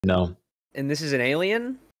No. And this is an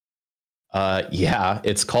alien? Yeah,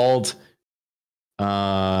 it's called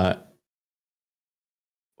wait,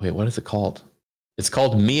 what is it called? It's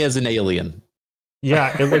called Me as an Alien.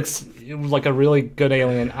 Yeah, it looks like a really good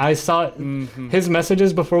alien. I saw his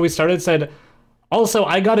messages before we started said, also,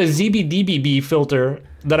 I got a ZBDBB filter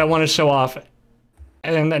that I want to show off.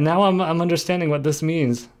 And now I'm understanding what this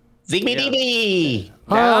means. ZBDB! Yeah.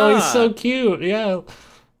 Oh, he's so cute. Yeah,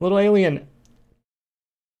 little alien.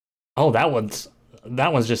 Oh, that one's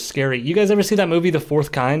just scary. You guys ever see that movie, The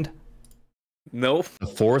Fourth Kind? Nope. The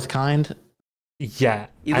Fourth Kind? Yeah,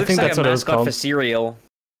 He I looks think like that's a what it was mascot called. for cereal.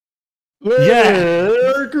 Yeah,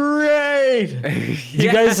 they're great.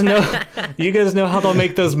 you guys know how they'll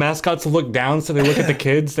make those mascots look down so they look at the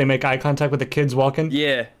kids. They make eye contact with the kids walking.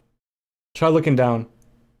 Yeah. Try looking down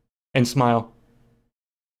and smile.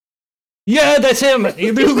 Yeah, that's him.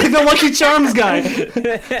 You look like the Lucky Charms guy.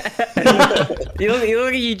 You look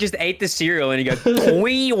like you just ate the cereal and you go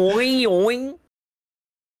oing oing oing.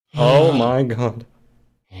 Oh my god,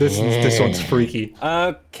 this one's freaky.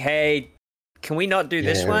 Okay, can we not do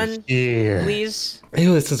this one, please?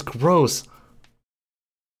 Ew, this is gross.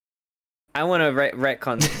 I want to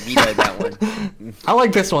retcon veto that one. I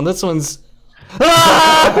like this one. This one's.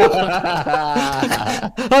 Ah!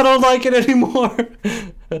 I don't like it anymore.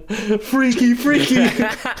 Freaky.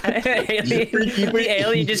 The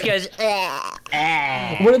alien just goes.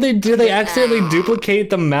 What did they do? They accidentally duplicate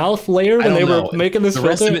the mouth layer when they were making this The filter?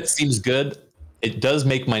 rest of it seems good. It does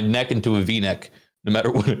make my neck into a V-neck, no matter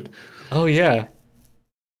what. Oh yeah,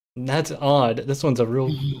 that's odd. This one's a real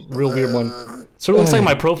weird one. Sort of looks like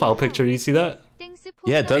my profile picture. You see that?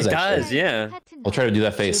 Yeah, it does. It actually. does, yeah. I'll try to do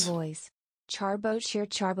that face. Charbo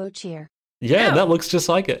cheer. Yeah, that looks just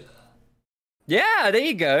like it. Yeah, there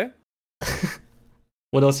you go.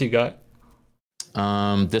 What else you got?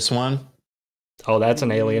 This one. Oh, that's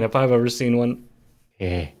an alien if I've ever seen one.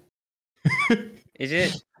 Yeah. Is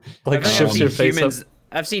it? Like shifts your face up.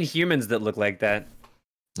 I've seen humans that look like that.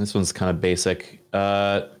 This one's kind of basic.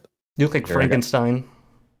 You look like Frankenstein.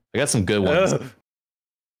 I got some good ones.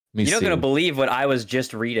 You're not gonna believe what I was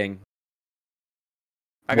just reading.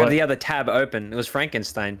 I got the other tab open. It was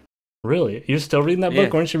Frankenstein. Really? You're still reading that book?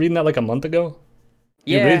 Yeah. Weren't you reading that like a month ago?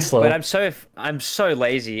 You Yeah, read slow. but I'm so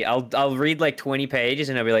lazy. I'll read like 20 pages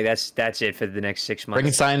and I'll be like, that's it for the next 6 months.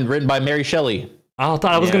 Frankenstein, written by Mary Shelley. I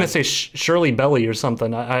thought I was gonna say Shirley Belly or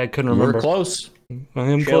something. I couldn't remember. We're close. I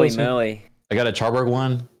am Shirley close. Melly. I got a Charborg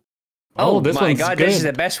one. Oh, this my one's god, good. this is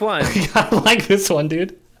the best one. I like this one,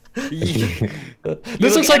 dude. You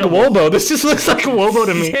This looks like edible. Wobo. This just looks like Wobo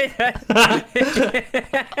to me.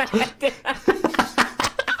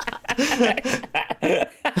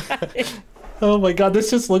 Oh my god,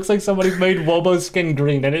 this just looks like somebody made Wobo's skin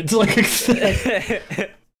green, and it's like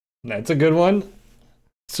that's a good one.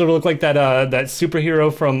 Sort of look like that that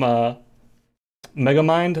superhero from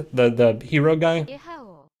Megamind, the hero guy.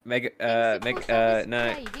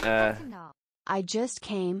 I just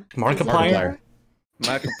came. Markiplier.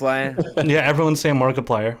 Markiplier. Yeah, everyone's saying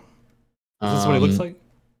Markiplier. Is this what he looks like?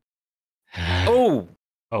 Oh,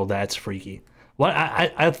 that's freaky. What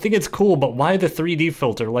I think it's cool, but why the 3D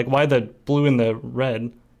filter? Like, why the blue and the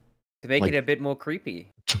red? to make it a bit more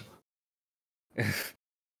creepy.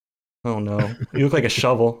 Oh no, you look like a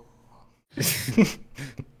shovel.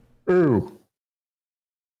 Ooh.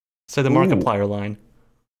 Say the Markiplier line.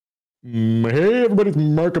 Hey everybody, it's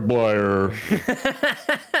Markiplier.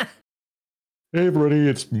 Hey everybody,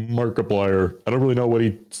 it's Markiplier. I don't really know what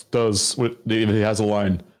he does if he has a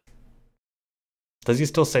line. Does he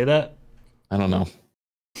still say that? I don't know.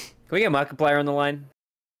 Can we get Markiplier on the line?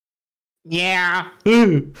 Yeah.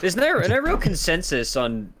 There's no real consensus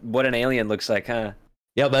on what an alien looks like, huh?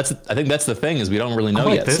 Yeah, I think that's the thing is we don't really know I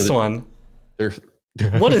like yet. this one. They're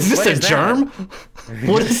What is this? What a is that? germ?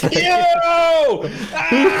 What is that?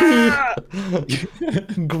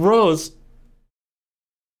 Yo! Gross.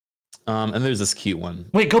 And there's this cute one.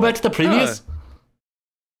 Wait, go back to the previous.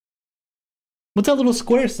 What's that little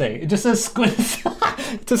square say? It just says square.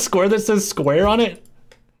 It's a square that says square on it.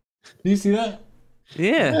 Do you see that?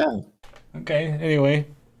 Yeah. Okay. Anyway,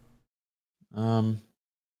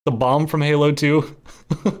 The bomb from Halo 2.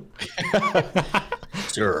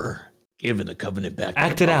 Sir, giving the covenant back.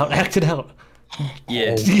 Act it out. Act it out.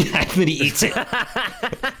 Yeah. Yeah, and then he eats it.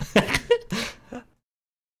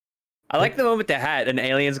 I like the one with the hat. An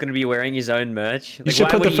alien's gonna be wearing his own merch. You should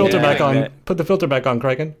put the filter back on. Put the filter back on,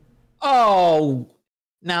 Criken. Oh,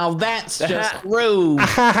 now that's just rude.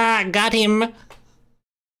 Got him.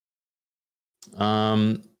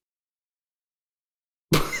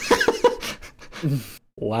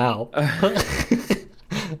 Wow.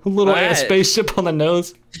 little spaceship on the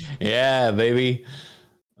nose. Yeah, baby.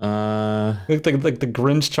 Look like the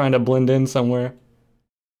Grinch trying to blend in somewhere.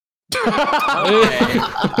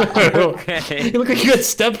 Okay. You look like you got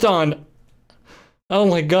stepped on. Oh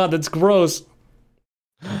my god, that's gross.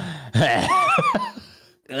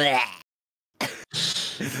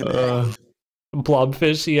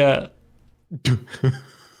 Blobfish, yeah.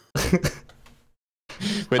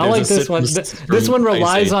 Wait, I like this one. This one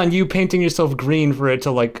relies on you painting yourself green for it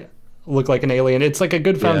to like look like an alien. It's like a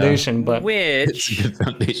good foundation, but which it's a good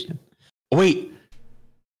foundation. Wait,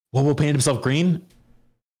 Wobo painted himself green?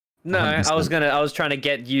 No, 100%. I was trying to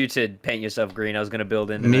get you to paint yourself green. I was gonna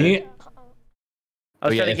build into me. It. I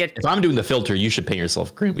was trying to get. If I'm doing the filter, you should paint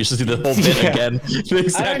yourself green. We should do the whole bit again.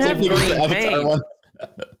 I don't have green paint.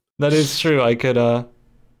 That is true. I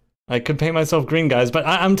could paint myself green, guys. But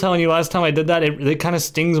I'm telling you, last time I did that, it kind of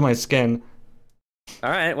stings my skin. All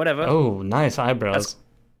right, whatever. Oh, nice eyebrows.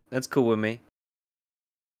 That's cool with me.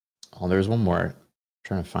 Oh, there's one more. I'm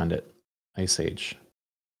trying to find it. Ice Age.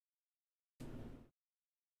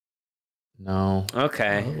 No.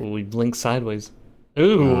 Okay. Oh, we blink sideways.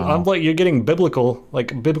 Ooh, I'm like, you're getting biblical,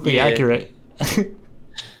 like biblically accurate.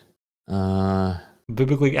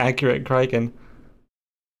 Biblically accurate Criken.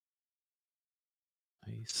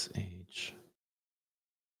 Ice Age.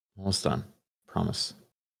 Almost done. Promise.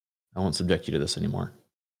 I won't subject you to this anymore.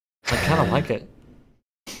 I kind of like it.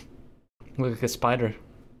 Look like a spider.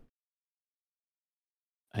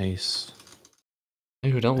 Ice.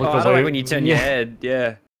 Ooh, don't look. I don't like when you turn your head.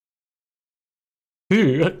 Yeah.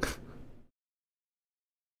 Ooh.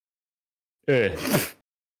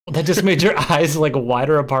 That just made your eyes like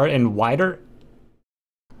wider apart and wider.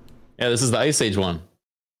 Yeah, this is the Ice Age one.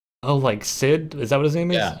 Oh, like Sid? Is that what his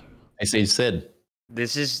name is? Yeah, Ice Age Sid.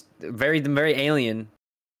 This is very alien.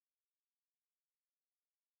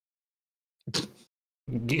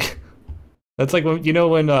 That's like when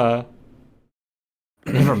when.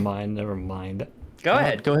 Never mind. Go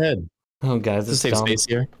ahead. Oh, guys, this is safe space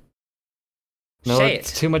here. No,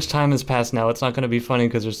 it's too much time has passed now. It's not going to be funny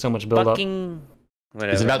because there's so much build up.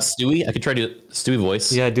 Whatever. Is it about Stewie? I could try to do Stewie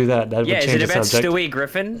voice. Yeah, do that. That would change is it the about subject. Stewie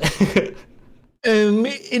Griffin?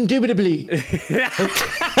 Indubitably.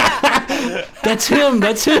 That's him.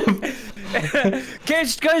 Go,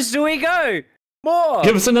 Stewie, go! More!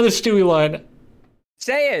 Give us another Stewie line.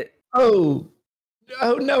 Say it. Oh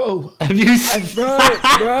no. Have you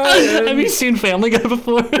Have you seen Family Guy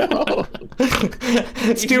before? No.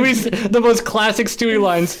 Stewie's the most classic Stewie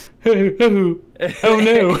lines. Oh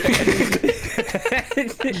no.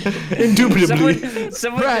 Indubitably.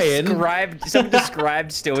 Someone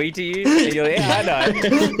described Stewie to you, and you're like, yeah, I know.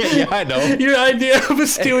 Yeah, I know. Your idea of a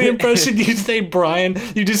Stewie impression, you say Brian,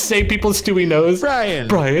 you just say people Stewie knows.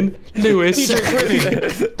 Brian, Lewis.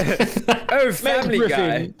 Oh, Family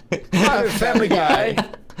Guy. Oh, Family Guy.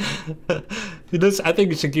 I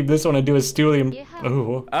think you should keep this one and do a Stewie.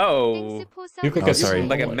 Oh. You look like sorry.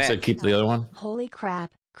 Like a mech. So keep the other one. Holy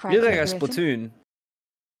crap. You look like a Splatoon.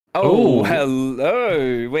 Oh,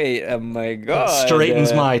 hello. Wait, oh my god. That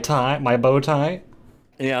straightens my tie, my bow tie.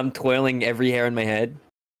 Yeah, I'm twirling every hair in my head.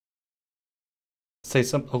 Say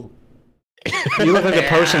something. Oh. You look like a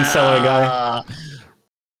potion seller guy.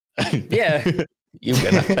 Yeah. You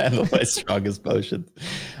cannot handle my strongest potions.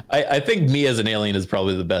 I think me as an alien is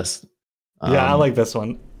probably the best. Yeah, I like this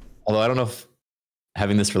one. Although I don't know if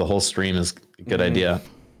having this for the whole stream is a good idea.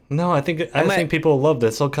 No, I think people will love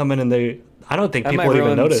this. They'll come in and I don't think people will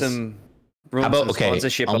even notice. How about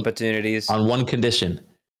sponsorship opportunities? On one condition,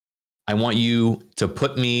 I want you to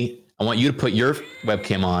put your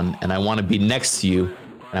webcam on, and I want to be next to you,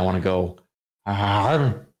 and I want to go.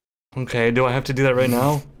 Okay, do I have to do that right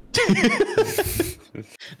now?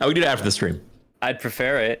 No, we do it after the stream. I'd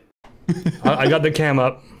prefer it. I got the cam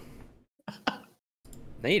up.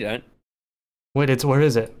 No, you don't. Wait, where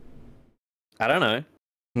is it? I don't know.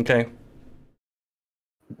 Okay.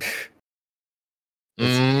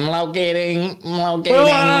 Locating. I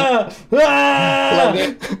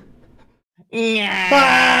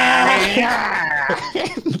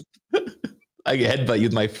headbutt you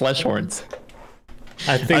with my flesh horns.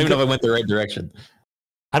 I don't even know if I went the right direction.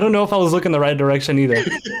 I don't know if I was looking the right direction either.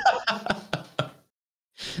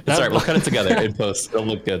 That's all right. We'll cut it together in post. It'll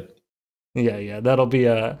look good. Yeah. That'll be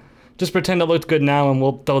just pretend it looked good now, and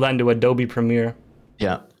we'll throw that into Adobe Premiere.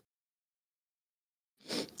 Yeah.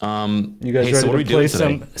 You guys ready to play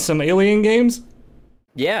some alien games?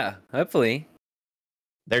 Yeah, hopefully.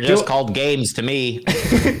 They're just called games to me.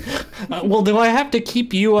 Well, do I have to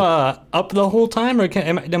keep you up the whole time, or do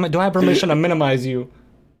I have permission to minimize you?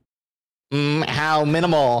 How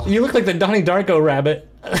minimal? You look like the Donnie Darko rabbit.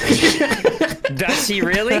 Does he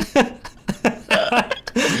really?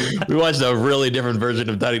 We watched a really different version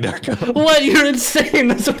of Donnie Darko. What? You're insane.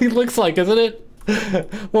 That's what he looks like, isn't it?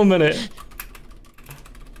 1 minute.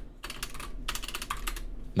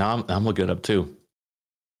 No, I'm looking it up too.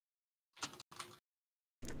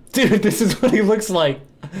 Dude, this is what he looks like.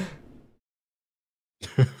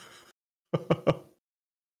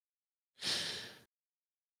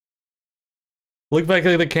 Look back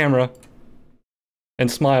at the camera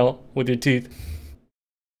and smile with your teeth.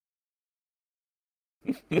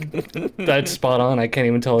 That's spot on. I can't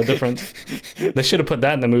even tell the difference. They should have put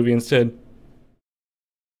that in the movie instead.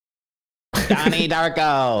 Donnie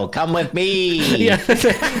Darko, come with me. Yeah,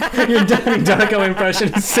 your Donnie Darko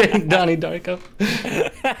impression is saying Donnie Darko.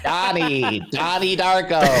 Donnie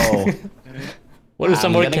Darko. What are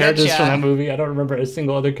some more characters from that movie? I don't remember a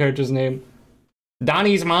single other character's name.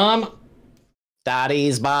 Donnie's mom?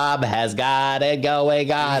 Donnie's mom has got it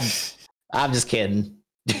going on. I'm just kidding.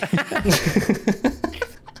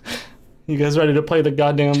 You guys ready to play the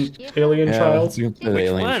goddamn Alien Trials?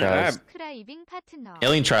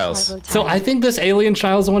 Alien Trials. So I think this Alien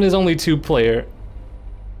Trials one is only 2-player.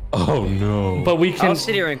 Oh no. But we can... I'll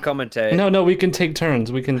sit here and commentate. No, we can take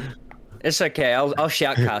turns. We can... It's okay, I'll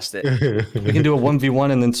shoutcast it. We can do a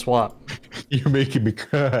 1v1 and then swap. You're making me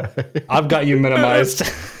cry. I've got you minimized.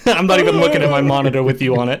 I'm not even looking at my monitor with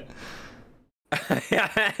you on it.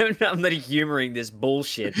 I'm not humoring this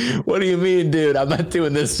bullshit. What do you mean, dude? I'm not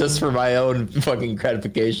doing this just for my own fucking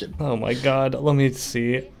gratification. Oh my god, let me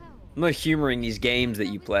see. I'm not humoring these games that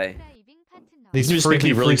you play. These just make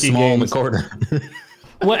me really small games in the corner.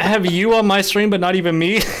 What, have you on my stream but not even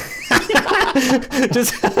me?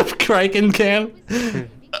 Just have Criken cam.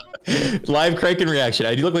 Live Criken reaction.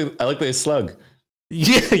 I look like a slug.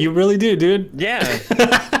 Yeah, you really do, dude. Yeah.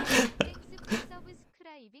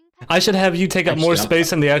 I should have you take up more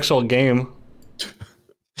space in the actual game.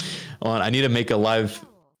 Hold on, I need to make a live.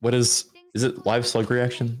 What is it? Live slug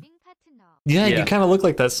reaction? Yeah, you kind of look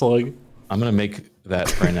like that slug. I'm gonna make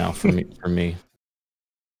that right now for me.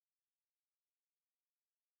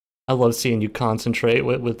 I love seeing you concentrate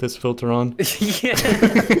with this filter on. Yeah.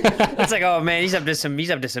 It's like, oh man, he's up to some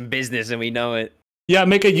business and we know it. Yeah,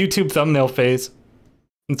 make a YouTube thumbnail phase.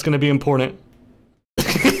 It's gonna be important.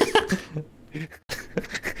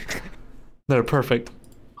 They're perfect.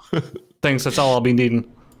 Thanks, that's all I'll be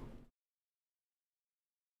needing.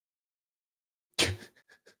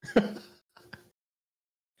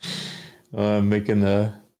 I'm making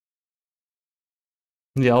the...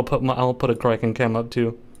 Yeah, I'll put a Criken cam up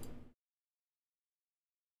too.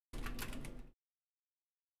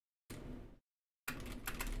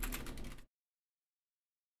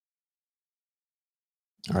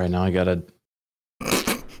 All right, now I gotta...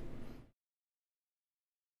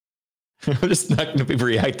 I'm just not going to be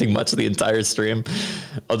reacting much to the entire stream.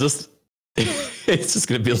 I'll just... It's just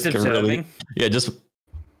going to be like a really... Yeah, just...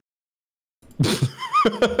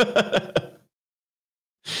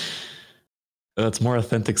 It's more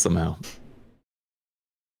authentic somehow.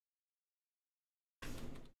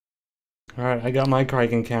 Alright, I got my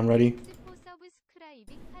Criken cam ready.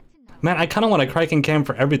 Man, I kind of want a Criken cam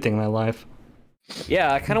for everything in my life.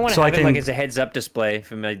 Yeah, I kind of want to have it like as a heads-up display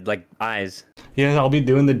for my eyes. Yeah, I'll be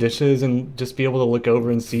doing the dishes and just be able to look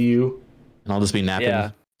over and see you. And I'll just be napping.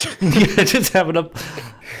 Yeah, just having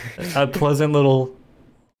a pleasant little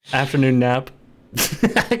afternoon nap.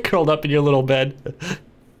 Curled up in your little bed.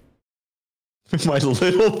 My little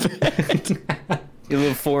bed. Your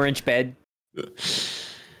little 4-inch bed.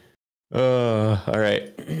 All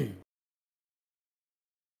right.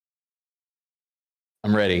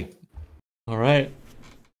 I'm ready. All right.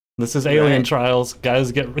 This is Alien Trials.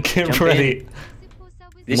 Guys, get ready.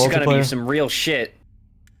 This is gonna be some real shit.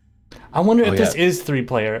 I wonder if this is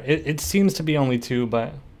 3-player. It seems to be only 2,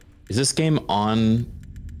 but... Is this game on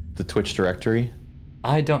the Twitch directory?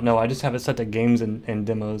 I don't know. I just have it set to games and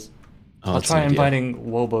demos. Oh, I'll try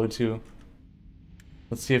inviting Wobo too.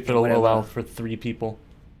 Let's see if it'll allow for 3 people.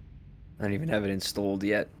 I don't even have it installed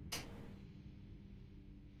yet.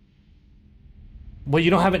 Well,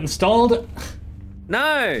 you don't have it installed?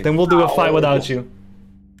 No! Then we'll do a fight without you.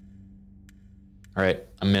 Alright,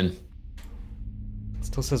 I'm in. It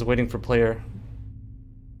still says waiting for player.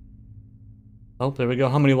 Oh, there we go.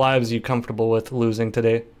 How many lives are you comfortable with losing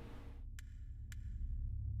today?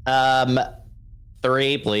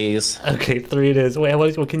 3, please. Okay, 3 it is. Wait,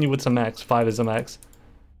 what can you, what's a max? 5 is a max.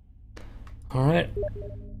 Alright.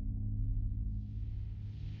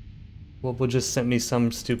 Well, we'll just send me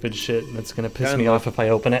some stupid shit that's gonna piss me off if I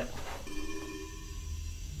open it.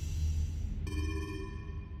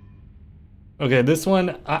 Okay, this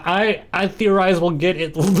one, I theorize we'll get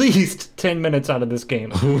at least 10 minutes out of this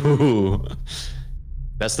game. Ooh.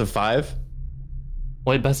 Best of 5?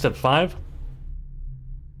 Wait, best of 5?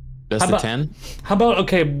 Best of 10? How about,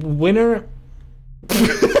 okay, winner...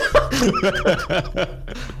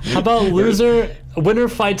 How about winner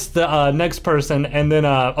fights the next person, and then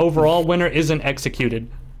overall winner isn't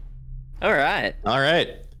executed. All right.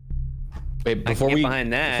 Wait, before we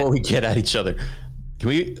get at each other, can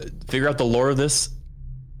we figure out the lore of this?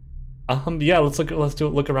 Yeah, let's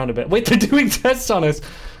look around a bit. Wait, they're doing tests on us.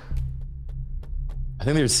 I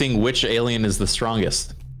think they're seeing which alien is the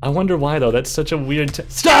strongest. I wonder why though. That's such a weird.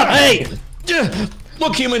 Stop! Hey!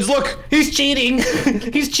 Look, humans, look! He's cheating!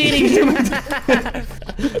 He's cheating, humans!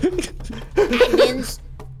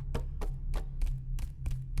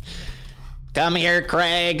 Come here,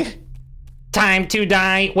 Craig. Time to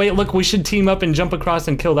die. Wait, look, we should team up and jump across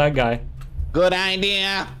and kill that guy. Good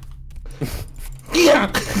idea.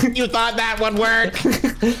 Yeah. You thought that would work?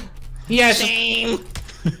 Yes. Shame.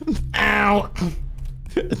 Ow.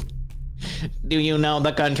 Do you know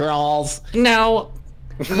the controls? No.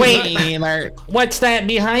 Wait. What's that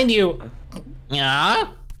behind you? Yeah?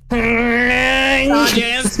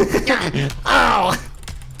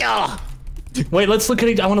 Oh. Wait, let's look at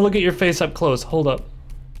each. I want to look at your face up close. Hold up.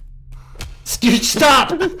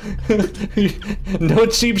 Stop! No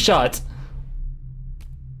cheap shots.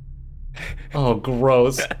 Oh,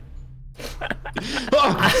 gross.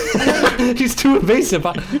 He's too evasive.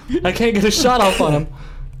 I can't get a shot off on him.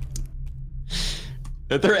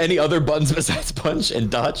 Are there any other buttons besides punch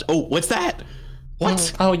and dodge? Oh, what's that?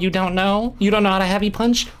 What? Oh, you don't know? You don't know how to heavy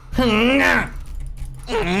punch? None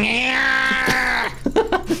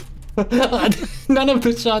of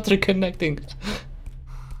the shots are connecting.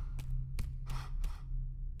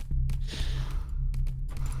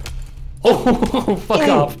 Oh, fuck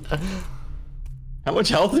off. How much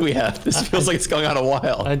health do we have? This feels like it's going on a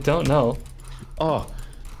while. I don't know. Oh.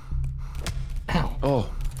 Ow. Oh.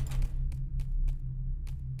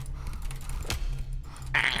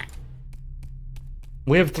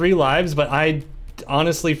 We have 3 lives, but I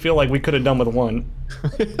honestly feel like we could have done with 1.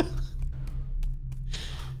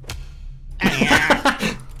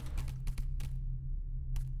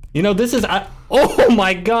 You know, this is... oh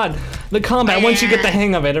my god! The combat, once you get the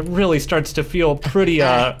hang of it, it really starts to feel pretty,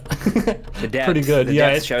 the depth, pretty good. The Yeah,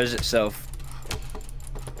 depth shows itself.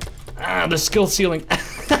 Ah, the skill ceiling.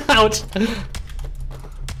 Ouch!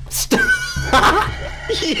 Stop!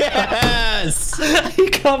 Yes! He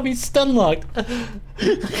got me stun locked.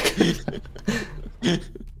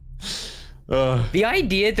 The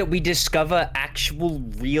idea that we discover actual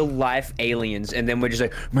real life aliens and then we're just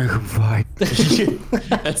like, make them fight.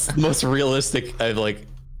 That's the most realistic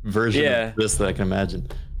version of this that I can imagine.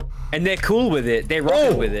 And they're cool with it. They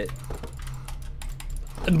rock with it.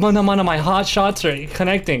 None of my hot shots are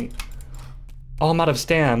connecting. Oh, I'm out of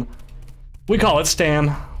stam. We call it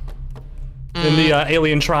stam in the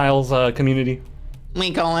Alien Trials community.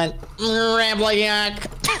 We call it Rabliak.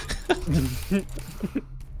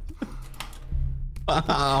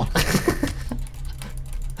 Wow.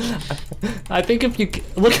 I think if you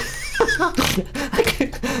look,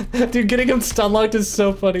 dude, getting him stun locked is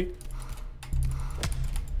so funny.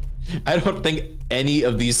 I don't think any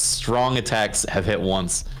of these strong attacks have hit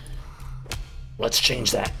once. Let's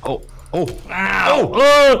change that. Oh, ow,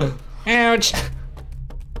 oh, ouch.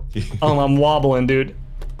 Oh, I'm wobbling, dude.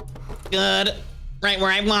 Good, right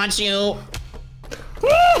where I want you.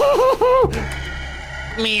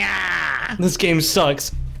 Meow. This game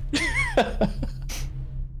sucks.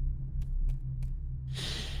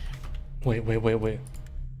 Wait.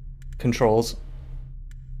 Controls.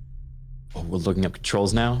 Oh, we're looking up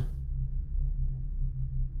controls now?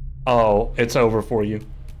 Oh, it's over for you.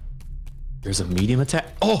 There's a medium attack?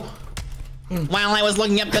 Oh! While I was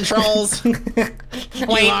looking up controls.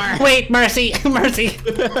 Wait, mercy.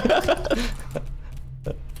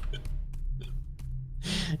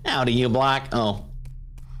 How do you block? Oh.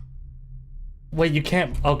 Wait, you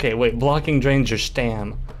can't. Okay, wait. Blocking drains your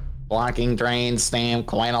stam. Blocking drains stam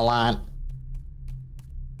quite a lot.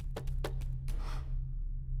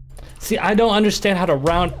 See, I don't understand how to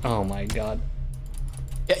round. Oh my god.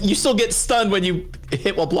 Yeah, you still get stunned when you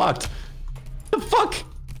hit while blocked. The fuck?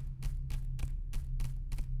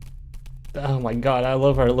 Oh my god, I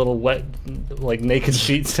love our little wet, like naked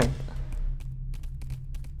feet sound.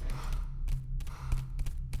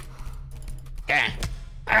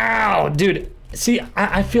 Ow, dude. See,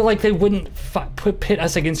 I feel like they wouldn't pit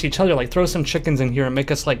us against each other. Like, throw some chickens in here and make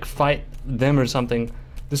us, like, fight them or something.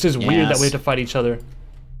 This is weird that we have to fight each other.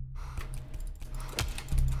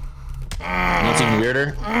 It's getting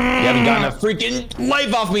weirder. You haven't gotten a freaking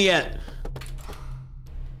life off me yet.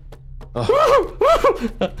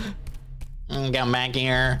 Come back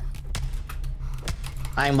here.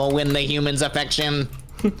 I will win the human's affection.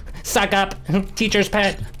 Suck up, teacher's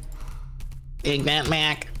pet. Take that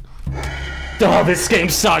back. Oh, this game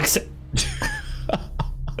sucks.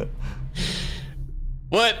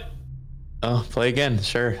 What? Oh, play again,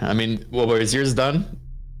 sure. I mean, well, is yours done?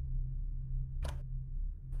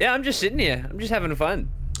 Yeah, I'm just sitting here. I'm just having fun.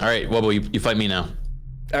 All right, Wobo, you fight me now.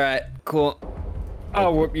 All right, cool.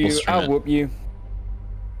 I'll whoop you. I'll whoop you.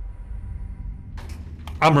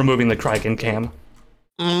 I'm removing the Criken cam.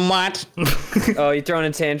 What? Oh, you throwing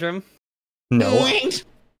a tantrum? No.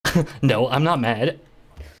 No, I'm not mad.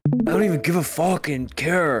 I don't even give a fucking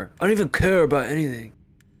care. I don't even care about anything.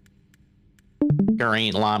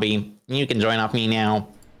 Great, Lobby. You can join off me now.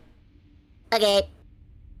 Okay.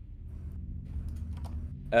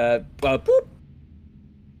 Boop.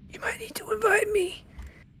 You might need to invite me.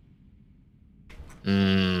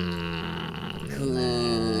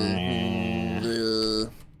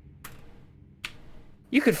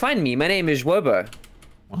 You could find me. My name is Wobo.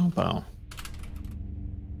 Wobo.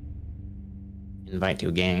 Invite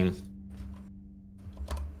to game.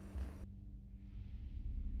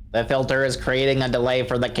 The filter is creating a delay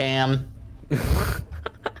for the cam.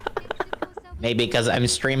 Maybe because I'm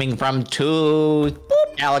streaming from 2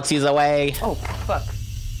 galaxies away. Oh, fuck.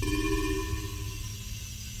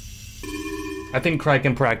 I think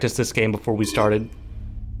Criken practiced this game before we started.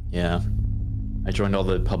 Yeah. I joined all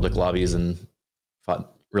the public lobbies and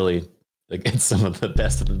fought really against some of the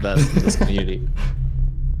best in this community.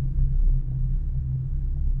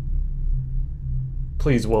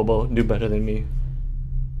 Please, Wobo, do better than me.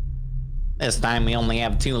 This time we only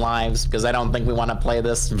have 2 lives because I don't think we want to play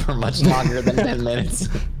this for much longer than 10 minutes.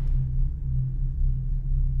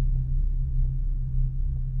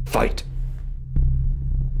 Fight.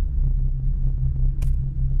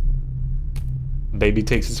 Baby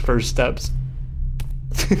takes his first steps.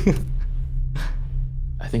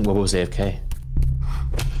 I think Wobo's AFK.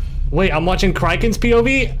 Wait, I'm watching Criken's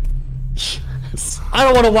POV? Yes. I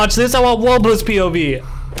don't want to watch this, I want Wobo's POV.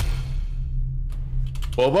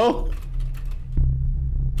 Wobo?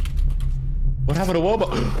 What happened to Wobo?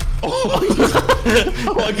 Oh,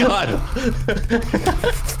 oh my god.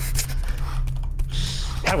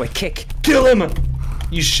 How do I kick? Kill him!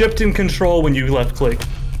 You shift in control when you left click.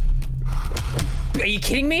 Are you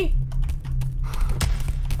kidding me?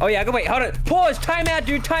 Oh yeah, go wait, hold on. Pause, time out,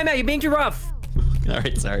 dude, time out. You're being too rough.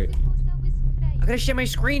 Alright, sorry. I gotta share my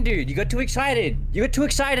screen, dude. You got too excited. You got too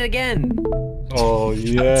excited again. Oh,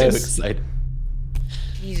 yes. I'm too excited.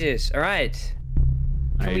 Jesus, alright.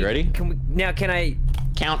 Are you ready? Can I...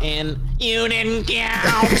 Count in. You didn't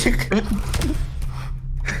count!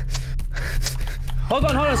 Hold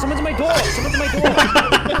on, someone's at my door. Someone's at my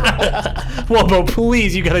door. Wobo,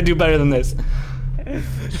 please, you gotta do better than this.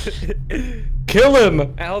 Kill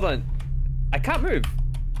him! Hey, hold on. I can't move.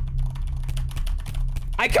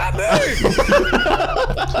 I can't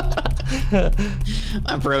move!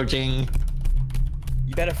 Approaching.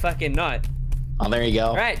 You better fucking not. Oh, there you go.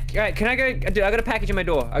 Alright, can I go? Dude, I got a package in my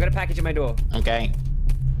door. Okay.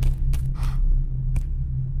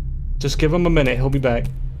 Just give him a minute, he'll be back.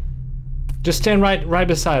 Just stand right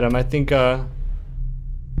beside him. I think I'm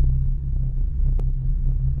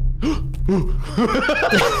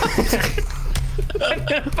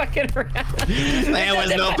gonna fucking around. There was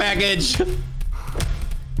no package.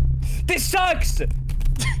 This sucks!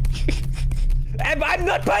 I'm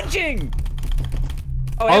not punching!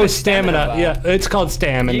 Oh, stamina. Yeah, it's called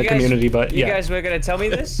stam in the community, but yeah. You guys were gonna tell me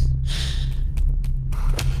this?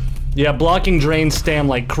 Yeah, blocking drains stam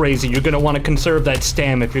like crazy. You're gonna want to conserve that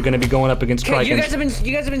stam if you're gonna be going up against Criken. You guys have been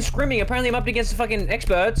scrimming. Apparently, I'm up against the fucking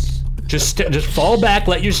experts. Just fall back,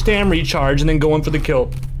 let your stam recharge, and then go in for the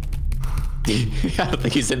kill. I don't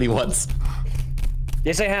think he's hit me once.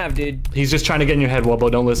 Yes, I have, dude. He's just trying to get in your head,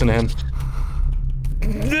 Wobo. Don't listen to him.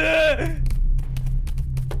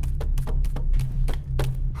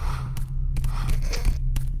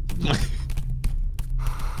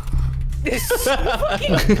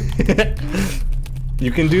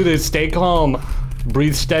 You can do this. Stay calm.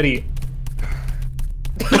 Breathe steady.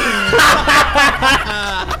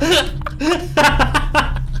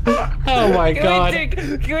 Oh my god.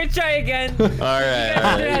 Can we try again? Alright. You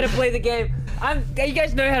guys know how to play the game. You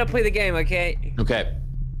guys know how to play the game, okay? Okay.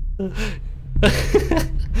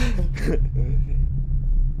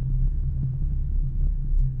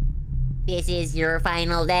 This is your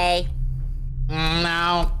final day.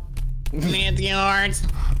 No. It's yours.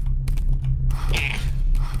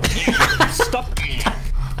 Stop.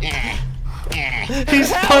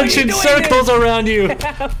 He's punching circles around you.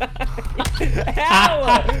 How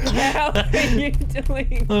are you doing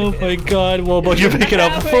this? Oh my god, Wobo, you're making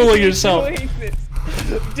a fool of yourself.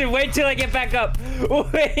 Dude, wait till I get back up.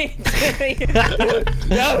 Wait.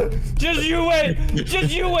 No, just you wait.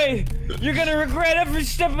 Just you wait. You're gonna regret ever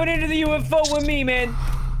stepping into the UFO with me, man.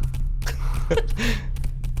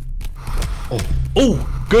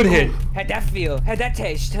 Oh, good hit. How'd that feel? How'd that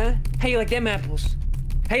taste, huh? How you like them apples?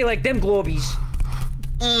 How you like them glorbies?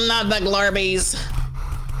 Not the glorbies.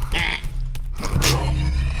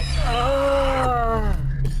 Oh.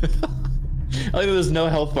 I think there's no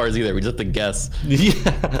health bars either. We just have to guess.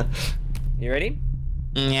 Yeah. You ready?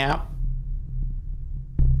 Yeah.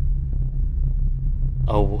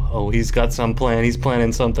 Oh, he's got some plan. He's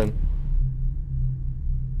planning something.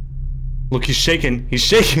 Look, he's shaking. He's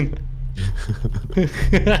shaking.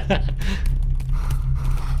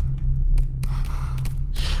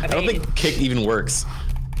 I don't think kick even works.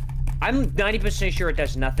 I'm 90% sure it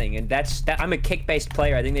does nothing, and I'm a kick-based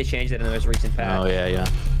player. I think they changed it in the most recent patch. Oh yeah.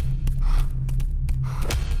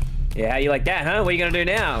 Yeah, how you like that, huh? What are you gonna do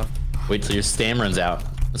now? Wait till your stam runs out.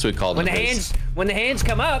 That's what we call it. When the hands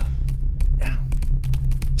come up.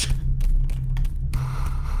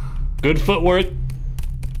 Good footwork.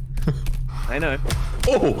 I know.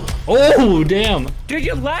 Oh, damn. Dude,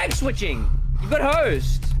 you're lag switching. You've got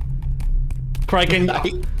host.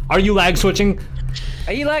 Criken, are you lag switching?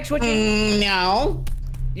 Are you lag switching? No.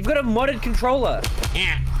 You've got a modded controller.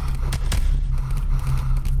 Yeah.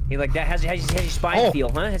 You like that? How's your spine feel,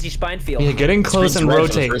 huh? How's your spine feel? Yeah, get in close and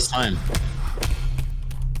rotate. For the first time.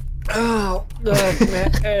 Oh,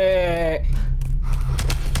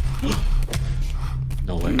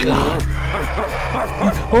 No way.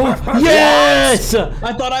 Oh, yes!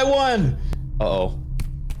 I thought I won. Uh-oh.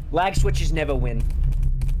 Lag switches never win.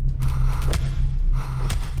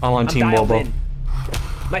 I'm on Team Wobo.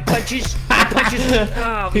 My punches.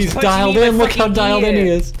 Oh, he's dialed in. Look how dialed in he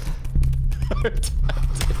is.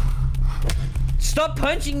 Stop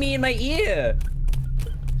punching me in my ear.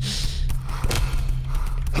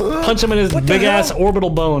 Punch him in his big ass orbital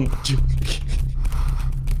bone.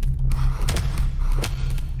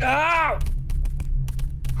 Ow!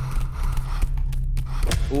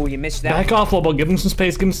 Ooh, you missed that. Back off, Wobo. Give him some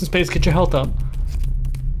space. Give him some space. Get your health up.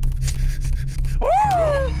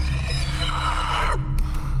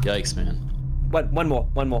 Yikes, man. One more.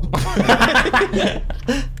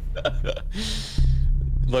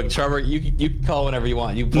 Look, Charborg, you call whenever you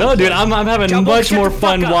want. No, dude, I'm having Charborg, much more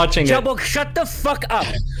fun watching it. Charborg, shut the fuck up.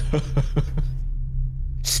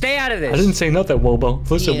 Stay out of this. I didn't say nothing, Wobo.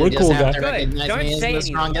 Listen, we're cool, guys. Good. Don't say anything. The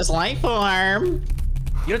strongest life form.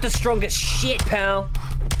 You're not the strongest shit, pal.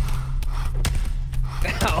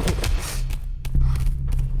 Ow.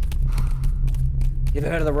 You ever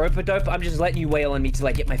heard of the rope-a-dope? I'm just letting you wail on me till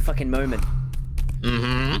I get my fucking moment.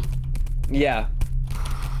 Mm-hmm. Yeah.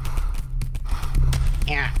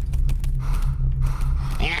 Yeah.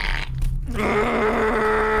 Yeah.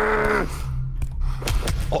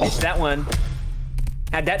 Missed that one.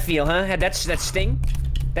 How'd that feel, huh? Had that sting?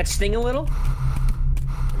 That sting a little?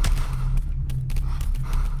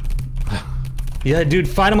 Yeah, dude,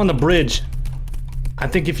 fight him on the bridge. I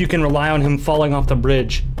think if you can rely on him falling off the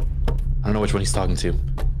bridge. I don't know which one he's talking to.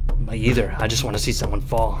 Me either. I just want to see someone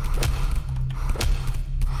fall.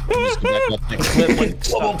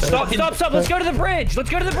 Stop. Let's go to the bridge. Let's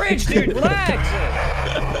go to the bridge, dude. Relax.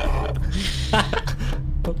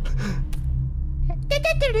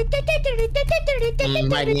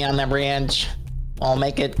 Might be on the bridge. I'll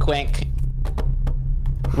make it quick.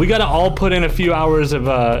 We gotta all put in a few hours of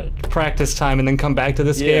practice time and then come back to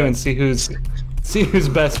this game and see who's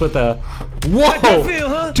best with a. Whoa! Feel,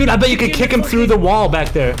 huh? Dude, I bet you could kick him through the wall back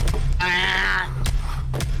there.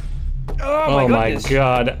 Oh my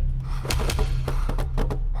god.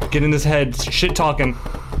 Get in his head. Shit talking.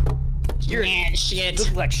 You're shit. You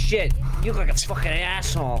look like shit. You look like a fucking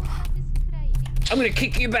asshole. I'm gonna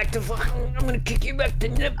kick you back to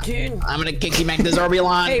Neptune. I'm gonna kick you back to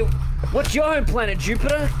Zorbulon. Hey, what's your home planet,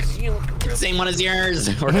 Jupiter? 'Cause you look real... Same one as yours.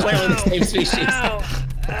 We're clearly the same species.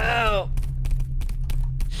 Ow.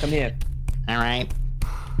 Come here. All right.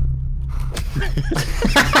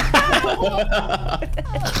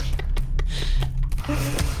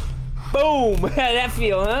 Boom! How'd that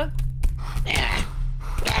feel, huh?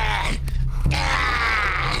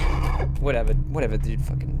 Whatever, dude.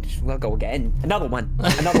 Fucking, we'll go again. Another one.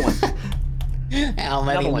 How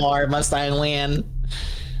many more must I win?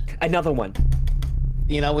 Another one.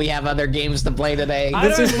 You know, we have other games to play today. I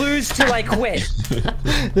don't lose till I quit.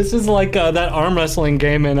 This is like that arm wrestling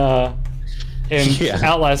game in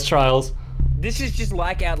Outlast Trials. This is just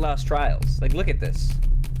like Outlast Trials. Like, look at this.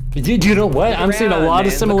 You know what? I'm seeing a around, lot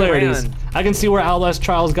man. of similarities. Look I can see where Outlast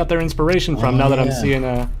Trials got their inspiration from now that I'm seeing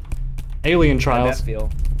Alien How'd Trials. that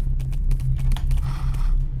feel?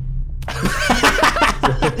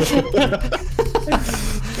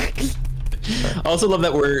 I also love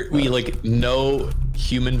that we like know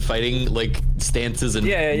human fighting like stances and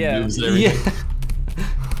moves and everything. Yeah.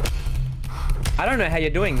 I don't know how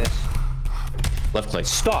you're doing this. Left click.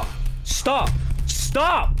 Stop. Stop.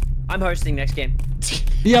 Stop! I'm hosting next game.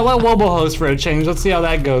 Yeah, let Wobo host for a change. Let's see how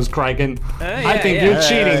that goes, Criken. I think you're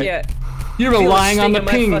cheating. You're relying on the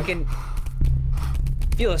ping.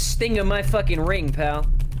 Feel a sting in my fucking ring, pal.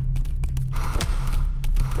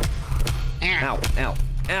 Ow, ow,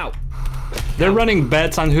 ow. They're running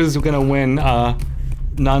bets on who's gonna win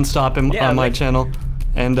non-stop on my channel.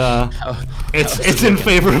 And it's in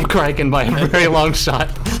favor of Criken by a very long shot.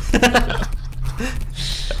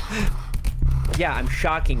 Yeah, I'm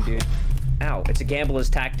shocking, dude. Ow, it's a gambler's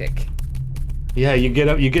tactic. Yeah, you get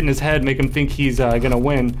up, you get in his head, make him think he's gonna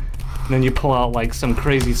win, and then you pull out like some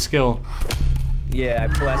crazy skill. Yeah,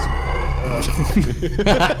 I pull out some...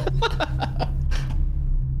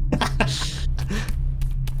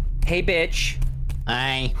 Hey, bitch.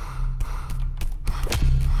 Hi.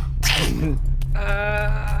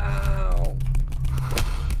 Ow.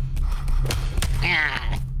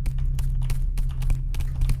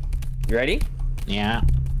 You ready? Yeah.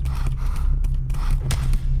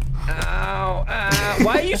 Ow, ow.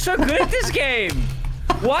 Why are you so good at this game?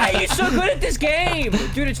 Why are you so good at this game?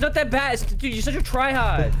 Dude, it's not that bad. Dude, you're such a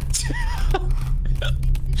tryhard.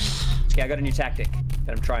 Okay, I got a new tactic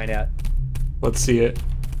that I'm trying out. Let's see it.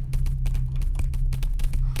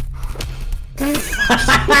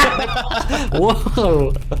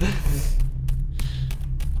 Whoa.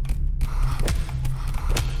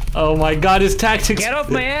 Oh my god, his tactics. Get off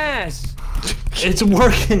my ass. It's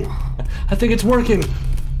working. I think it's working.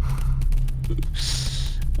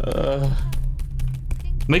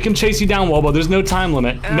 Make him chase you down, Wobo. There's no time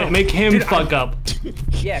limit. Make him fuck up.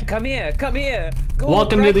 Yeah, come here. Come here. Go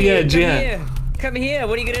Walk him to the edge, come yeah. Here. Come here.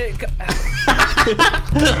 What are you gonna...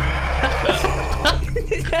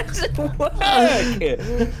 That doesn't work.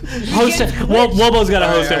 Host it. Wobo's gotta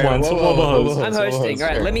host it once. Wobo host. I'm hosting. All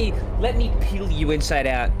right, let me peel you inside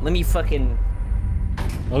out. Let me fucking...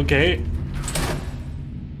 Okay.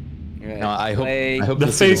 No, I hope The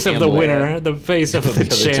this face is of the winner. The face of the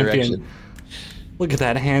champion. Look at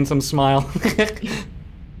that handsome smile.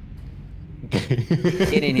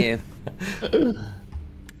 Get in here.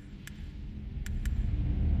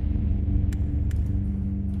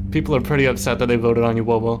 People are pretty upset that they voted on you,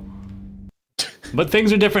 Wobo. But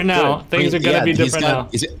things are different now. Things are gonna be different now.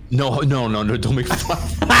 No, don't make fun.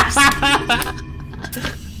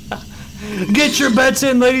 Get your bets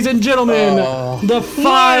in, ladies and gentlemen. The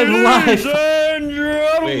 5 live.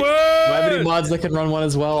 Wait, do I have any mods that can run one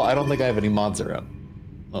as well? I don't think I have any mods around.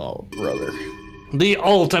 Oh, brother. The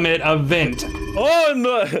ultimate event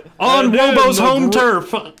On Wobo's home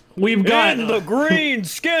turf. We've got in the green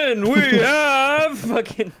skin we have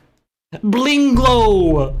fucking Bling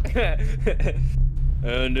Glow.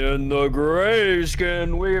 and in the gray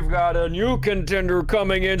skin we've got a new contender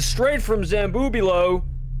coming in straight from Zambubilo.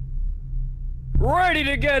 Ready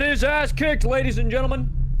to get his ass kicked, ladies and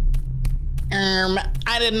gentlemen.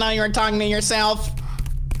 I didn't know you were talking to yourself.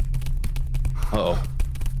 Uh-oh.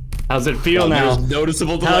 How's it feel now? There's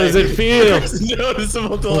noticeable delay. How does it feel? There's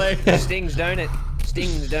noticeable delay. Stings, don't it?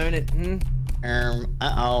 Stings, don't it? Hmm?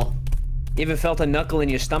 Uh-oh. You ever felt a knuckle in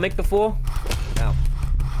your stomach before? No.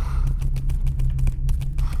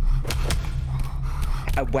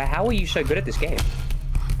 How are you so good at this game?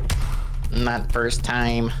 Not first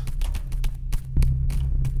time.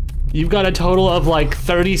 You've got a total of like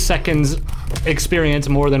 30 seconds experience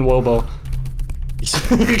more than Wobo.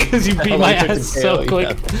 Because you beat my ass so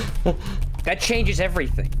quick. Yeah. That changes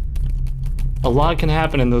everything. A lot can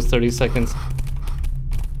happen in those 30 seconds.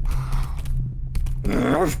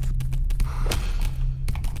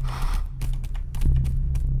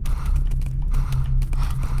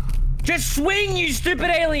 Just swing, you stupid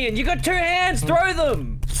alien! You got 2 hands, throw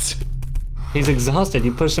them! He's exhausted,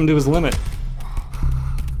 you pushed him to his limit.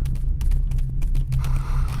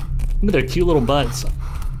 Look at their cute little butts.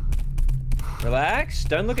 Relax,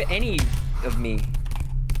 don't look at any of me.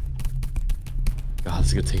 God, this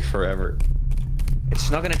is gonna take forever. It's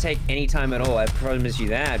not gonna take any time at all, I promise you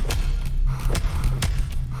that.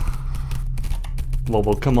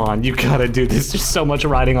 Wobo, come on, you gotta do this. There's so much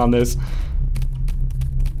riding on this.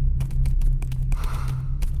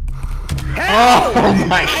 Hey! Oh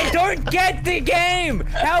my! I don't get the game.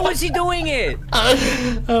 How is he doing it?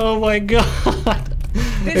 Oh my god!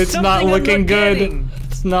 It's not looking good.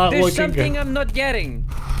 It's not looking good. There's something I'm not getting.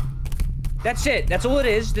 That's it. That's all it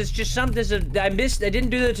is. There's just some. I didn't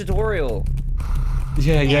do the tutorial.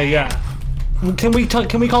 Yeah. Can we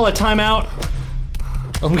call a timeout?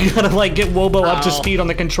 We gotta like get Wobo up to speed on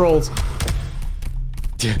the controls.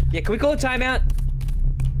 Yeah, can we call a timeout?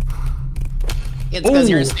 It's because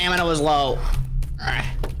your stamina was low. Where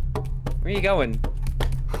are you going?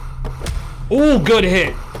 Ooh, good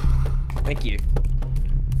hit. Thank you.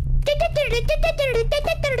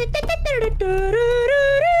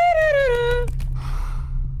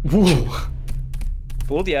 Woo.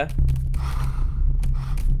 Fooled ya.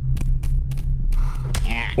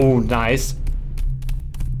 Ooh, nice.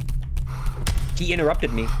 He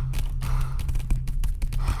interrupted me.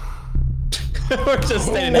 We're just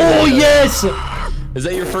standing there. Oh yes! Is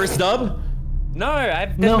that your first dub? No,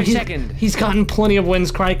 that's my second. He's gotten plenty of wins,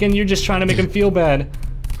 Criken. You're just trying to make him feel bad.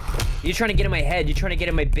 You're trying to get in my head. You're trying to get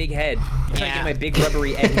in my big head. You're trying to get in my big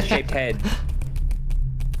rubbery egg-shaped head.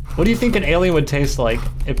 What do you think an alien would taste like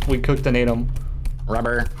if we cooked and ate him?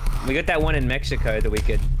 Rubber. We got that one in Mexico that we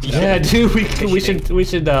could. Yeah, dude. We should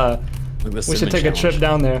take a trip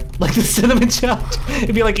down there. Like the cinnamon challenge.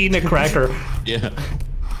 It'd be like eating a cracker. Yeah.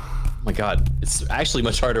 Oh my god, it's actually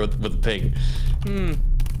much harder with the pig.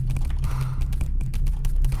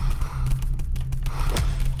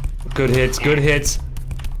 Good hits, good hits.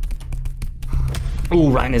 Ooh,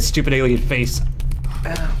 right in his stupid alien face.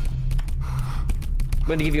 I'm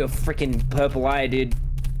gonna give you a freaking purple eye, dude.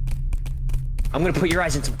 I'm gonna put your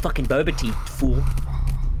eyes in some fucking boba tea, fool.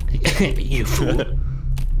 You fool.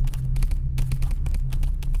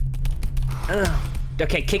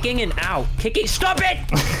 Okay, kicking and ow. Kicking, stop it!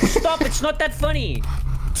 Stop, it's not that funny.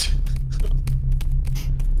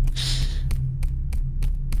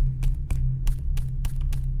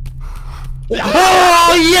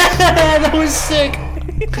 Oh yeah, that was sick.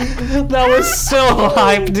 That was so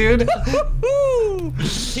hype, dude.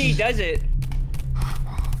 He does it.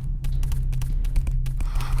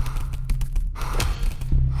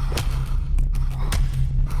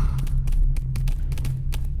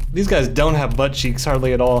 These guys don't have butt cheeks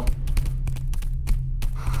hardly at all.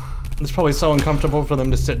 It's probably so uncomfortable for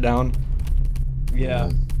them to sit down.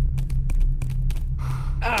 Yeah.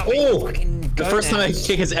 Oh, the first time a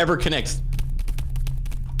kick has ever connected.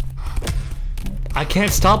 I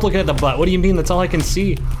can't stop looking at the butt. What do you mean? That's all I can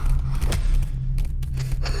see.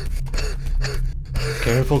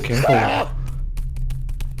 Careful, careful.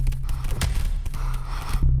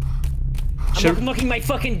 I'm unlocking my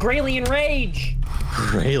fucking Graylian rage.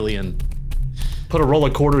 Graylian. Put a roll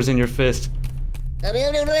of quarters in your fist. Oh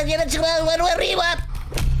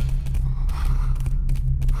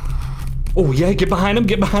yeah, get behind him,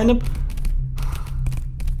 get behind him.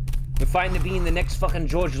 We're fighting to be in the next fucking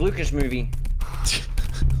George Lucas movie.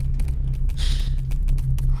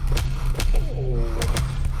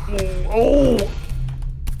 Oh!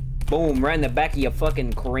 Boom, right in the back of your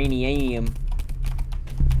fucking cranium.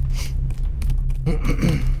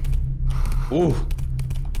 Ooh.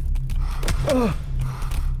 I'm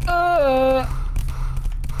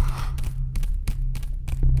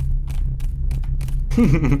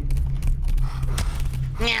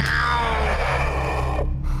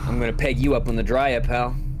gonna peg you up on the dryer,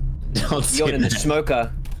 pal. Don't say You're going in the that.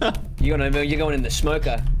 smoker. You're going in the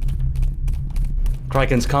smoker.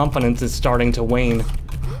 Criken's confidence is starting to wane.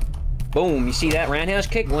 Boom, you see that roundhouse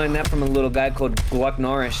kick? Learned that from a little guy called Gluck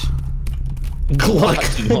Norris. Gluck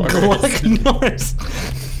Norris.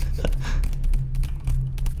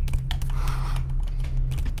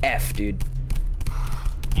 F, dude.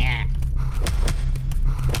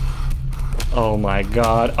 Oh my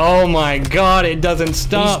god. Oh my god, it doesn't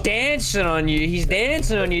stop. He's dancing on you. He's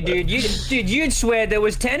dancing on you, dude. You'd swear there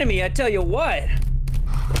was 10 of me, I tell you what.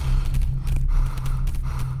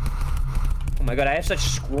 Oh my god, I have such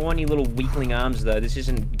scrawny little weakling arms though. This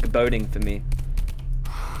isn't boding for me.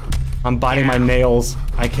 I'm biting my nails.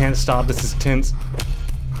 I can't stop. This is tense.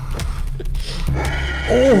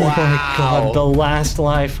 Oh my god, the last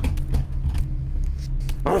life.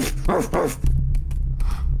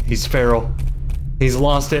 He's feral. He's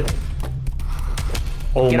lost it.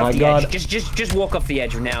 Oh Get my off the god. edge. Just walk off the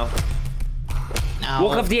edge now. No.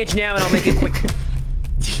 Walk off the edge now and I'll make it quick.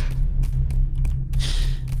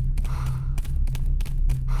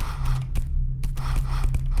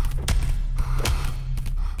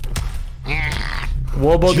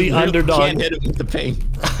 Wobo the You really underdog. can't hit him with the ping.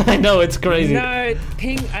 I know, it's crazy. No,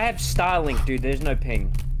 ping. I have Starlink, dude. There's no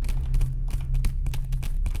ping.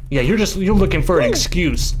 Yeah, you're looking for an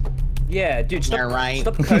excuse. Yeah, dude, stop, You're right.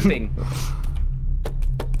 stop coping.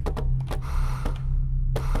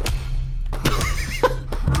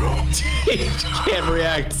 Can't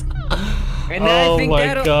react. And Oh I think my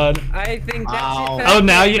that'll- god. I think that's Ow. it. Oh,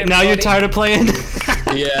 now you're tired of playing?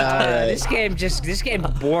 Yeah. This game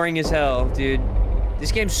boring as hell, dude.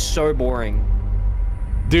 This game's so boring.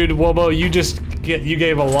 Dude, Wobo, you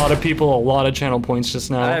gave a lot of people a lot of channel points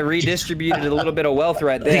just now. I redistributed a little bit of wealth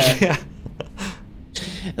right there. Yeah.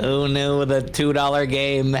 Oh no, the $2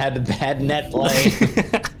 game had net play.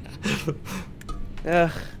 All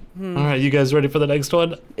right, you guys ready for the next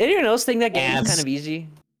one? Anyone else think that game is Yes. kind of easy?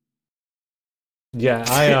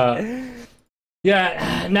 Yeah,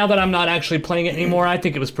 yeah, now that I'm not actually playing it anymore, I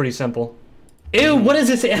think it was pretty simple. Ew, what is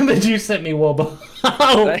this image you sent me, Wobo?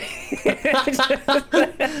 Oh.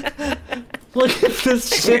 Look at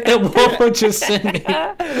this shit that Wobo just sent me.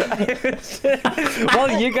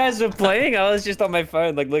 While you guys were playing, I was just on my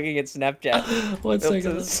phone, like, looking at Snapchat. One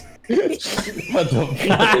second. What the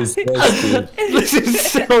fuck is this, dude? This is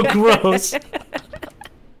so gross.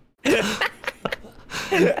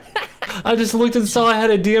 I just looked and saw I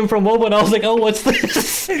had a DM from Wobo and I was like, oh, what's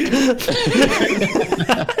this?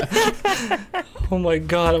 Oh my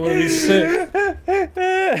god, I'm gonna be sick.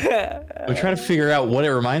 I'm trying to figure out what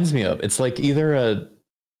it reminds me of. It's like either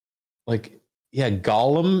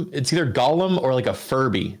Gollum. It's either Gollum or like a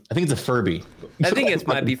Furby. I think it's a Furby. I think it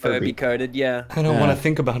might be Furby coded, yeah. I don't want to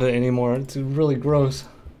think about it anymore. It's really gross.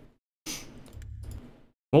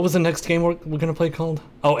 What was the next game we're gonna play called?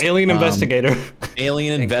 Oh, Alien Investigator.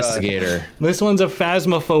 Alien Investigator. This one's a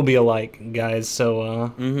Phasmophobia-like, guys.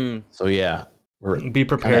 So So yeah, be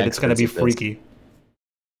prepared. It's gonna be experts at this. freaky.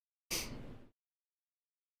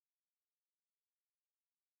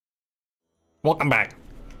 Welcome back.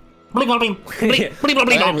 All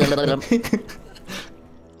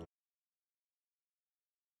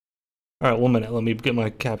right, 1 minute. Let me get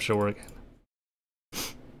my capture working.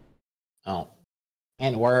 Oh,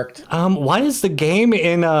 and worked. Why is the game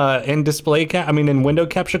in display in window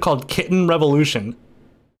capture called Kitten Revolution?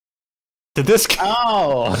 Did this?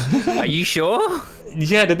 Are you sure?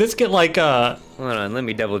 Yeah, did this get like Hold on, let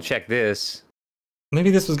me double check this. Maybe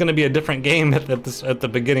this was gonna be a different game at the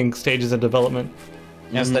beginning stages of development.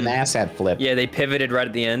 That's the NASAT flip. Yeah, they pivoted right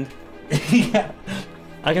at the end. Yeah,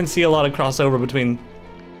 I can see a lot of crossover between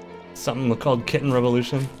something called Kitten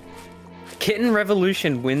Revolution. Kitten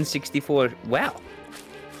Revolution wins 64. Wow.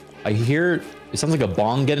 I hear it sounds like a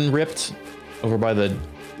bong getting ripped over by the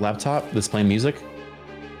laptop that's playing music.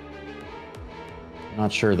 Not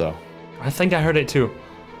sure though. I think I heard it too.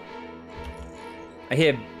 I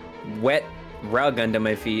hear wet rug under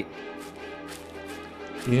my feet.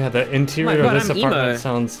 Yeah, the interior God, of this I'm apartment emo.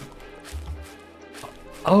 sounds.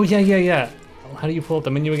 Oh yeah. How do you pull up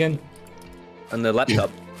the menu again? On the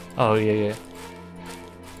laptop. Oh yeah.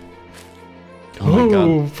 Oh my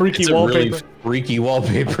Ooh, god. freaky It's a wallpaper. really freaky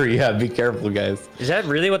wallpaper. Yeah, be careful, guys. Is that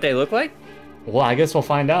really what they look like? Well, I guess we'll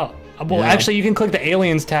find out. Well, Yeah. actually, you can click the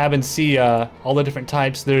aliens tab and see all the different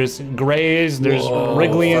types. There's grays, there's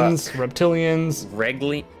Wrigglyans, reptilians.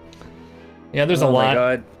 Wrigley? Yeah, there's a Oh my lot.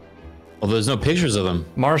 god. Well, there's no pictures of them.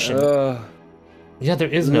 Martian. Ugh. Yeah, there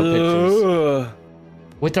is no pictures. Ugh.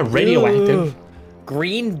 Wait, they're radioactive.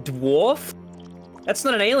 Green dwarf? That's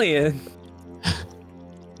not an alien.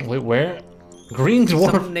 Wait, where? Green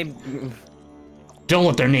dwarf. Someone named... Don't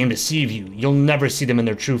let their name deceive you. You'll never see them in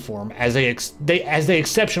their true form, as they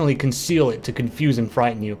exceptionally conceal it to confuse and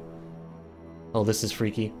frighten you. Oh, this is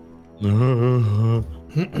freaky. Tall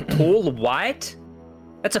white?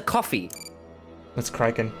 That's a coffee. That's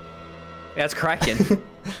Criken. Yeah, that's Criken.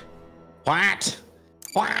 What?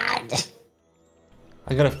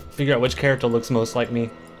 I gotta figure out which character looks most like me.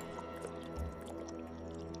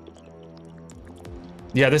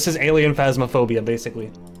 Yeah, this is alien phasmophobia,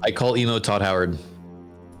 basically. I call emo Todd Howard.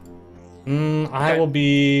 I will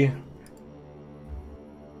be...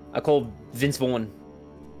 I call Vince Vaughn.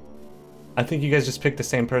 I think you guys just picked the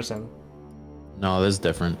same person. No, this is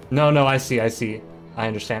different. No, I see. I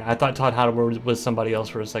understand. I thought Todd Howard was somebody else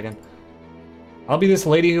for a second. I'll be this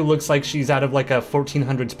lady who looks like she's out of like a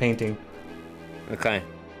 1400s painting. Okay.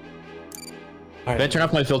 All Did I turn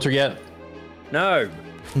off my filter yet? No.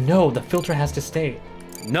 No, the filter has to stay.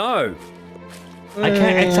 No. I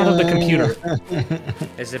can't X out of the computer.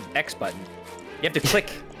 There's an X button. You have to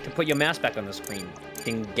click to put your mouse back on the screen.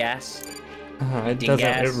 Dingass. It Dingass.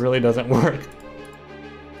 doesn't. It really doesn't work.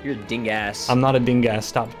 You're a dingass. I'm not a dingass.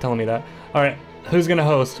 Stop telling me that. All right, who's gonna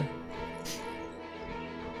host?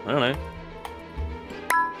 I don't know.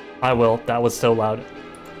 I will. That was so loud.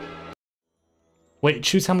 Wait,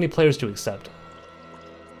 choose how many players to accept.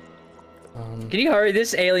 Can you hurry?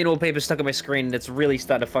 This alien wallpaper stuck on my screen and it's really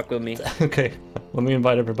starting to fuck with me. Okay, let me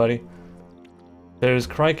invite everybody. There's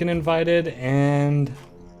Criken invited and...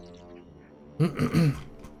 Trying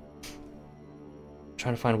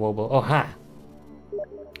to find Wobo. Oh, hi.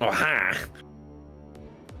 Oh, ha!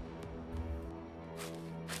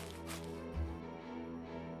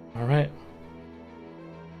 Alright.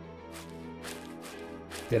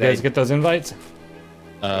 Did you guys get those invites?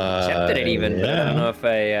 Accepted it even, but I don't know if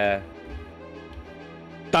I,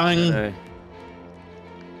 Dang.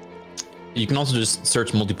 You can also just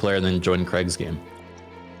search multiplayer and then join Craig's game.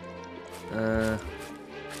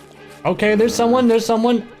 Okay, there's someone.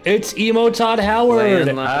 It's Emo Todd Howard.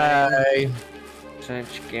 Hi.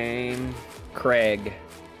 Search game. Craig.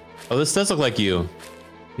 Oh, this does look like you.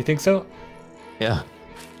 You think so? Yeah.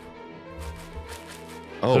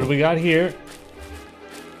 What do Oh, we got here?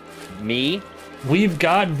 Me? We've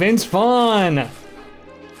got Vince Vaughn.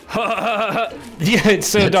 Yeah, it's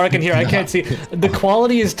so dark in here. I can't see. The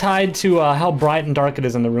quality is tied to how bright and dark it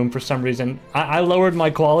is in the room for some reason. I lowered my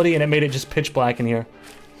quality and it made it just pitch black in here.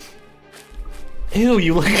 Ew,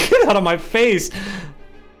 you look get out of my face.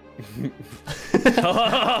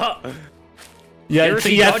 Yeah,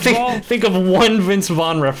 think of one Vince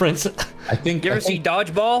Vaughn reference. I think. You ever see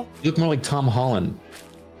Dodgeball? You look more like Tom Holland.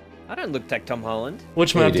 I don't look like Tom Holland.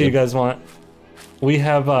 Which Yeah, map you do you do. guys want? We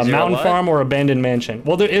have there a Mountain lot? Farm or Abandoned Mansion.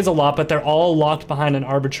 Well, there is a lot, but they're all locked behind an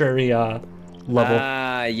arbitrary level.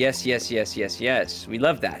 Ah, yes. We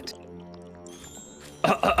love that.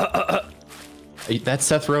 That's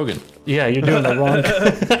Seth Rogen. Yeah, you're doing the wrong.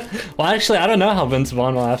 Well, actually, I don't know how Vince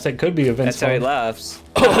Vaughn laughs. It could be a Vince That's how he Vaughn. laughs.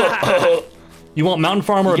 You want Mountain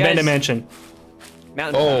Farm or You guys- Abandoned Mansion?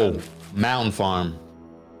 Mountain Oh, Farm. Mountain Farm.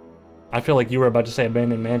 I feel like you were about to say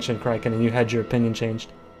Abandoned Mansion, Criken, and you had your opinion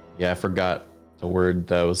changed. Yeah, I forgot the word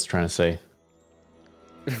that I was trying to say.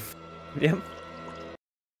 Yep.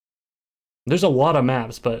 There's a lot of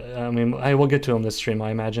maps, but I mean, I will get to them this stream, I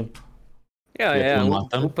imagine. Yeah, You have to yeah. unlock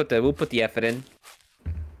them? We'll put the effort in.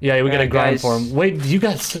 Yeah, we gotta grind guys. for them. Wait, you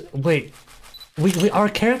guys, wait. Our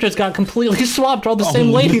characters got completely swapped. We're all the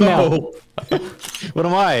same lady now. What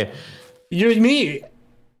am I? You're me.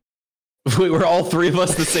 Wait, we're all three of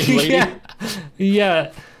us the same lady? Yeah.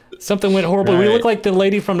 Yeah. Something went horrible. We Right. look like the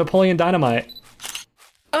lady from Napoleon Dynamite.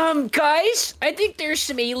 Guys, I think there's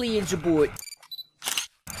some aliens aboard.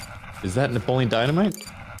 Is that Napoleon Dynamite?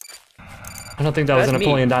 I don't think that was a That's me.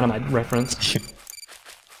 Napoleon Dynamite reference.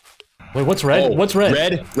 Wait, what's red? Oh, What's red?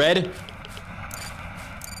 Red.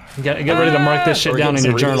 Get ready to mark this shit Are we down in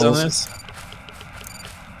getting your some readings on journals. this?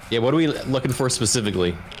 Yeah, what are we looking for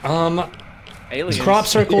specifically? Aliens. Crop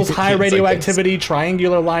circles, high It's like radioactivity,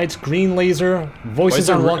 triangular lights, green laser, voices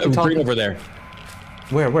on green walkie-talkie. over there?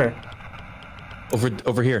 Where?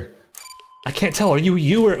 Over here. I can't tell. Are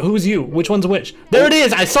you or who's you? Which one's which? There it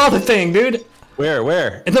is! I saw the thing, dude!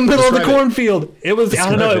 Where? In the middle of the Describe it. cornfield. It was, I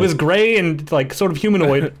don't know, Describe it was it. gray and like sort of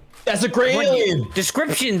humanoid. That's a gray alien!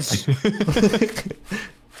 Descriptions.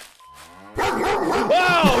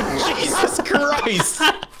 Oh, Jesus Christ!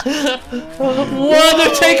 Whoa,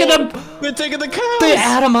 they're taking them! They're taking the cows! They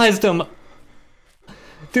atomized them!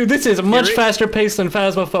 Dude, this is much Here it- faster paced than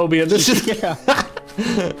Phasmophobia. This is. Yeah.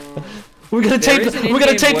 We're gonna There take is an we're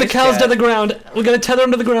gonna in-game take the voice cows to chat. the ground. We're gonna tether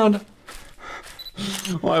them to the ground.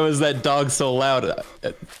 Why was that dog so loud?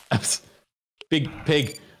 Big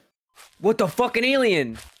pig. What the fucking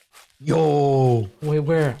alien? Yo. Wait,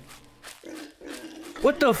 where?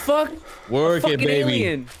 What the fuck? Work it, Fucking baby.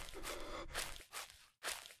 alien.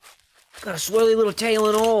 Got a swirly little tail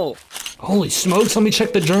and all. Holy smokes! Let me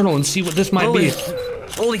check the journal and see what this might be.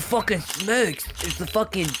 Holy fucking smokes. It's the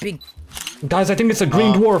fucking big... Guys, I think it's a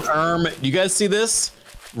green dwarf. You guys see this?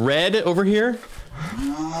 Red over here?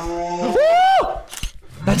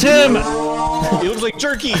 That's him. It looks like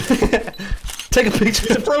jerky. Take a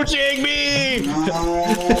picture. Approaching me!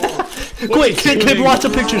 Quick, get lots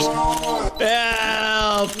of pictures.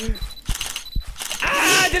 Help!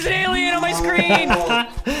 Ah, there's an alien on my screen!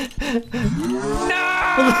 No!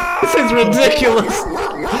 This is ridiculous.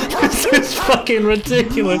 This is fucking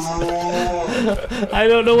ridiculous. I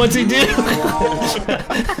don't know what to do.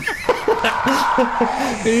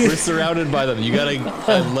 We're surrounded by them. You gotta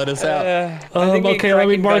let us out. Okay, let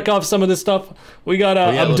me mark off some of this stuff. We got yeah,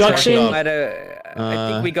 let's mark it abduction. off.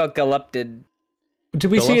 I think we got galupted.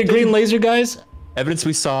 Did we see a green laser, guys? Evidence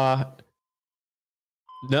we saw.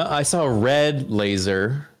 No, I saw a red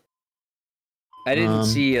laser. I didn't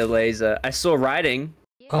see a laser. I saw riding.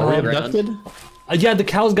 Are we Oh, abducted? yeah, the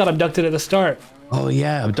cows got abducted at the start. Oh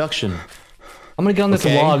yeah, abduction. I'm gonna get on this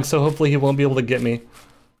Okay. log, so hopefully he won't be able to get me.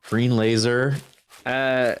 Green laser.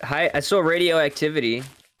 Hi, I saw radioactivity.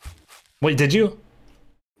 Wait, did you?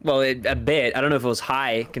 Well, a bit. I don't know if it was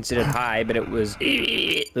high, considered high, but it was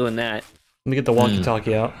doing that. Let me get the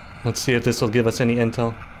walkie-talkie out. Let's see if this will give us any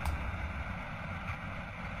intel.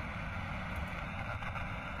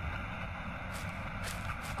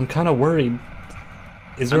 I'm kind of worried.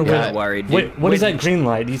 Is there I'm a way? kind of worried. Dude. Wait, what is that green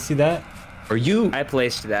light? Do you see that? Are you? I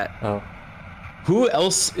placed that. Oh. Who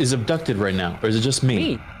else is abducted right now, or is it just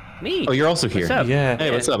me? Me. Oh, you're also here. What's up? Yeah.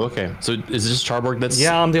 Hey, what's up? Okay, so is this Charborg? That's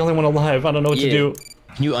Yeah, I'm the only one alive. I don't know what to do.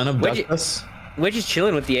 Can you unabduct us? We're just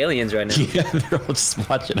chilling with the aliens right now. Yeah, they're all just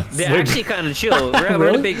watching us. They're actually kind of chill. We're in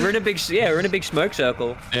Really? we're in a big smoke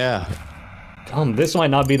circle. Yeah. This might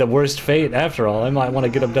not be the worst fate after all. I might want to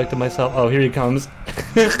get abducted myself. Oh, here he comes.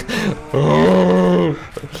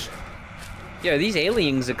 Yo, these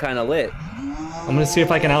aliens are kind of lit. I'm gonna see if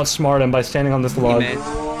I can outsmart him by standing on this log. Hey,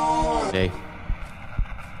 man. Hey.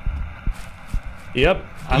 Yep.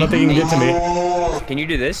 I don't think he can get to me. Can you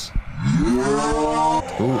do this?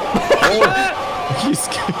 Ooh. He's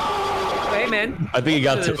Oh, hey, man. I think he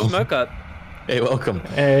got to him. Smoke up. Hey, welcome.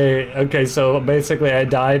 Hey, okay, so basically I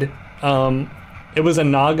died. It was a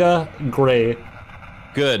Naga gray.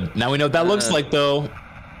 Good. Now we know what that looks like, though.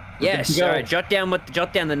 Yes. All right. Jot down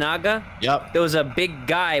the Naga. Yep. There was a big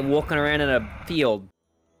guy walking around in a field.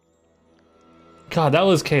 God, that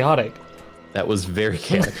was chaotic. That was very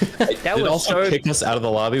chaotic. That Did was also so. kick us out of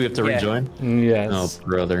the lobby. We have to rejoin. Yes. Oh,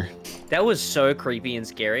 brother. That was so creepy and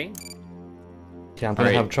scary. Yeah, I'm gonna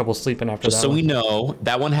Alright. have trouble sleeping after Just that. so we know,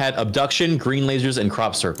 that one had abduction, green lasers, and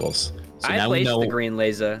crop circles. So I now we placed know. the green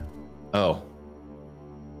laser. Oh.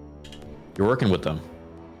 You're working with them.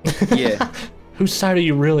 Yeah. Whose side are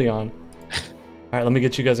you really on? Alright, let me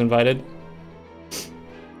get you guys invited.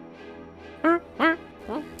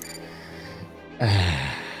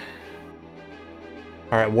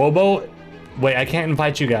 Alright, Wobo. Wait, I can't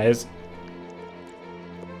invite you guys.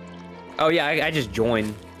 Oh yeah, I just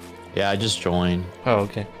joined. Yeah, I just joined. Oh,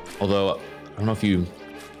 okay. Although, I don't know if you...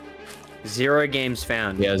 0 games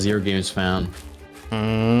found. Yeah, 0 games found.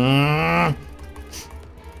 Let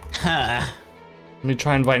me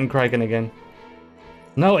try inviting Criken again.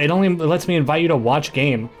 No, it only lets me invite you to watch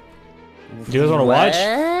game. Do you guys want to watch?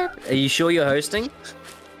 Are you sure you're hosting?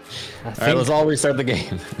 Alright, let's all restart the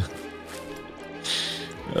game.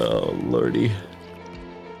 Oh, lordy.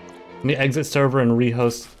 Let me exit server and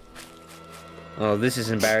rehost. Oh, this is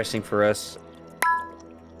embarrassing for us.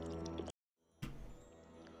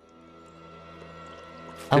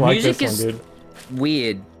 I The like music this is one, dude.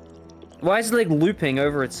 weird. Why is it like looping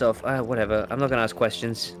over itself? Whatever. I'm not gonna ask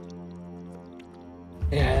questions.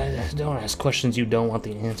 Yeah, don't ask questions you don't want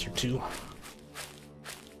the answer to.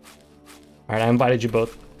 Alright, I invited you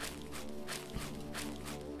both.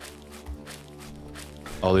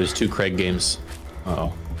 Oh, there's 2 Craig games.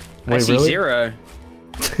 Uh-oh. I Wait, see really? 0.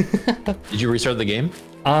 Did you restart the game?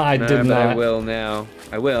 I did But not. I will now.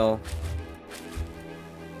 I will.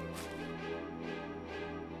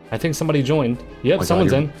 I think somebody joined. Yep, Oh my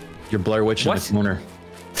someone's God, in. You're Blair Witch in What? the corner.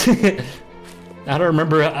 I don't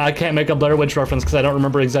remember. I can't make a Blair Witch reference because I don't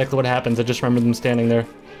remember exactly what happens. I just remember them standing there.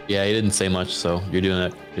 Yeah, he didn't say much, so you're doing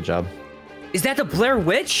it. Good job. Is that the Blair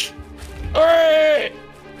Witch? Hey!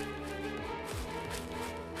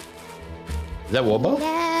 Is that Wobo?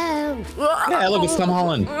 No. Yeah, look, it's Tom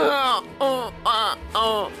Holland. I don't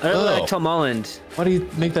Oh. like Tom Holland. Why do you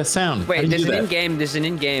make that sound? How Wait, do you there's do an that? in-game. There's an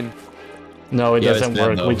in-game. No, it Yeah, doesn't it's bad,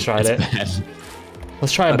 work. though. We tried It's it. bad.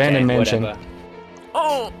 Let's try Abandoned Mansion. Whatever.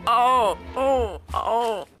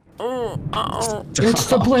 It's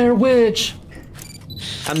the Blair Witch.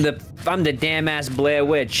 I'm the damn ass Blair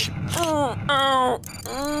Witch.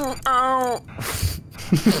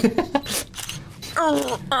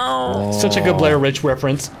 Such a good Blair Witch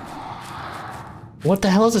reference. What the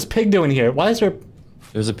hell is this pig doing here? Why is there...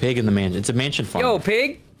 There's a pig in the mansion. It's a mansion farm. Yo,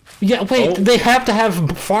 pig. Yeah, wait, Oh. they have to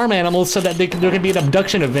have farm animals so that there can be an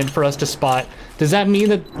abduction event for us to spot. Does that mean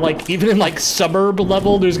that, like, even in, like, suburb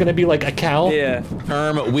level, there's gonna be, like, a cow? Yeah.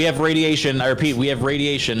 We have radiation. I repeat, we have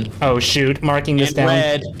radiation. Oh, shoot. Marking this And down.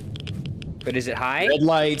 red. But is it high? Red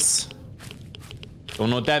lights. Don't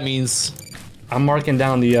know what that means. I'm marking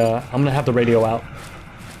down the, I'm gonna have the radio out.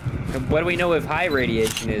 What do we know if high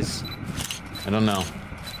radiation is? I don't know.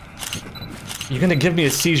 You're gonna give me a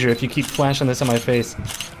seizure if you keep flashing this in my face.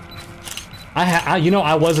 You know,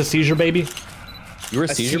 I was a seizure baby. You were a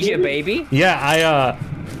A seizure seizure baby? baby? Yeah,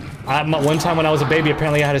 one time when I was a baby,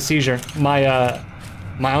 apparently I had a seizure. My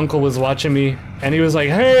uncle was watching me, and he was like,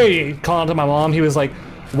 "Hey!" calling to my mom. He was like,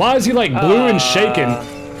 "Why is he like blue and shaking?"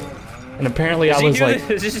 And apparently I was like,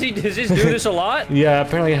 Does this do this a lot? "Yeah."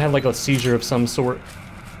 Apparently I had like a seizure of some sort.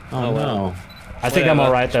 Oh, no. I think I'm Whatever.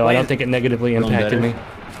 all right though. I don't Wait. think it negatively impacted better? me.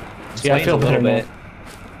 Yeah, I feel explains a better little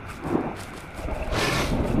now.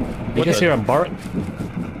 You guys hear a bark?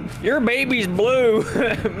 Your baby's blue,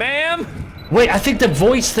 ma'am. Wait, I think the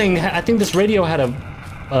voice thing. I think this radio had a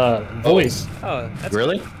voice. Oh, that's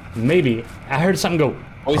Really? Maybe I heard something go.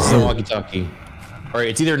 Voice is a walkie-talkie. All right,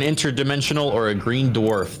 it's either an interdimensional or a green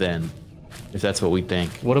dwarf then, if that's what we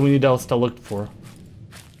think. What do we need else to look for?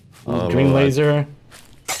 Green Lord. laser.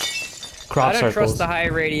 Crop I don't circles. trust the high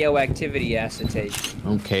radioactivity acetate.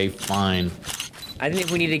 Okay, fine. I think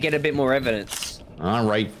we need to get a bit more evidence. All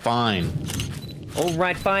right, fine. All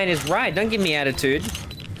right, fine is right. Don't give me attitude.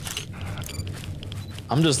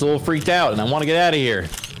 I'm just a little freaked out, and I want to get out of here.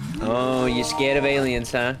 Oh, you're scared of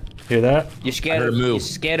aliens, huh? Hear that? You're scared heard of a move. you're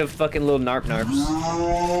scared of fucking little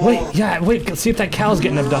narps. Wait, yeah, wait. See if that cow's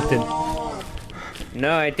getting abducted.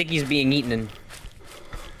 No, I think he's being eaten.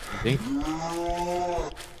 Think?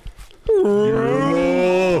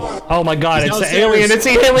 Oh my God! It's the downstairs. alien! It's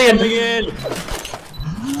the alien!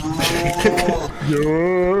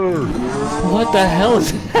 What the hell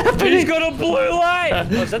is He's happening? got a blue light!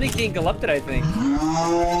 Oh, something's being corrupted, I think.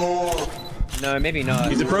 No, maybe not.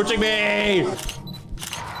 He's approaching me!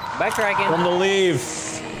 Bye, Tell Criken. him to leave.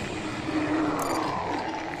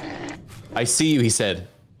 I see you, he said,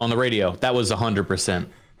 on the radio. That was 100%.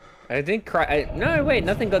 I think no, wait,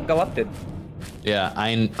 nothing got corrupted. Yeah, I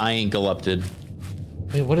ain't galupted.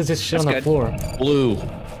 Wait, what is this shit That's on the good. floor? Blue.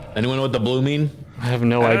 Anyone know what the blue mean? I have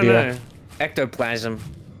no I don't idea. know. Ectoplasm.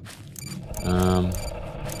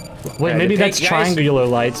 Wait, Yeah, maybe the that's pig guys- triangular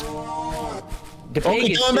lights. The Oh, pig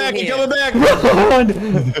he's is coming back! still He's here.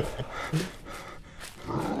 coming back!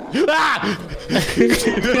 Ah!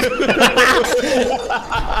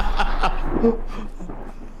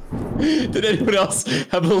 Did anyone else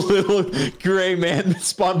have a little gray man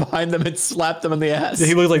spawn behind them and slap them in the ass? Did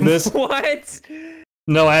he look like this? What?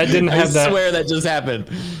 No, I didn't I have that. swear that just happened.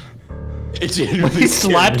 It genuinely He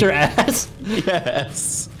scared slapped me. her ass?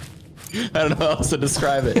 Yes. I don't know how else to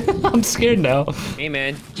describe it. I'm scared now. Hey,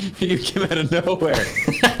 man. You came out of nowhere.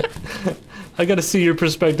 I gotta see your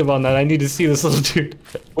perspective on that. I need to see this little dude.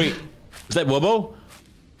 Wait, is that Wobo?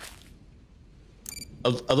 A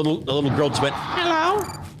little girl just went, hello.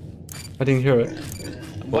 I didn't hear it.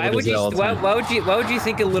 Why Wobo would does that you? all the time. Why would you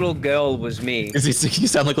think a little girl was me? Because you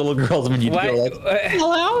sound like little girls when you Why? go like,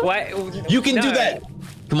 Hello? Why? you can do No. that.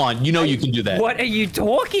 Come on, you know you can do that. What are you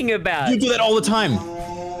talking about? You do that all the time.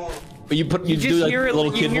 But you do just like hear a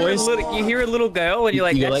little you kid hear voice. You hear a little girl and you're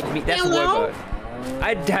like, You that's like, me. That's hello? Wobo.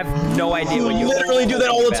 I have no idea You what you literally do that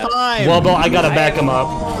all the time. Well, I gotta back him up.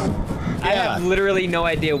 I have literally no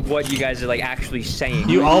idea what you guys are like actually saying.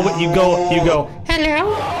 You always you go. Hello.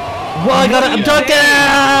 Well, I gotta abduct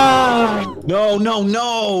him.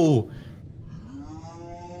 No.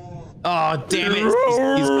 Oh, damn it.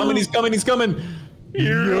 He's coming.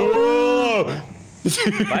 No.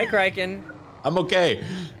 Bye, Criken. I'm okay.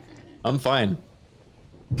 I'm fine.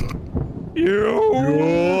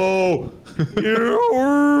 You.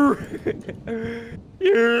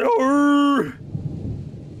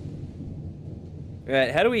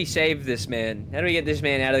 Right, how do we save this man? How do we get this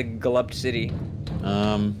man out of Galupt City?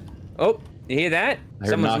 Oh, you hear that? I heard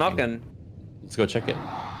Someone's knocking. knocking. Let's go check it.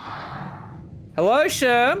 Hello,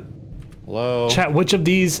 sir. Hello. Chat. Which of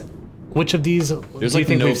these? There's do you like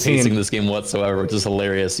think no we've pacing in seen? this game whatsoever, which is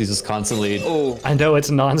hilarious. He's just constantly. Oh, I know it's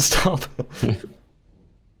nonstop.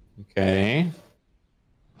 Okay.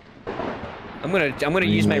 I'm gonna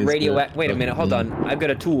use my Anyways, radio. good. Wait a minute, hold on. I've got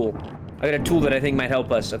a tool. I got a tool that I think might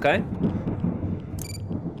help us. Okay.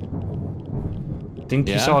 Think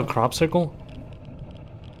you Yeah? saw a crop circle?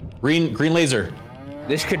 Green laser.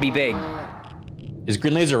 This could be big. Is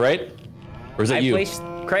green laser right? Or is that I you? placed.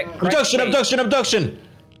 Abduction!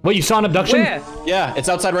 Wait, you saw an abduction? Where? Yeah, it's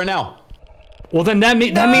outside right now. Well, then that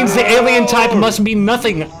means the alien type must be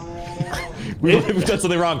nothing. We've done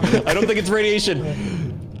something wrong. I don't think it's radiation.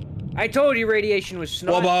 I told you radiation was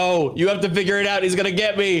snot. Wobo, you have to figure it out. He's gonna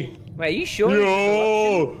get me. Wait, are you sure?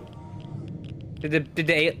 No. Did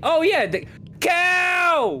they? Oh yeah, the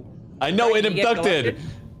cow. I know it Did you get abducted. corrupted?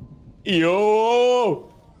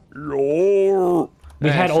 Yo. We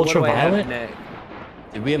had So what do I have ultraviolet. next?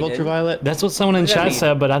 Did we have We did. ultraviolet? That's what someone in What does that chat mean?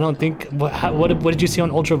 said, but I don't think. What did you see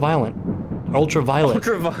on ultraviolet? Ultraviolet.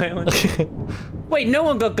 Ultraviolet. Wait, no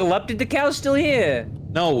one got galupted. The cow's still here.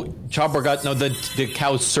 No, Charborg got the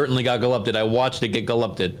cow certainly got galupted. I watched it get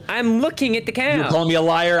galupted. I'm looking at the You cow. calling me a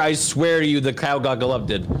liar? I swear to you, the cow got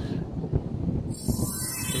galupted.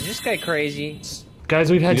 Is this guy crazy?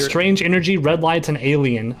 Guys, we've had You're- strange energy, red lights, and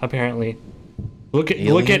alien. Apparently. Look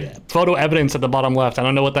Alien? at photo evidence at the bottom left. I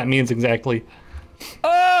don't know what that means exactly.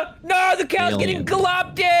 No, the cow's Alien. getting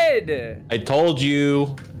galupted. I told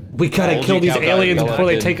you. We gotta kill these aliens before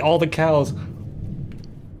they take all the cows.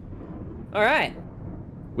 All right.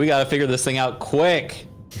 We gotta figure this thing out quick.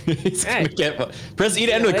 He's gonna press E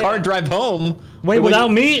to enter the car and drive home. Wait,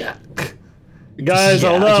 without me? Guys,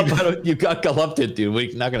 hold up. You got corrupted, dude.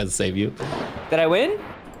 We're not gonna save you. Did I win?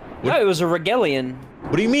 No, it was a Regalian.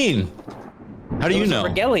 What do you mean? How do you know? It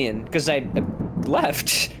was a Regalian, because I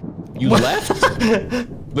left. You left?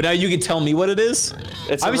 But now you can tell me what it is?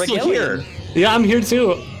 I'm still here. Yeah, I'm here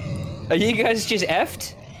too. Are you guys just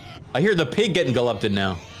effed? I hear the pig getting corrupted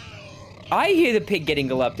now. I hear the pig getting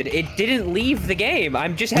corrupted. It didn't leave the game.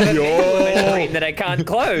 I'm just having a screen that I can't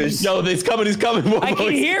close. Yo, he's coming, he's coming. Whoa, I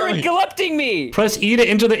can hear it corrupting me. Press E to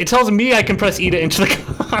enter the, it tells me I can press E to enter the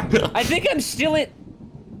car. I think I'm still in.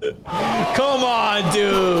 Come on,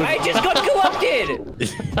 dude. I just got corrupted.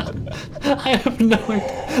 I have no idea.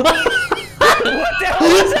 What the hell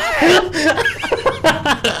was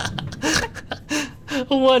that?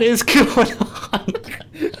 What is going on?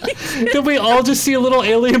 Did we all just see a little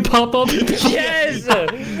alien pop up? Yes! A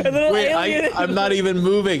little alien. I'm not even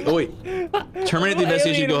moving. Oh, wait. Terminate the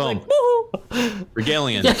investigation, go home. Like,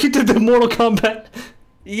 Regalian. Yeah, you did the Mortal Kombat.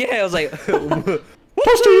 Yeah, I was like...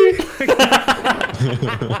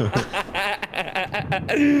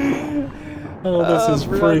 Oh, this is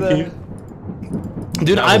freaky.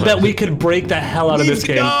 Dude, I bet we could break the hell out of this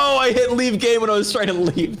game. No, I hit leave game when I was trying to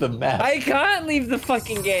leave the map. I can't leave the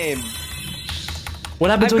fucking game. What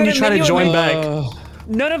happens when you try to join back?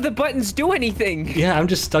 None of the buttons do anything. Yeah, I'm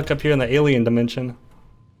just stuck up here in the alien dimension.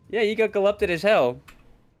 Yeah, you got corrupted as hell.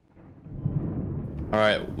 All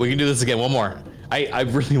right, we can do this again. One more. I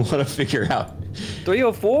really want to figure out. 3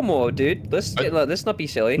 or 4 more, dude. Let's not be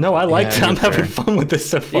silly. No, I like that. I'm having fun with this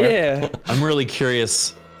so far. Yeah. I'm really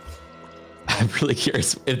curious. I'm really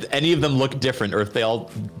curious if any of them look different or if they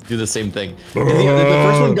all do the same thing. If the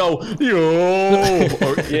first one go,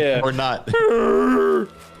 yo, or not.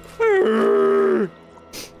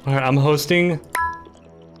 All right, I'm hosting.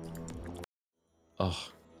 Oh,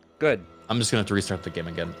 good. I'm just gonna have to restart the game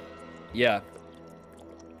again. Yeah.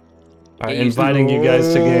 All right, inviting you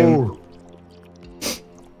guys to game.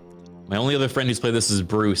 My only other friend who's played this is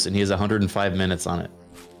Bruce, and he has 105 minutes on it.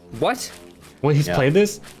 What? Wait, he's played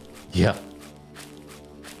this? Yeah.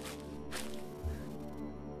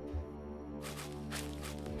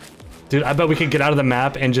 Dude, I bet we could get out of the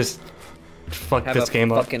map and just fuck this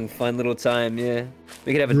game up. Have a fucking fun little time, yeah.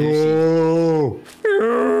 We could have a doozy.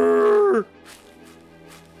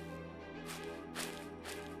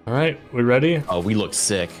 All right, we ready? Oh, we look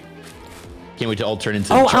sick. Can't wait to all turn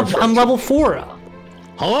into. Oh, I'm level 4. Huh?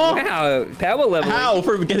 Wow, power level. How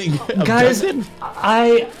for getting guys? abducted?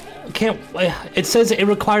 I can't. It says it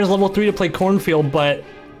requires level 3 to play Cornfield, but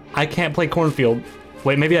I can't play Cornfield.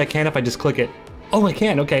 Wait, maybe I can if I just click it. Oh, I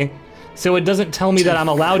can. Okay. So it doesn't tell me that I'm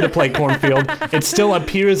allowed to play Cornfield. It still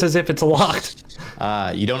appears as if it's locked.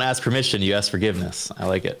 You don't ask permission, you ask forgiveness. I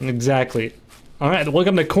like it. Exactly. All right,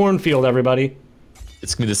 welcome to Cornfield, everybody.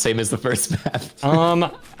 It's gonna be the same as the first map.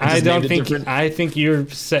 I don't think. I think you're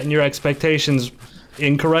setting your expectations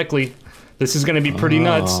incorrectly. This is gonna be pretty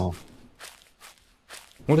nuts.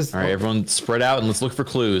 What is? All right, everyone, spread out and let's look for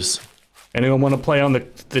clues. Anyone want to play on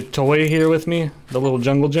the toy here with me? The little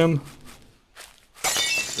jungle gym.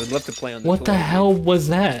 I'd love to play on. What the hell was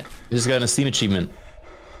that? We just got a Steam achievement.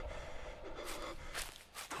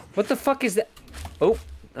 What the fuck is that? Oh,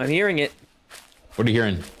 I'm hearing it. What are you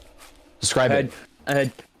hearing? Describe it.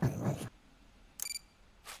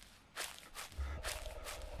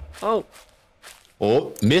 Oh.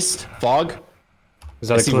 Oh, mist, fog. Is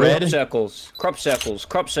that a clue? red? Crop circles. Crop circles.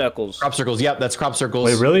 Crop circles. Crop circles. Yep, that's crop circles.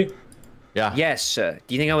 Wait, really? Yeah. Yes, sir.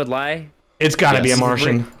 Do you think I would lie? It's gotta be a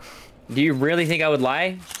Martian. Do you really think I would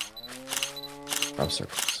lie? Crop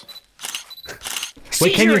circles.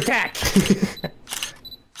 Wait, can you attack?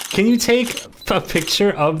 Can you take a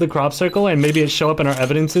picture of the crop circle and maybe it show up in our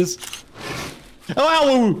evidences?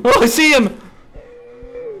 Oh, I see him!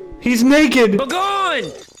 He's naked! Be gone!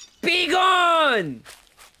 Be gone!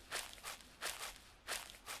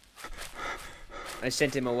 I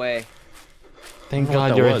sent him away. Thank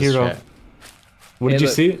God you're a hero. Chat. What did you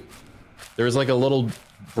see? There was like a little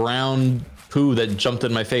brown poo that jumped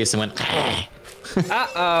in my face and went.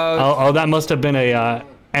 Uh-oh. Oh, that must have been a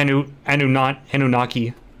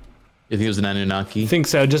Anunnaki. You think it was an Anunnaki? I think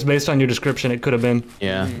so, just based on your description, it could have been.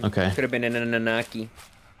 Yeah, okay. Could have been an Anunnaki.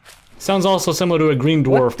 Sounds also similar to a green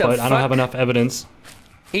dwarf, but I don't have enough evidence.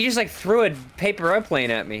 He just like threw a paper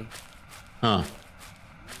airplane at me. Huh.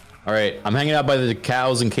 Alright, I'm hanging out by the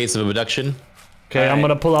cows in case of abduction. Okay, I'm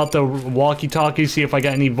gonna pull out the walkie-talkie, see if I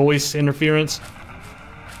got any voice interference.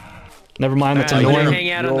 Never mind, that's annoying.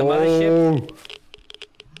 Hang out on the mothership.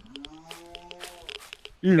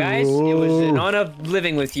 Guys, it was an honor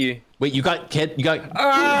living with you. Wait, you got kid? You got?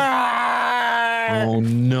 Ah! Oh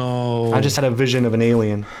no! I just had a vision of an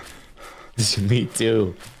alien. Me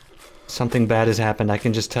too. Something bad has happened. I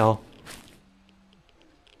can just tell.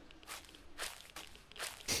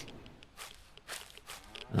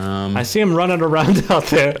 I see him running around out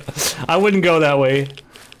there. I wouldn't go that way.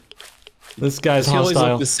 This guy's They always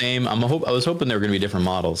hostile. look the same. I was hoping there were gonna be different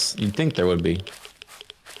models. You'd think there would be.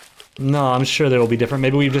 No, I'm sure there will be different.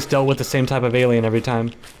 Maybe we've just dealt with the same type of alien every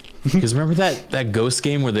time. Because remember that ghost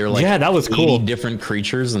game where they were like yeah, that was cool. 80 different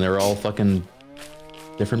creatures and they were all fucking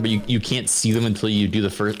different, but you can't see them until you do the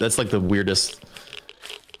first. That's like the weirdest.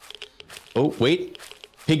 Oh wait,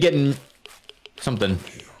 pig getting something.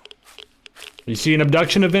 You see an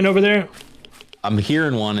abduction event over there? I'm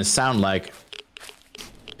hearing one. It sound like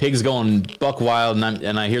pig's going buck wild,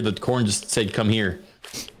 and I hear the corn just said, "Come here."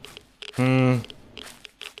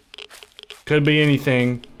 Could be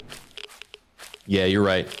anything. Yeah, you're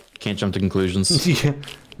right. Can't jump to conclusions. Yeah.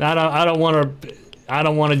 I don't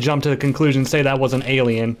want to jump to the conclusion. Say that was an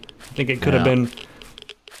alien. I think it could have been,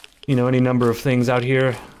 you know, any number of things out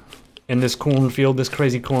here in this cornfield, this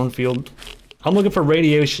crazy cornfield. I'm looking for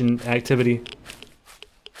radiation activity.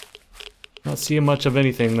 Not seeing much of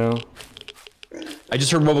anything though. I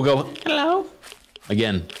just heard Wobo go, "Hello,"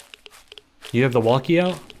 again. You have the walkie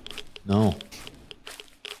out? No.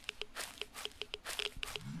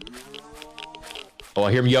 Oh,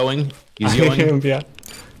 I hear him yelling. He's yelling. Yeah.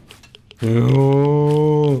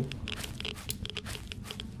 No.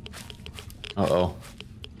 Uh-oh.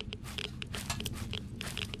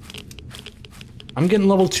 I'm getting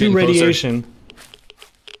level 2 Getting closer. radiation.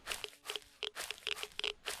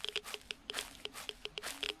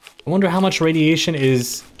 I wonder how much radiation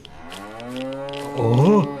is...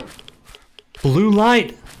 Oh! Blue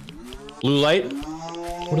light! Blue light.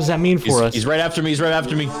 What does that mean for us? He's right after me. He's right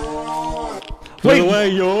after me. Wait! Get away,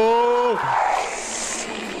 yo!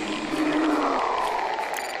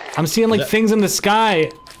 I'm seeing like things in the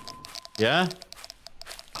sky. Yeah?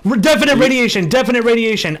 Definite radiation! Definite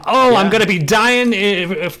radiation! Oh, I'm Yeah. gonna be dying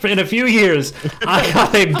in a few years. I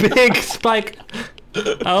got a big spike.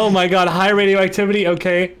 Oh my god, high radioactivity,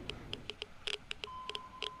 okay.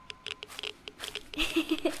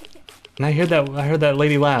 And I heard that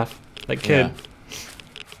lady laugh. That kid. Yeah.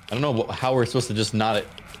 I don't know how we're supposed to just not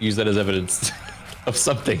use that as evidence of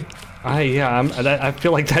something. I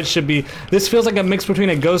feel like that should be. This feels like a mix between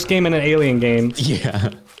a ghost game and an alien game. Yeah.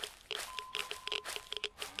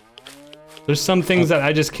 There's some things that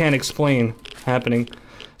I just can't explain happening.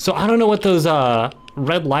 So I don't know what those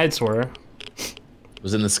red lights were.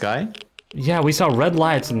 Was it in the sky? Yeah, we saw red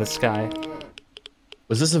lights in the sky.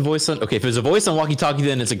 Was this a voice on? Okay, if it's a voice on walkie-talkie,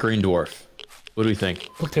 then it's a green dwarf. What do we think?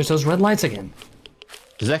 Look, there's those red lights again.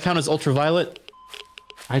 Does that count as ultraviolet?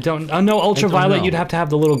 I don't. Oh no, ultraviolet. know. You'd have to have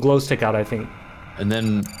the little glow stick out, I think. And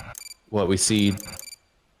then, what we see?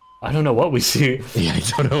 I don't know what we see. Yeah, I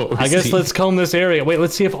don't know. What we I guess see. let's comb this area. Wait,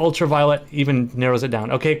 let's see if ultraviolet even narrows it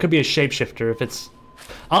down. Okay, it could be a shapeshifter if it's.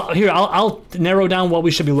 I'll narrow down what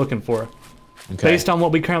we should be looking for. Okay. Based on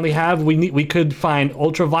what we currently have, we could find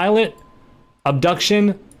ultraviolet,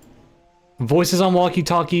 abduction, voices on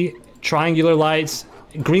walkie-talkie, triangular lights.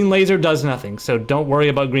 Green laser does nothing, so don't worry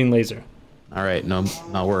about green laser. All right, no,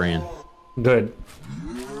 not worrying. Good.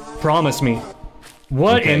 Promise me.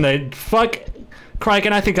 What Okay. in the fuck?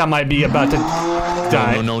 Criken, I think I might be about to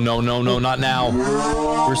die. No, not now.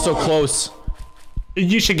 We're so close.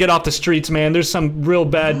 You should get off the streets, man. There's some real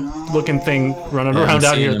bad looking thing running Yeah, around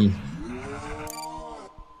I'm out here. seeing him.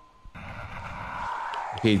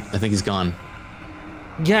 Okay, I think he's gone.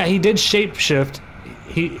 Yeah, he did shapeshift.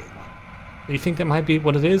 You think that might be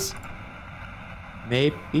what it is?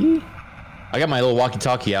 Maybe? I got my little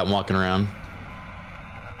walkie-talkie out and walking around.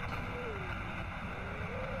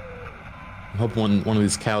 I hope one of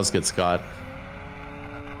these cows gets got.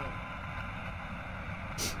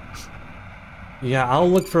 Yeah, I'll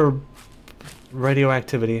look for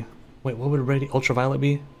radioactivity. Wait, what would ultraviolet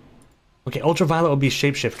be? Okay, ultraviolet would be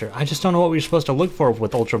shapeshifter. I just don't know what we're supposed to look for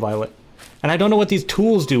with ultraviolet. And I don't know what these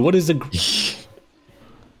tools do. What is the...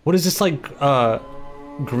 What is this, like,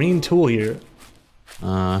 green tool here?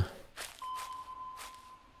 I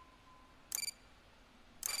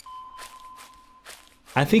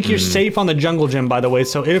think you're safe on the jungle gym, by the way,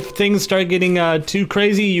 so if things start getting too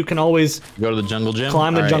crazy, you can always Go to the jungle gym?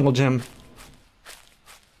 climb the All right. jungle gym.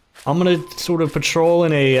 I'm gonna sort of patrol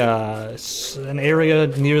in an area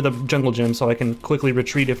near the jungle gym so I can quickly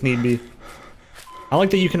retreat if need be. I like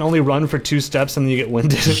that you can only run for 2 steps and then you get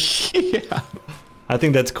winded. Yeah. I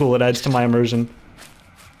think that's cool, it adds to my immersion.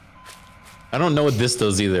 I don't know what this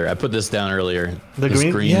does either. I put this down earlier. The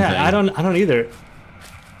green yeah, thing. I don't either.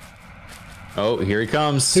 Oh, here he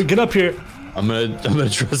comes. Dude, get up here. I'm gonna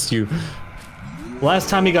trust you. Last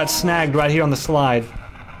time he got snagged right here on the slide.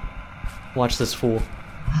 Watch this fool.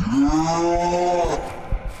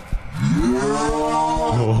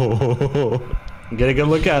 Get a good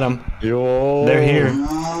look at them. Yo. They're here.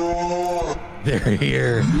 They're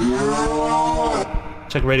here.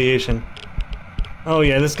 Check radiation. Oh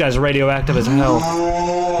yeah, this guy's radioactive as hell.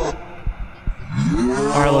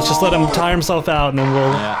 Alright, let's just let him tire himself out and then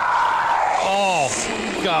we'll... Yeah.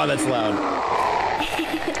 Oh, God, that's loud.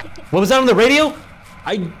 What was that on the radio?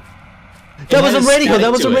 That was a radio,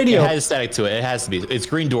 that was a radio. It has static to it, it has to be. It's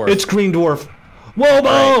Green Dwarf. It's Green Dwarf. Wobo!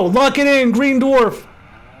 Right. Lock it in, Green Dwarf!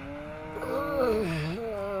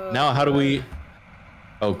 Now, how do we...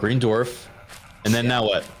 Oh, Green Dwarf. And then now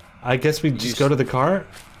what? I guess we just go to the car?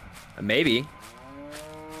 Maybe.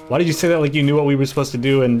 Why did you say that like you knew what we were supposed to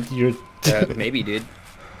do and you're... maybe, dude.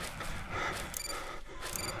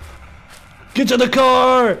 Get to the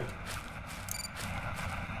car!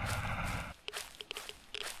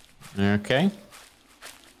 Okay.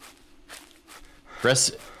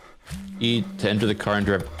 Press E to enter the car and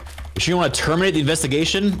drive. You sure you want to terminate the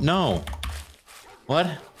investigation? No. What?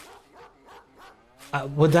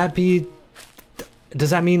 Would that be...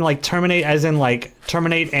 Does that mean like terminate as in like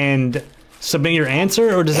terminate and submit your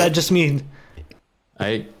answer? Or does that just mean...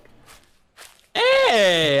 Hey,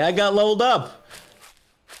 I got leveled up.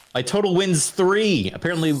 My total wins 3.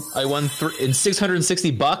 Apparently I won in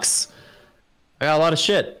 660 bucks. I got a lot of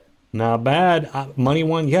shit. Not bad. Money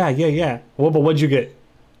won. Yeah. Well, but what'd you get?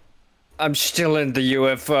 I'm still in the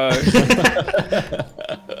UFO.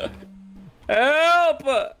 Help!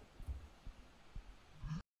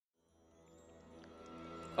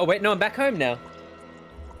 Oh wait, no, I'm back home now.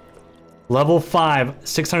 Level 5,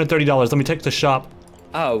 $630. Let me take the shop.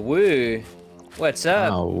 Oh, woo. What's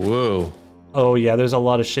up? Oh, woo. Oh yeah, there's a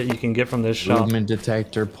lot of shit you can get from this shop. Movement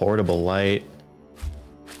detector, portable light.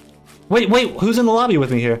 Wait, who's in the lobby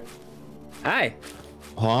with me here? Hi.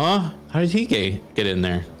 Huh? How did he get in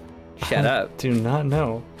there? Shut up. Do not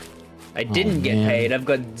know. I didn't get paid. I've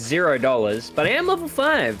got $0, but I am level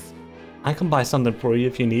 5. I can buy something for you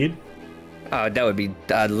if you need. Oh, that would be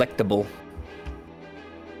delectable.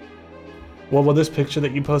 Well, this picture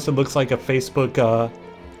that you posted looks like a Facebook,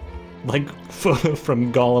 like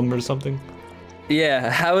from Gollum or something. Yeah,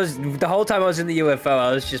 the whole time I was in the UFO,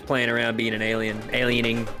 I was just playing around being an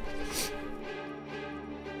aliening.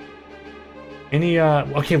 Any,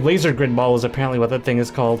 okay, laser grid ball is apparently what that thing is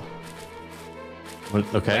called.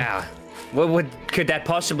 Okay. Wow. What could that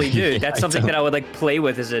possibly do? That's something that I would, like, play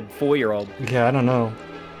with as a 4-year-old. Yeah, I don't know.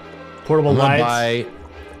 Portable lights.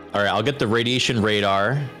 Alright, I'll get the radiation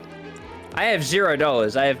radar. I have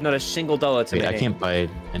 $0. I have not a single dollar to Wait, my I name. can't buy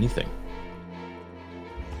anything.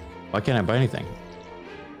 Why can't I buy anything?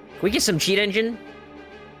 Can we get some cheat engine?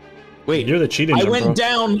 Wait, you're the cheat engine, I went bro.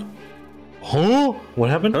 down. Huh? What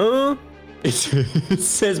happened? Huh? It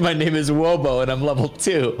says my name is Wobo and I'm level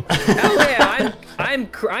 2. Oh yeah, I'm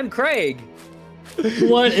Craig.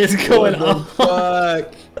 What is going on?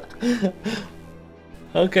 Fuck.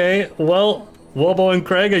 Okay, well, Wobo and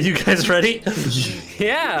Craig, are you guys ready?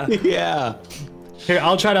 Yeah. Yeah. Here,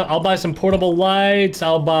 I'll buy some portable lights.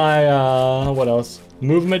 I'll buy, what else?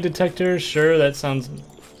 Movement detector, sure, that sounds...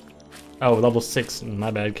 Oh, level 6, my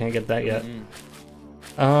bad, can't get that yet.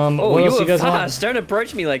 Oh, what else you you guys want? fast. Don't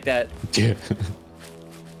approach me like that.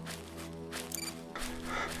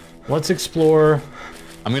 Let's explore.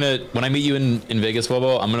 I'm gonna, when I meet you in Vegas,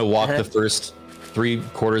 Wobo, I'm gonna walk the first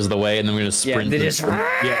 3/4 of the way and then we're gonna sprint.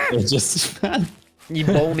 Yeah, it's just... You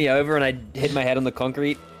bowl me over and I hit my head on the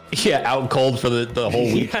concrete. Yeah, out cold for the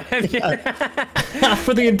whole week.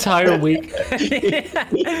 For the entire week.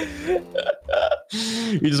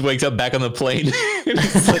 He just wakes up back on the plane.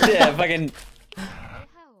 Yeah, fucking...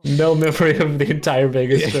 No memory of the entire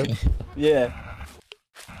Vegas trip. Yeah.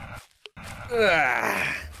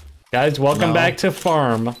 Guys, welcome back to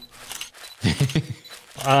farm.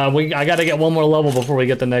 I gotta get one more level before we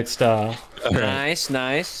get the next. Nice.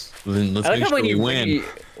 Then let's I like make how sure we win.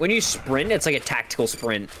 when you sprint, it's like a tactical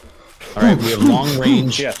sprint. All right, we have long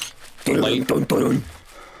range. Yeah. Light.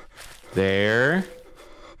 There.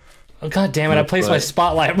 Oh, God damn it! I placed my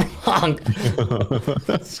spotlight wrong.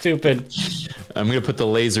 Stupid. I'm gonna put the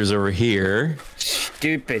lasers over here.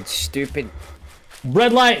 Stupid.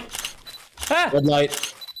 Red light. Ah! Red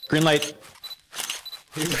light. Green light.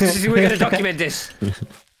 We're gonna document this.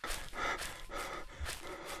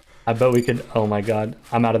 I bet we could. Oh my God!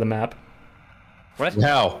 I'm out of the map. What?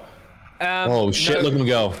 How? Oh shit! No. Look at him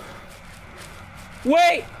go.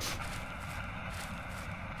 Wait!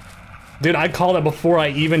 Dude, I called it before I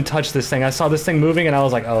even touched this thing. I saw this thing moving and I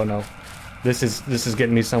was like, oh no. This is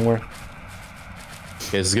getting me somewhere.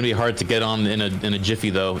 Okay, this is gonna be hard to get on in a jiffy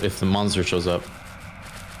though if the monster shows up.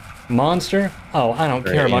 Monster? Oh, I don't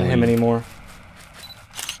care about him anymore.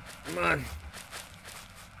 Come on.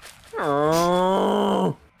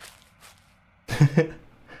 Oh.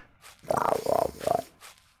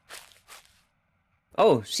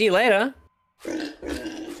 Oh, see you later.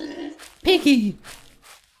 Piggy.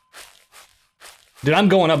 Dude, I'm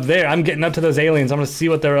going up there. I'm getting up to those aliens. I'm gonna see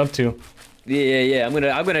what they're up to. Yeah. I'm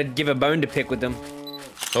gonna give a bone to pick with them.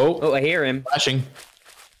 Oh, I hear him. Flashing.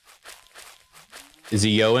 Is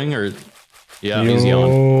he yoing or? Yeah, he's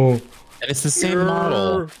yelling. And it's the same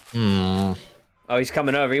model. Hmm. Oh, he's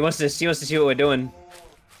coming over. He wants to see what we're doing.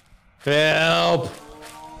 Help!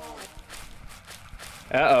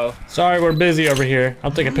 Uh-oh. Sorry, we're busy over here.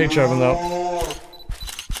 I'll take a picture of him though.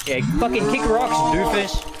 Yeah, fucking kick rocks,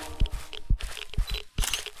 doofus.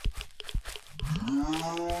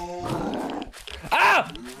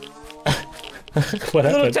 Ah! What The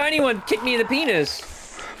little happened? tiny one kicked me in the penis.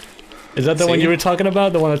 Is that the one you were talking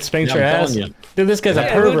about? The one that spanked your ass? You. Dude, this guy's a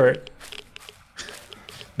pervert.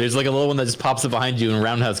 There's like a little one that just pops up behind you and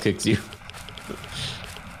roundhouse kicks you.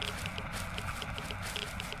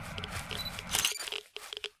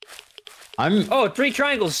 Oh, 3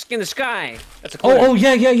 triangles in the sky. That's a Oh,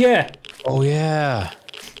 yeah. Oh yeah.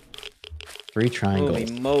 3 triangles.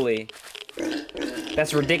 Holy moly.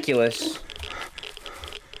 That's ridiculous.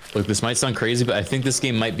 Look, this might sound crazy, but I think this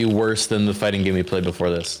game might be worse than the fighting game we played before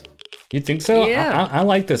this. You think so? Yeah. I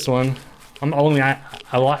like this one. I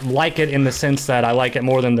like it in the sense that I like it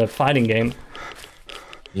more than the fighting game.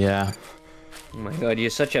 Yeah. Oh my god, you're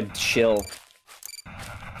such a shill.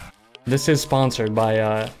 This is sponsored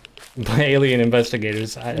by Alien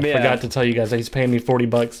Investigators. I forgot to tell you guys that he's paying me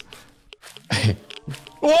 $40.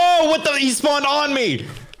 Whoa! What the? He spawned on me.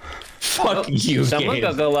 Fuck you. Someone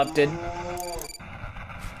got corrupted.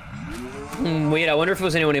 Weird. I wonder if it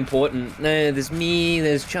was anyone important. No, there's me.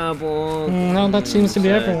 There's Charborg. No, that seems to be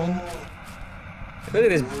everyone. Look at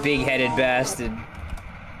this big-headed bastard.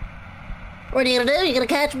 What are you gonna do? You gonna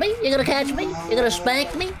catch me? You gonna catch me? You gonna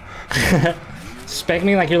spank me? Spank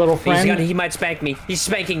me like your little friend? He might spank me. He's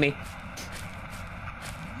spanking me.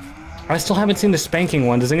 I still haven't seen the spanking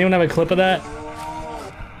one. Does anyone have a clip of that?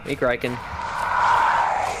 Hey, Criken.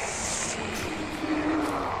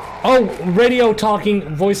 Oh, radio talking,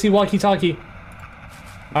 voicey walkie-talkie.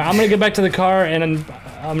 Alright, I'm gonna get back to the car and I'm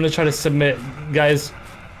gonna try to submit. Guys,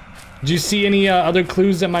 do you see any other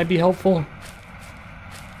clues that might be helpful?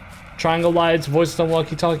 Triangle lights, voices on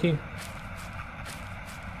walkie-talkie.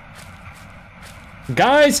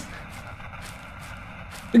 Guys!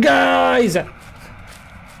 Guys!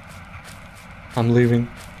 I'm leaving.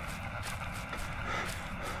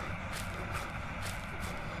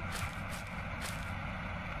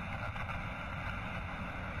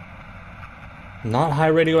 Not high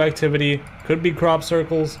radioactivity. Could be crop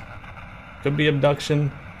circles. Could be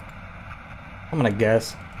abduction. I'm gonna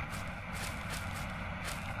guess.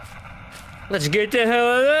 Let's get the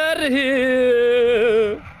hell out of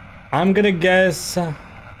here. I'm gonna guess.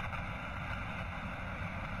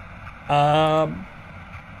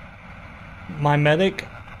 My medic.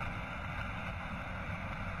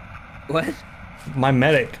 What? My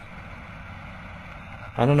medic.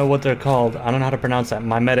 I don't know what they're called. I don't know how to pronounce that.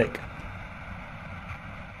 My medic.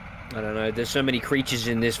 I don't know. There's so many creatures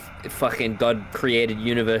in this fucking God-created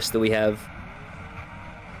universe that we have.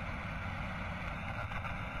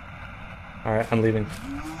 All right, I'm leaving.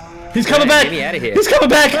 He's coming back. Get me out of here. He's coming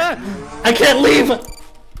back. I can't leave.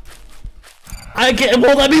 I can't.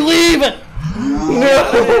 Won't let me leave. No.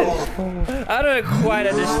 I don't quite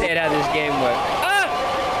understand how this game works. Ah!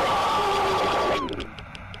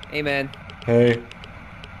 Hey, man. Hey.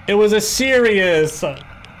 It was a serious. Ugh.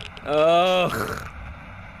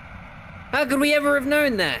 How could we ever have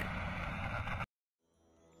known that?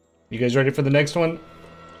 You guys ready for the next one?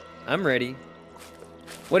 I'm ready.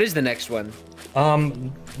 What is the next one?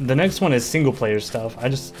 The next one is single player stuff.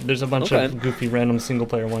 There's a bunch of goofy random single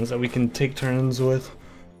player ones that we can take turns with.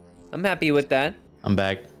 I'm happy with that. I'm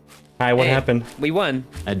back. Hi, what happened? We won.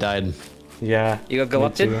 I died. Yeah. You got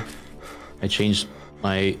corrupted? I changed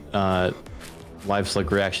my live slug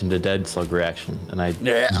reaction to dead slug reaction, and I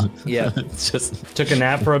yeah. It's just Took a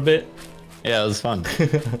nap for a bit. yeah, it was fun.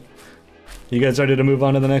 You guys ready to move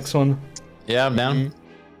on to the next one? Yeah, I'm down.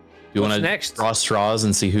 You want to draw straws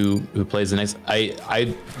and see who plays the next?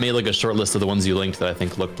 I made like a short list of the ones you linked that I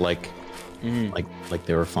think looked like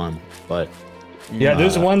they were fun, but yeah,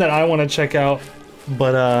 there's one that I want to check out,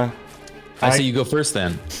 but I say you go first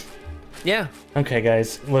then. Yeah. Okay,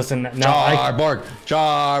 guys, listen. Now Charborg.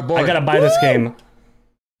 I gotta buy this game.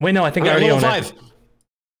 Wait, no, I think I already own it.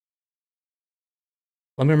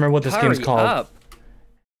 Let me remember what this game's called. Up.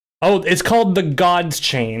 Oh, it's called The God's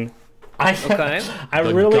Chain. Okay.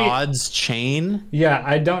 The God's Chain? Yeah,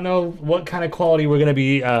 I don't know what kind of quality we're gonna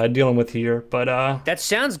be dealing with here, but that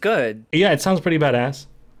sounds good. Yeah, it sounds pretty badass.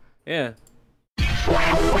 Yeah.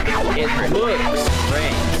 It looks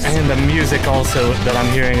great. And the music also that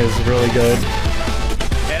I'm hearing is really good.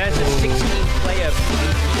 That has a 16-player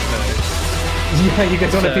PvP mode. Yeah, you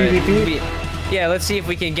guys want a PvP? Yeah, let's see if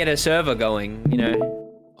we can get a server going, you know.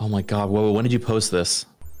 Oh my god, whoa, when did you post this?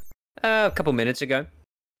 A couple minutes ago.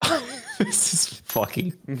 This is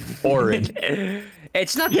fucking horrid.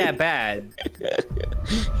 It's not that bad.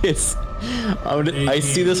 I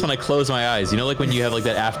see this when I close my eyes. You know, like when you have like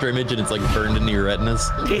that after image and it's like burned into your retinas?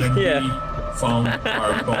 Yeah. From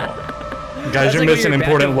our ball. Guys, you're missing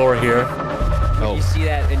important lore here. Oh, you see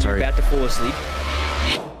that and you're about to fall asleep.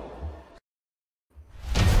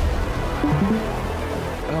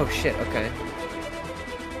 Oh shit, okay.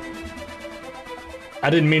 I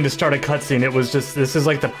didn't mean to start a cutscene, it was just, this is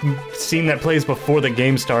like the scene that plays before the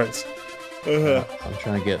game starts. I'm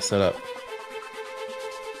trying to get set up.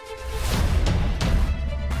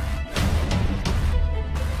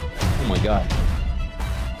 Oh my god.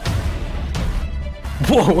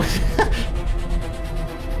 Whoa!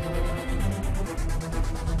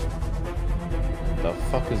 What the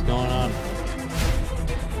fuck is going on?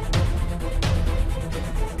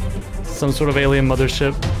 Some sort of alien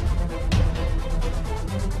mothership.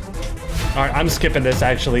 All right, I'm skipping this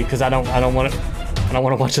actually because I don't want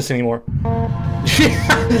to watch this anymore.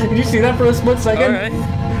 Did you see that for a split second? All right.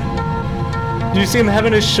 Did you see him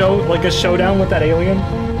having a showdown with that alien?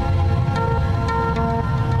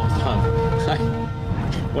 Hold on.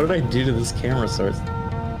 What did I do to this camera source?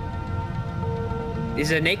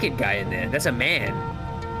 There's a naked guy in there. That's a man.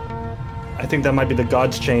 I think that might be the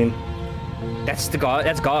God's Chain. That's the God.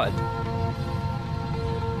 That's God.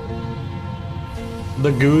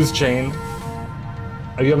 The Goose Chain.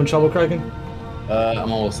 Are you having trouble, Criken?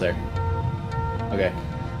 I'm almost there. Okay.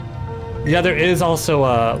 Yeah, there is also,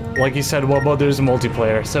 like you said, Wobo, there's a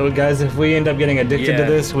multiplayer. So, guys, if we end up getting addicted to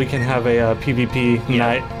this, we can have a PvP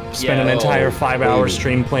night. Spend an entire 5-hour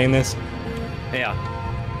stream playing this. Yeah.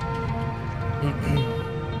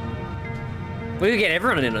 We could get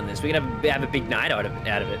everyone in on this. We could have a big night out of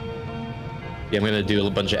it. Yeah, I'm gonna do a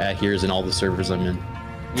bunch of adheres in all the servers I'm in.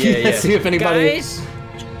 Yeah, yeah. See if anybody... Guys!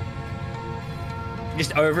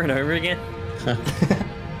 Just over and over again?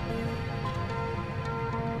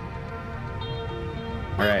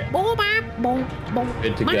 Alright.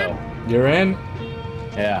 Good to go. You're in?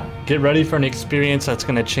 Yeah. Get ready for an experience that's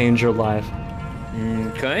gonna change your life.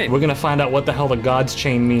 Okay. We're gonna find out what the hell the God's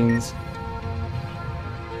Chain means.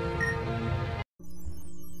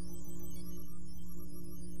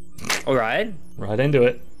 Alright. Right into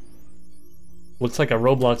it. Looks like a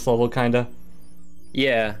Roblox level, kinda.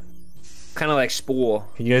 Yeah. Kinda like Spore.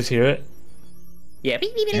 Can you guys hear it? Yeah.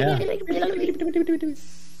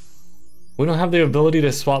 We don't have the ability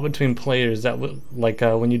to swap between players that like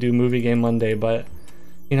when you do Movie Game Monday, but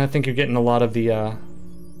you know, I think you're getting a lot of the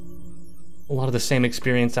same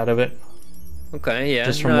experience out of it. Okay, yeah.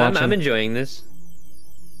 Just from watching. I'm enjoying this.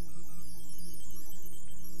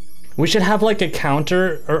 We should have like a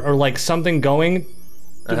counter or like something going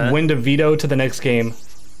when to veto to the next game.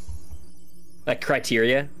 Like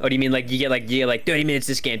criteria? Or do you mean like you get like 30 minutes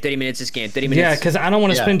this game, 30 minutes this game, 30 minutes? Yeah, because I don't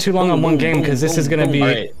want to spend too long on one game because this is gonna be. All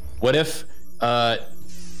right. What if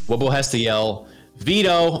Wobo has to yell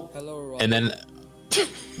veto and then?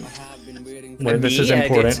 Wait, this is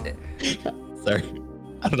important. Sorry,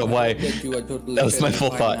 I don't know why. That was my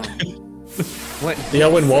full thought. What? Yeah,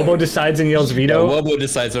 when Wobo decides and yells veto. Yeah, Wobo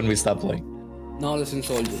decides when we stop playing. Now listen,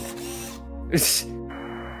 soldier.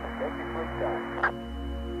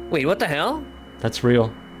 Wait, what the hell? That's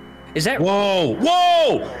real. Is that? Whoa!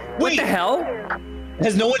 Whoa! What Wait! the hell?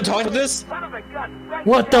 Has no one talked about this?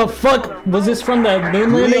 What the fuck? Was this from the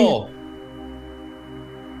moon landing? Real.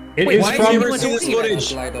 It Wait, is why is from everyone talking about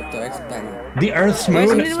footage. Light of the experiment. the Earth's Why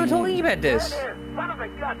isn't moon. anyone talking about this?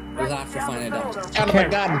 We'll have to find it out. Oh my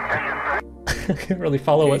god! I can't really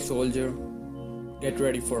follow Okay, it. soldier. Get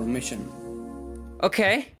ready for a mission.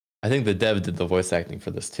 Okay. I think the dev did the voice acting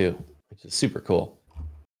for this too, which is super cool.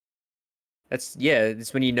 It's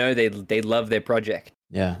when you know they love their project.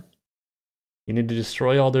 Yeah. You need to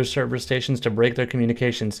destroy all their server stations to break their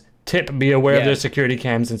communications. Tip: be aware of their security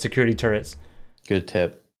cams and security turrets. Good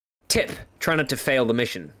tip. Tip: try not to fail the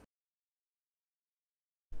mission.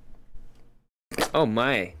 Oh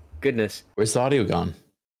my goodness. Where's the audio gone?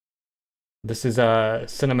 This is a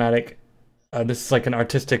cinematic. This is like an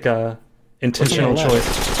artistic, intentional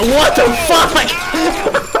choice. What the fuck?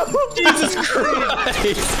 Jesus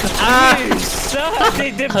Christ! You suck!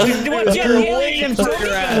 They're waiting for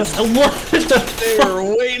your ass. What the They were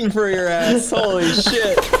waiting for your ass. Holy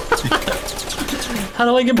shit! How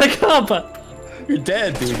do I get back up? You're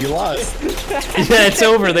dead, dude. You lost. Yeah, it's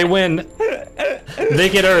over. They win. They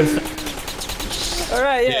get Earth. All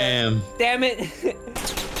right, yeah. Damn it.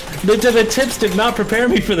 The tips did not prepare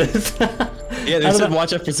me for this. Yeah, they said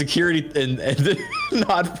watch out for security and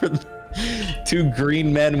not for two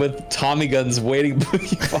green men with Tommy guns waiting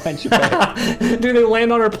behind your back. Dude, they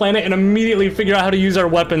land on our planet and immediately figure out how to use our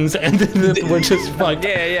weapons, and we're just fucked.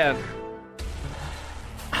 Yeah.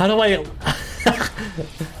 How do I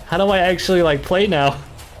actually like play now?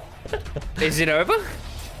 Is it over?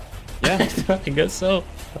 Yeah, I guess so.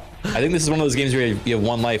 I think this is one of those games where you have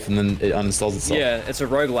one life and then it uninstalls itself. Yeah, it's a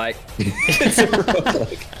roguelike. It's a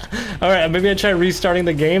roguelike. Alright, maybe I try restarting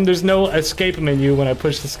the game. There's no escape menu when I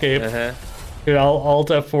push escape. Dude, I'll Alt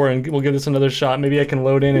F4 and we'll give this another shot. Maybe I can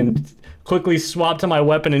load in and quickly swap to my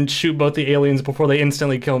weapon and shoot both the aliens before they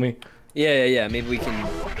instantly kill me. Yeah. Maybe we can.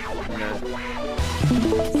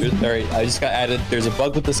 Alright, I just got added. There's a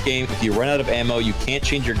bug with this game. If you run out of ammo, you can't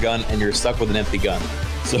change your gun and you're stuck with an empty gun.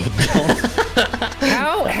 So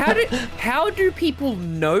how do people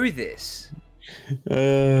know this?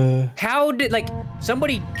 How did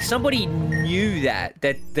somebody knew that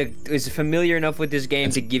is familiar enough with this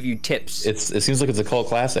game to give you tips? it seems like it's a cult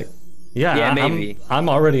classic. Yeah, maybe. I'm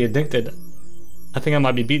already addicted. I think I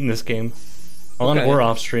might be beating this game. On or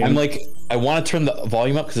off stream. I'm like, I want to turn the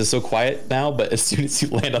volume up because it's so quiet now, but as soon as you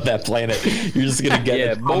land on that planet, you're just gonna get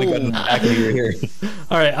it on the gun back of your ear.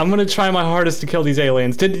 All right, I'm gonna try my hardest to kill these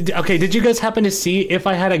aliens. Did you guys happen to see if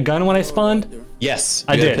I had a gun when I spawned? Yes,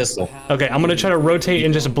 I did. A pistol. Okay, I'm gonna try to rotate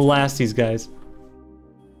and just blast these guys.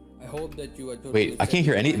 I hope that you are totally Wait, I can't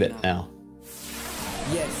hear any of it now.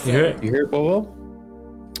 Yes. You hear it? You hear it, Bobo?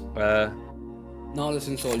 Now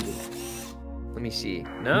listen, soldier. Let me see.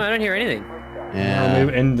 No, I don't hear anything. Yeah. I'll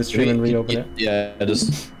maybe end the stream and reopen it. Yeah,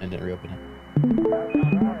 just end it and reopen it.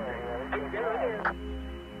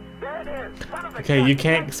 Okay, you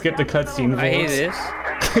can't skip the cutscene. I hate this.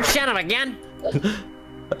 Shut up again. It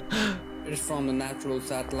is from the natural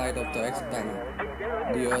satellite of the X planet,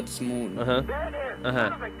 the Earth's moon. Uh-huh.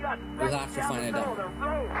 You'll have to find it out.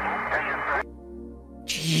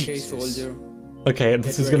 Okay, soldier. Okay,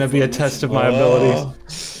 this is gonna be a test of my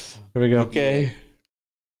abilities. Here we go. Okay.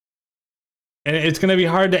 And it's gonna be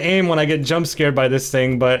hard to aim when I get jump scared by this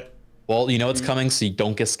thing, but... Well, you know it's coming, so you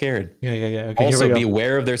don't get scared. Yeah. Okay, Also, here we be go.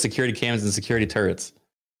 aware of their security cams and security turrets.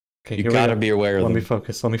 Okay, You here we gotta go. be aware of Let them.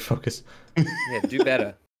 me focus. Yeah, do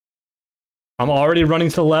better. I'm already running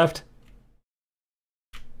to the left.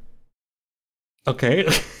 Okay.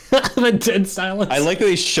 The dead silence. I like that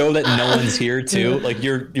they show that no one's here too. Like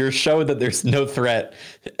you're showing that there's no threat.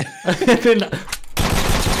 And then...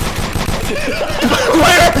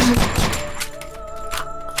 Where?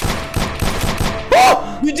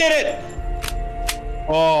 You did it!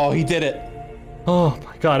 Oh, he did it. Oh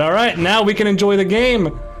my god, alright, now we can enjoy the game.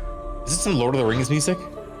 Is this some Lord of the Rings music?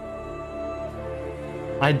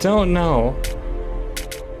 I don't know.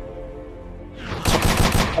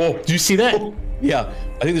 Oh, Do you see that? yeah.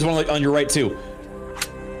 I think there's one like on your right too.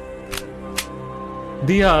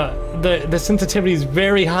 The sensitivity is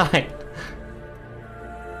very high.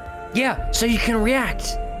 Yeah, so you can react.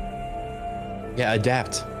 Yeah,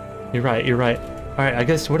 adapt. You're right. Alright, I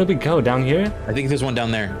guess where do we go? Down here? I think there's one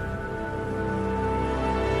down there.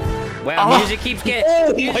 Wow, music keeps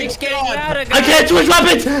getting music's getting louder, I guys. can't switch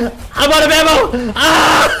weapons! I'm out of ammo!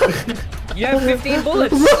 Ah! You have 15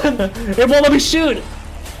 bullets. It won't let me shoot!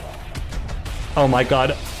 Oh my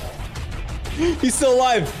god. He's still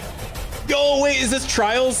alive. Go, wait, is this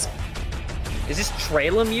Trials? Is this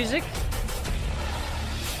trailer music?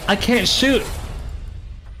 I can't shoot.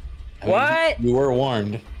 What? You were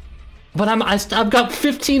warned. But I've got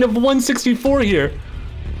 15 of 164 here.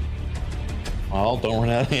 Well, don't run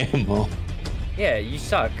out of ammo. Yeah, you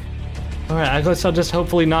suck. Alright, I guess I'll just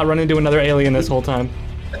hopefully not run into another alien this whole time.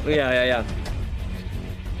 Yeah.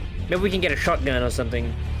 Maybe we can get a shotgun or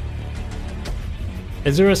something.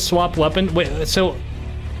 Is there a swap weapon? Wait, so...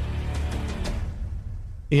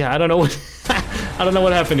 Yeah, I don't know what... I don't know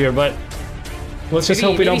what happened here, but... Let's just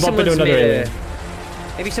hope we don't bump into another alien.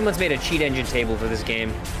 Maybe someone's made a cheat engine table for this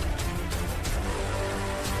game.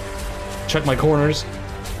 Check my corners.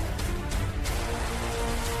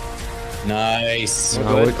 Nice.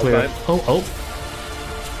 Oh, we're clear. Okay. Oh.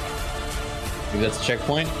 Maybe that's a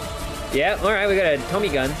checkpoint. Yeah, alright, we got a Tommy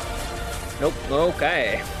gun. Nope.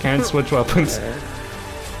 Okay. Can't switch weapons.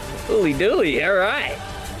 Holy dooly. All right.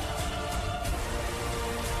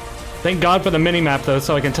 Thank God for the mini-map, though,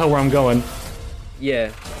 so I can tell where I'm going.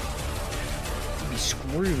 Yeah. Be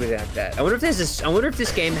screwed without that. I wonder if there's I wonder if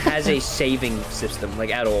this game has a saving system, like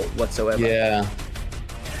at all whatsoever. Yeah.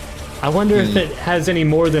 I wonder if it has any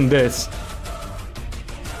more than this.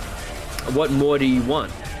 What more do you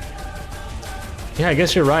want? Yeah, I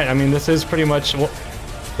guess you're right. I mean, this is pretty much... Well,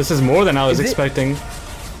 this is more than I was expecting.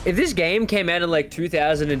 If this game came out in like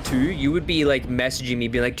 2002, you would be like messaging me,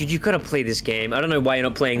 be like, dude, you gotta play this game. I don't know why you're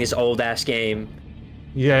not playing this old ass game.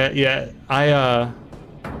 Yeah.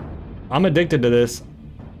 I'm addicted to this.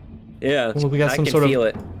 Yeah, Well, we got I some can sort of- feel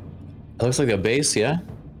it. It looks like a base, yeah?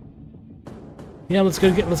 Yeah, let's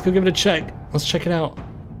go give it a check. Let's check it out.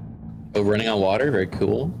 Oh, running on water, very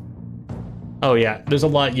cool. Oh yeah, there's a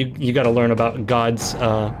lot you got to learn about God's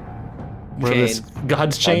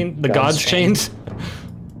God's chain, the God's chains.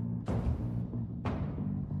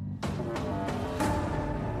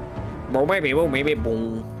 Maybe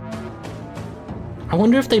boom. I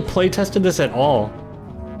wonder if they play tested this at all.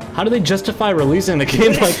 How do they justify releasing a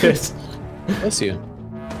game like this? Bless you.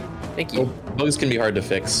 Thank you. Bugs can be hard to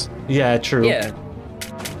fix. Yeah, true. Yeah.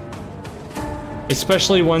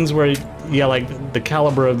 Especially ones where, yeah, like the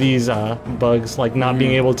caliber of these bugs, like not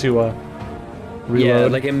being able to reload. Yeah,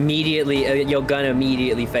 like immediately, your gun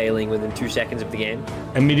immediately failing within 2 seconds of the game.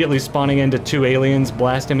 Immediately spawning into 2 aliens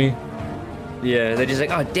blasting me. Yeah, they're just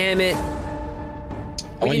like, oh damn it.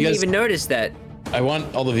 We didn't even notice that. I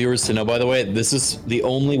want all the viewers to know, by the way, this is the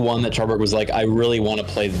only one that Charborg was like, I really want to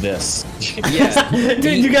play this. Yeah.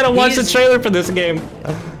 Dude, you gotta watch the trailer for this game.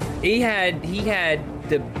 He had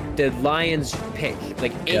the lion's pick,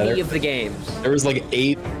 like any of the games. There was like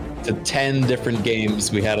 8 to 10 different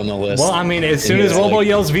games we had on the list. Well, I mean, as soon as Wobo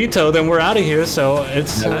yells veto, then we're out of here. So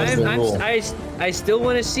it's. I still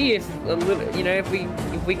want to see if a little, you know, if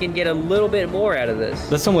we can get a little bit more out of this.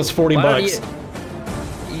 This one was 40 bucks.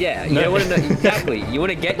 Yeah, you don't want to know exactly. You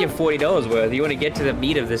want to get your $40 worth. You want to get to the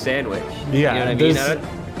meat of the sandwich. Yeah, you know what I mean?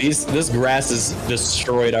 This grass has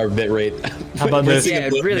destroyed our bitrate. How about this? Yeah,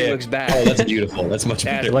 it really looks bad. Oh, that's beautiful. That's much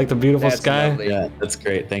better. You like the beautiful sky? Lovely. Yeah, that's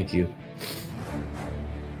great. Thank you.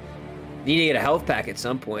 You need to get a health pack at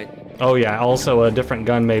some point. Oh yeah, also a different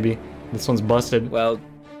gun maybe. This one's busted. Well,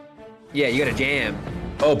 yeah, you got a jam.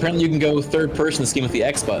 Oh, apparently you can go third person scheme with the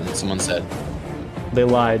X button, someone said. They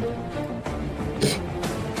lied.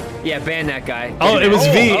 Yeah, ban that guy. Oh, it was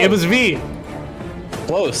V. It was V.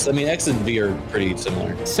 Close. I mean, X and V are pretty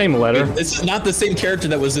similar. Same letter. This is not the same character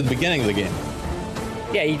that was in the beginning of the game.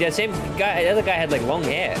 Yeah, that same guy. The other guy had like long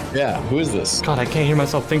hair. Yeah, who is this? God, I can't hear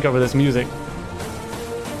myself think over this music.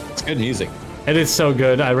 It's good music. It is so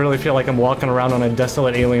good. I really feel like I'm walking around on a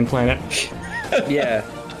desolate alien planet. Yeah.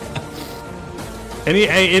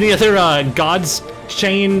 Any other God's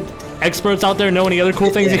chain experts out there know any other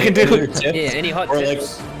cool things you can do? Yeah, any hot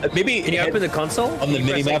tips? Like, maybe can you open the console? On the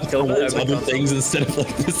mini map, like, other things instead of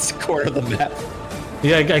like this corner of the map.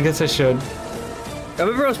 Yeah, I guess I should. I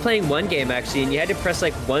remember I was playing one game actually, and you had to press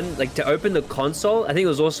like to open the console. I think it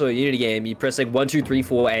was also a Unity game. You press like 1, 2, 3,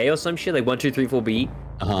 4A or some shit, like 1, 2, 3, 4B.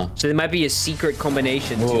 So there might be a secret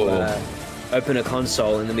combination to open a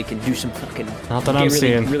console, and then we can do some fucking. Not that I'm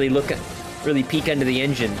seeing. Really peek under the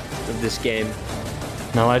engine of this game.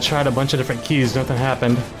 No, I tried a bunch of different keys. Nothing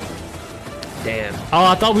happened. Damn. Oh,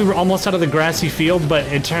 I thought we were almost out of the grassy field, but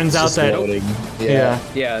it turns out that.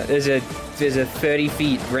 Yeah. There's a 30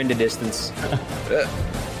 feet render distance.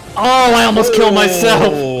 Oh, I almost killed myself.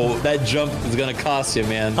 Oh, that jump is gonna cost you,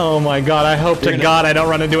 man. Oh my god, I hope to God I don't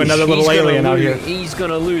run into another little alien out here. He's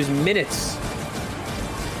gonna lose minutes.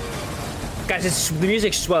 Guys, the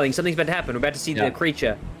music's swelling. Something's about to happen. We're about to see the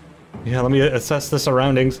creature. Yeah, let me assess the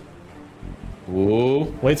surroundings.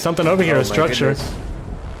 Whoa. Wait, something over here, a structure.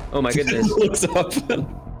 Oh my goodness. Looks up.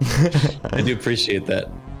 I do appreciate that.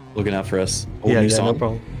 Looking out for us. Yeah, no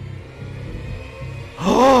problem.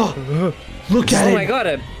 Oh, look at it. Oh my god,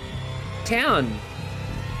 a town.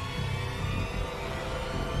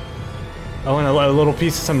 Oh, and a little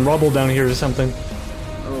piece of some rubble down here or something.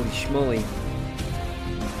 Holy schmoly.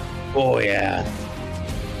 Oh yeah.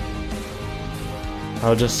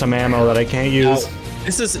 Oh, just some ammo that I can't use. Now,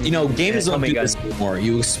 this is, you know, games don't do this anymore.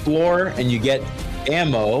 You explore and you get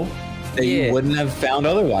ammo that you wouldn't have found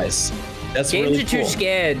otherwise. That's Games really are too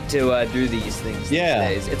scared to do these things these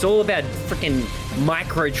days. It's all about freaking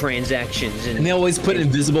microtransactions. And they always put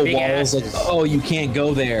invisible walls asses. like, oh, you can't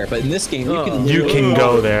go there. But in this game, you can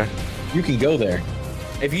go there. You can go there.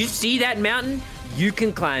 If you see that mountain, you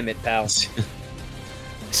can climb it, pal.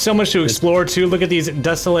 So much to explore too. Look at these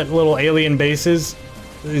desolate little alien bases.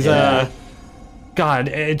 These God,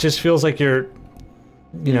 it just feels like you're,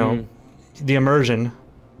 you know, the immersion.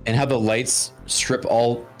 And how the lights strip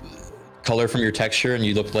all color from your texture, and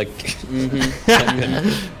you look like.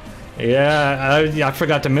 Yeah, I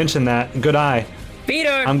forgot to mention that. Good eye. Veto!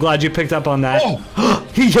 I'm glad you picked up on that. Oh.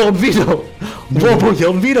 He yelled veto. Wobo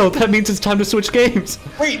yelled veto. That means it's time to switch games.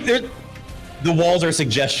 Wait, the walls are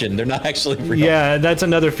suggestion. They're not actually real. Yeah, that's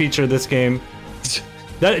another feature of this game.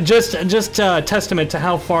 That just testament to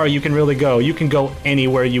how far you can really go. You can go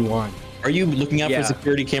anywhere you want. Are you looking out for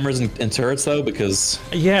security cameras and turrets though? Because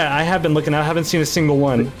yeah, I have been looking out. I haven't seen a single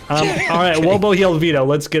one. All right, Wobo yelled veto.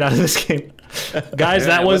 Let's get out of this game, guys.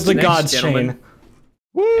 That was the God's Chain.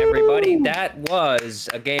 Everybody, that was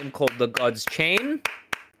a game called The God's Chain.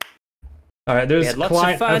 All right, there's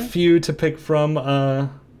quite a few to pick from. I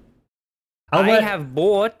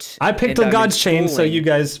picked The God's Chain, so you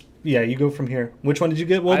guys. Yeah, you go from here. Which one did you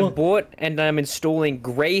get, Wobo? I bought and I'm installing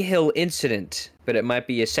Grey Hill Incident, but it might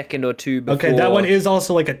be a second or two before. Okay, that one is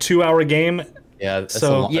also like a 2-hour game. Yeah,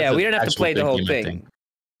 so yeah, we don't have to play the whole thing.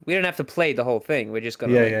 We don't have to play the whole thing. We're just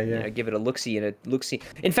gonna you know, give it a look-see and a look-see.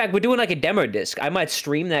 In fact, we're doing like a demo disc. I might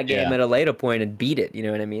stream that game at a later point and beat it. You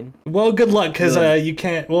know what I mean? Well, good luck, because you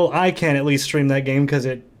can't. Well, I can at least stream that game because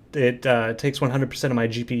it takes 100% of my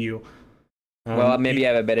GPU. Well, maybe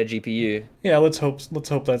I have a better GPU. Yeah, let's hope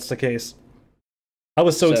that's the case. I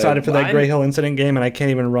was so excited for that Grey Hill Incident game, and I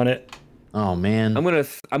can't even run it. Oh man! I'm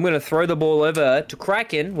gonna throw the ball over to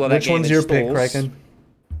Criken. While Which one's your pick, Criken?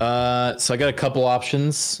 So I got a couple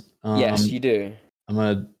options. Yes, you do.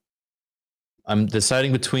 I'm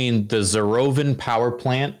deciding between the Zerovan power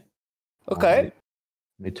plant. Okay. Let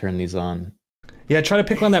me turn these on. Yeah, try to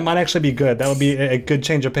pick one that might actually be good. That would be a good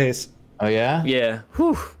change of pace. Oh yeah. Yeah.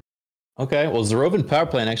 Whew. Okay, well, Zerovan power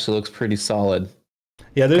plant actually looks pretty solid.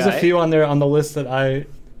 Yeah, there's a few on there on the list that I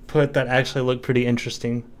put that actually look pretty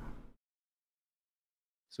interesting.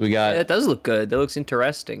 So we got... Yeah, it does look good. That looks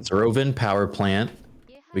interesting. Zerovan power plant.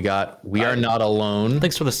 We got We Are Not Alone.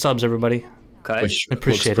 Thanks for the subs, everybody. Okay. Which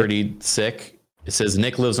looks pretty sick. It says,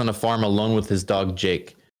 Nick lives on a farm alone with his dog,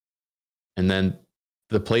 Jake. And then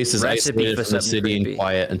the place is isolated from the city and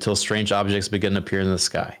quiet until strange objects begin to appear in the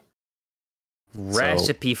sky.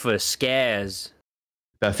 Recipe for scares.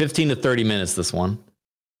 About 15 to 30 minutes, this one.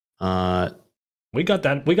 We got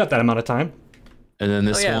that amount of time. And then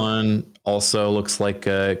this one also looks like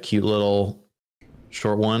a cute little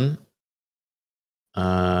short one.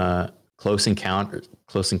 Close Encounters.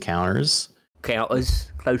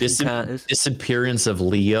 Disappearance of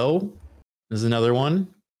Leo is another one.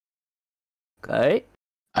 Okay.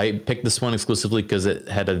 I picked this one exclusively because it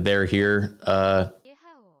had a "they're here"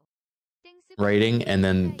 writing, and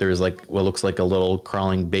then there's like what looks like a little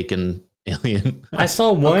crawling bacon alien. I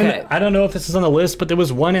saw one. I don't know if this is on the list, but there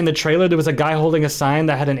was one in the trailer. There was a guy holding a sign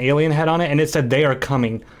that had an alien head on it, and it said "They are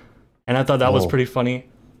coming," and I thought that was pretty funny.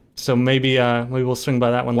 So maybe we'll swing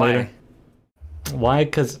by that one later. Why?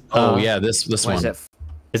 Because yeah, this one.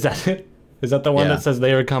 Is that it? Is that the one that says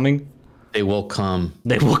 "They are coming"? They will come.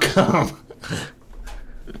 They will come.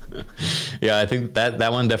 Yeah, I think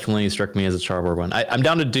that one definitely struck me as a Charborg one. I'm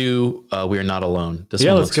down to do We Are Not Alone. This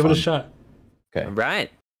one let's give it a shot. Okay. All right.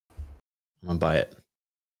 I'm gonna buy it.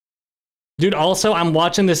 Dude, also I'm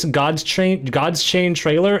watching this God's Chain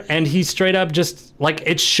trailer, and he's straight up just like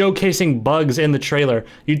it's showcasing bugs in the trailer.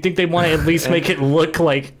 You'd think they'd want to at least make it look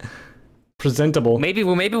like presentable. Maybe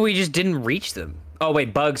we just didn't reach them. Oh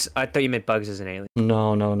wait, bugs. I thought you meant bugs as an alien.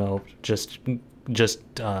 No. Just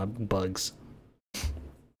bugs.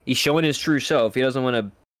 He's showing his true self. He doesn't want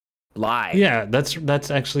to lie. Yeah, that's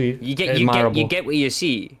actually you get what you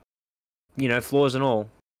see. You know, flaws and all.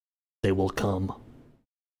 They will come.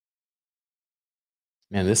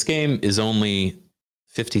 Man, this game is only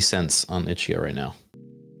 50 cents on Itch.io right now.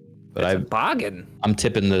 But That's a bargain. I'm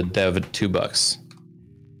tipping the dev at $2.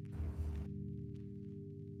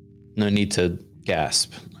 No need to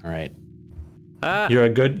gasp. All right. You're a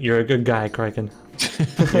good guy, Criken.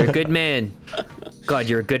 You're a good man. God,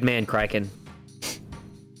 you're a good man, Criken.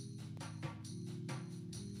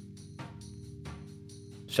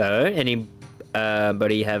 So,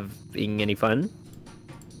 anybody having any fun?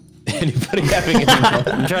 Anybody having any fun?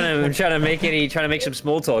 I'm trying to make some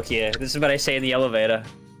small talk here. This is what I say in the elevator.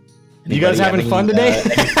 You guys having fun today?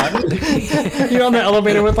 You're on the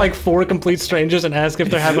elevator with like 4 complete strangers and ask if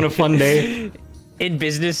they're having a fun day. In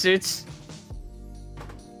business suits.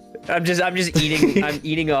 I'm just eating. I'm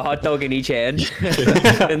eating a hot dog in each hand.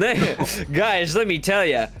 And then, guys, let me tell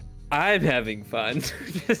you, I'm having fun.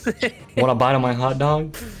 Want a bite of my hot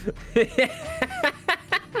dog?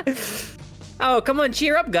 Oh, come on,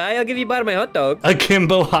 cheer up, guy. I'll give you a bite of my hot dog.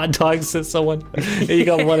 Akimbo hot dog, says someone. You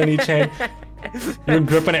got one in each hand. You're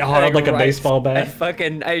gripping it hard like a baseball bat.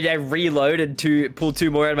 I reload and pull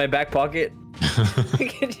 2 more out of my back pocket.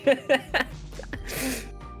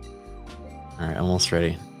 Alright, almost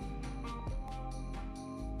ready.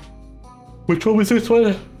 Which one was this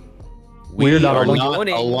one? We are not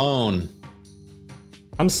alone.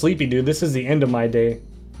 I'm sleepy, dude. This is the end of my day.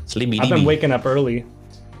 Sleepy. I've been waking up early.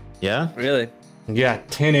 Yeah? Really? Yeah,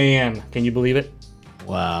 10 a.m. Can you believe it?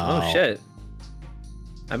 Wow. Oh shit.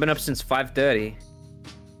 I've been up since 5:30.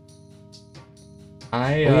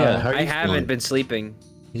 I haven't been sleeping.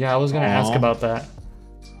 Yeah, I was gonna ask about that.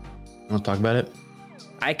 You want to talk about it?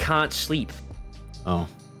 I can't sleep. Oh.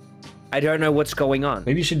 I don't know what's going on.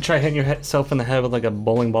 Maybe you should try hitting yourself in the head with like a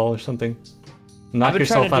bowling ball or something. Knock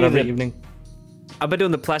yourself out every evening. I've been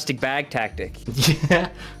doing the plastic bag tactic. Yeah,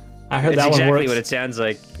 I heard That's that one exactly works. what it sounds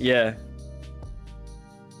like. Yeah.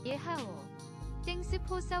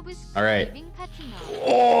 All right.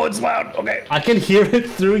 Oh, it's loud. Okay. I can hear it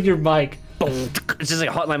through your mic. It's just like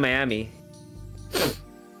Hotline Miami.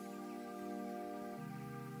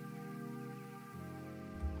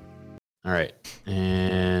 All right,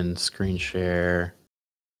 and screen share.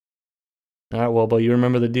 All right, Wobo, you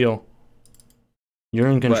remember the deal. You're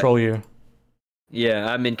in control here.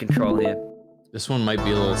 Yeah, I'm in control here. This one might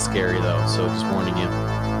be a little scary though, so just warning you.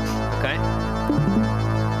 Okay.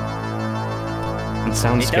 It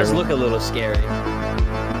sounds scary. It does look a little scary.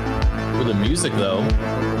 With the music though,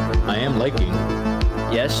 I am liking.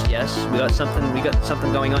 Yes, we got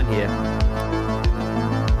something going on here.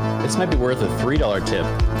 This might be worth a $3 tip.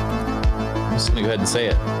 I'm just gonna go ahead and say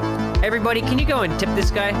it. Everybody, can you go and tip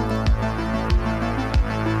this guy?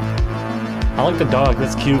 I like the dog.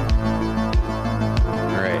 That's cute.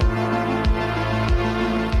 All right.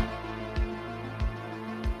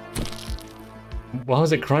 Why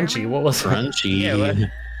was it crunchy? What was Crunchy. Yeah, what?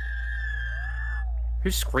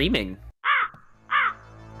 Who's screaming?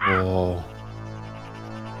 Oh.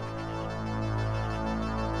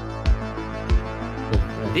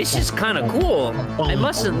 This is kind of cool. I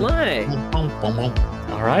mustn't lie.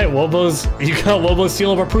 All right, you got Wobo's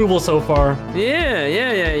seal of approval so far. Yeah.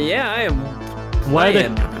 I am. Why I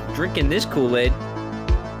am drinking this Kool-Aid.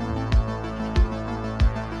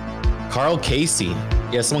 Carl Casey.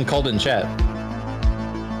 Yeah, someone called it in chat.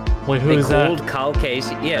 Wait, who They is that? called Carl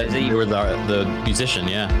Casey. Yeah, They were the musician,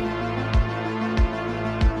 yeah.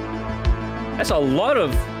 that's a lot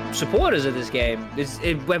of supporters of this game.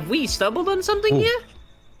 Have we stumbled on something here?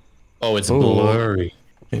 Oh, it's blurry.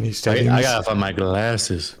 Any I gotta find my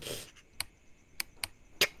glasses.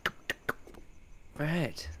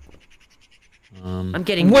 Right. I'm I'm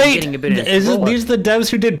getting a bit of these the devs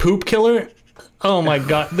who did Poop Killer? Oh my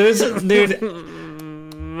god, dude.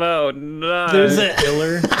 Oh no.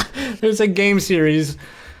 There's a game series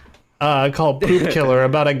called Poop Killer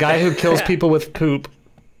about a guy who kills people with poop.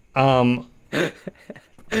 No.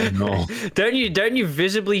 Don't you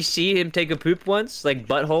visibly see him take a poop once, like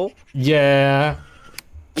butthole? Yeah.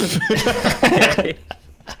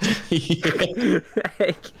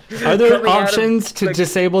 Are there options to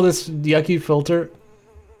disable this yucky filter?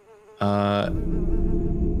 Oh,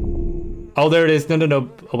 there it is. No.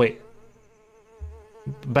 Oh, wait.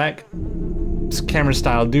 Back. Camera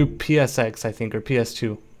style. Do PSX, I think, or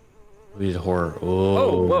PS2. We did horror.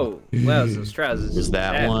 Oh, whoa. Wow, those trousers. There's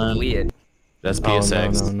that one. Weird. That's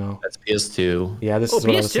PSX. Oh, no. That's PS2. Yeah, this is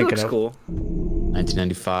what I was PS2 thinking looks of. cool.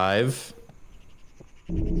 1995.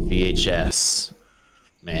 VHS.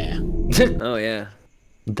 Man. Oh, yeah.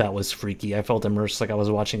 That was freaky. I felt immersed like I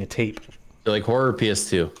was watching a tape. You like horror or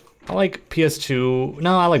PS2? I like PS2.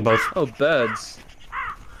 No, I like both. Oh, birds.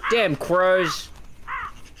 Damn crows.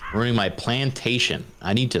 Ruining my plantation.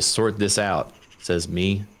 I need to sort this out, says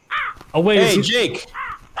me. Oh, wait. Hey, Jake!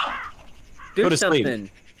 Do Go to something.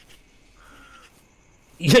 sleep.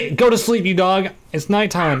 Yeah, go to sleep, you dog. It's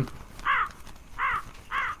nighttime.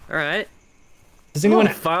 Alright. Does anyone...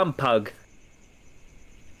 Farm pug.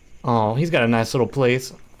 Oh, he's got a nice little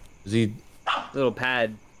place. Is he Little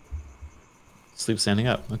pad. sleep standing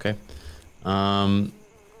up? Okay.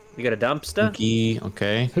 You got a dumpster? Monkey,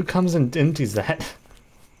 okay. Who comes and empties that?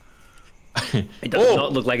 It does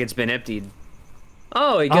not look like it's been emptied.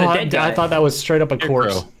 Oh, you got a dead guy. I thought that was straight up a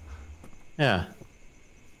corpse. Crow. Yeah.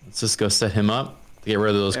 Let's just go set him up to get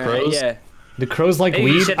rid of those crows. Yeah. The crows like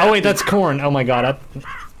Maybe you weed? should Oh, wait, have that's corn. Oh my god.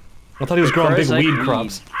 I thought he was growing big crows like weed weed.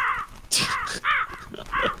 crops.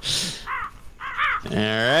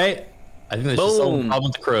 Alright. I think that's just a Boom. problem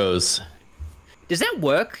with the crows. Does that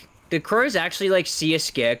work? Do crows actually like see a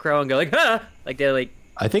scarecrow and go like, ah? Like they're like,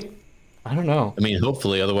 I think, I don't know. I mean,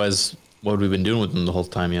 hopefully, otherwise, what have we been doing with them the whole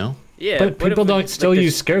time, you know? yeah. But what people if don't still like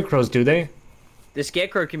use scarecrows, do they? The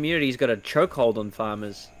scarecrow community's got a chokehold on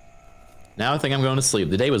farmers. Now I think I'm going to sleep.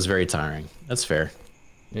 The day was very tiring. That's fair.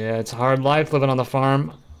 Yeah, it's a hard life living on the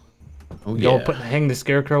farm. Oh, Go yeah. hang the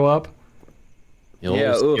scarecrow up. The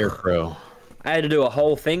old scarecrow. I had to do a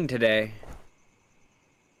whole thing today.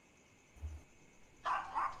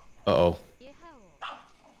 Uh-oh.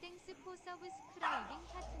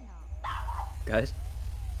 Guys?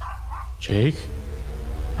 Jake?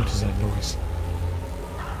 What is that noise?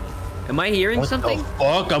 Am I hearing something? The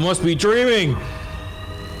fuck? I must be dreaming!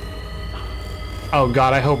 Oh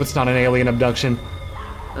god, I hope it's not an alien abduction.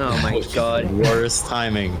 Oh my god. Worst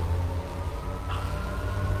timing.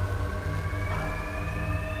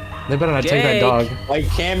 They better not take that dog. My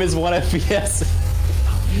cam is 1 FPS.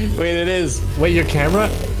 Wait, it is. Wait, your camera?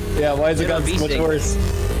 Yeah, why is it gotten so much worse?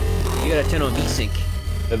 You gotta turn on VSync.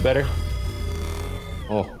 Is that better?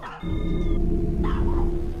 Oh.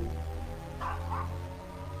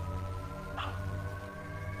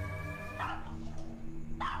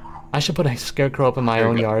 I should put a scarecrow up in my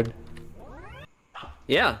own yard.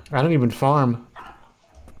 Yeah. I don't even farm.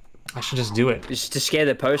 I should just do it. Just to scare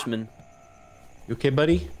the postman. You okay,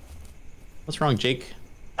 buddy? What's wrong, Jake?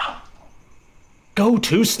 Go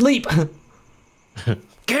to sleep!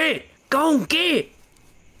 Get! Go and get!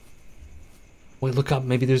 Wait, look up.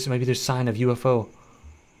 Maybe there's sign of UFO.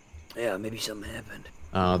 Yeah, maybe something happened.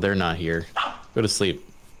 Oh, they're not here. Go to sleep.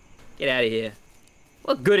 Get out of here.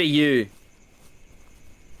 What good are you?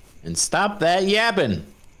 And stop that yapping.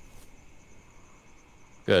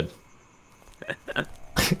 Good.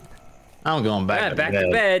 I'm going back, To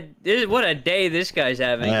bed. What a day this guy's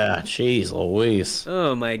having. Yeah, jeez Louise.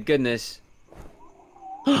 Oh my goodness.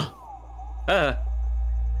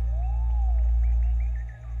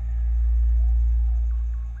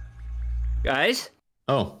 Guys?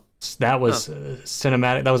 Oh. That was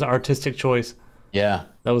cinematic. That was an artistic choice. Yeah.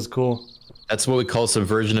 That was cool. That's what we call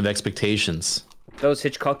subversion of expectations. That was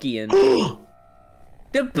Hitchcockian.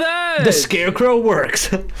 The bird! The scarecrow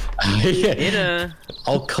works. Yeah.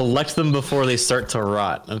 I'll collect them before they start to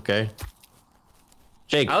rot. Okay.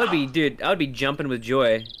 Jake. I would be jumping with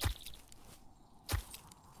joy.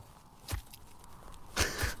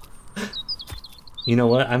 You know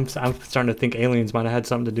what? I'm starting to think aliens might have had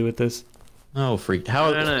something to do with this. Oh, freak!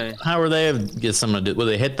 How were they get something to do? Would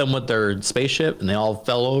they hit them with their spaceship and they all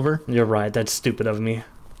fell over? You're right. That's stupid of me.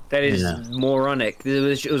 That is moronic. It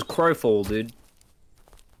was Crowfall, dude.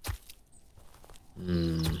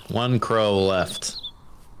 One crow left.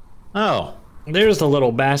 Oh. There's the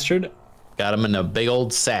little bastard. Got him in a big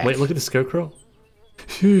old sack. Wait, look at the scarecrow.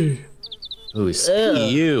 Ooh,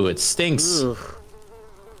 you! It stinks. Ugh.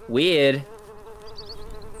 Weird.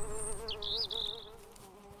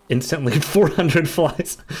 Instantly 400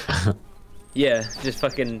 flies. Yeah, just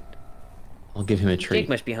fucking. I'll give him a treat. Jake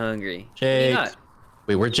must be hungry. Jake.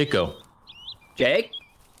 Wait, where'd Jake go? Jake?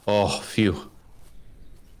 Oh, phew.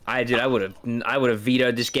 I would have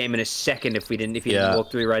vetoed this game in a second if he didn't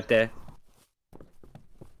walk through right there.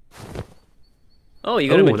 Oh, you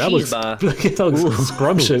got him a cheese bar. That looks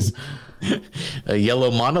scrumptious. A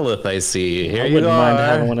yellow monolith, I see. Here I you wouldn't mind are.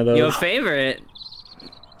 having one of those. Your favorite.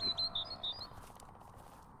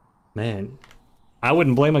 Man, I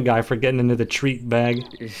wouldn't blame a guy for getting into the treat bag.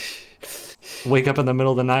 Wake up in the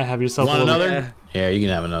middle of the night, have yourself Want a little... another? Yeah, you can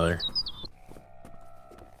have another.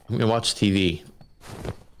 I'm gonna watch TV.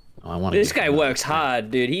 Oh, I want. This guy works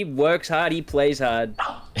hard, dude. He works hard. He plays hard.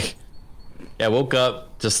 Yeah, I woke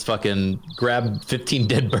up, just fucking grabbed 15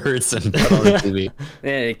 dead birds and put on the TV.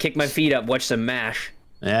 Yeah, kick my feet up, watch some MASH.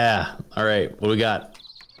 Yeah. All right. What do we got?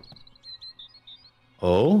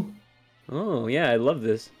 Oh. Oh yeah, I love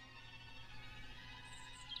this.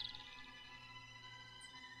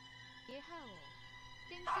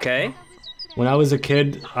 Okay. When I was a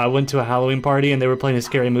kid, I went to a Halloween party and they were playing a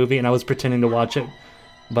scary movie and I was pretending to watch it,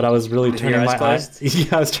 but I was really turning my eyes.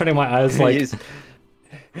 Yeah, I was turning my eyes like.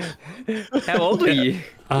 How old were you?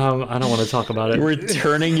 I don't want to talk about it. You were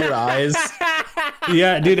turning your eyes.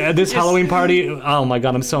 Yeah, dude, at this Halloween party, oh my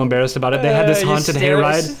god, I'm so embarrassed about it. They had this haunted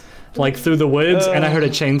hayride, like through the woods, and I heard a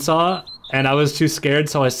chainsaw, and I was too scared,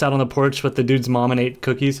 so I sat on the porch with the dude's mom and ate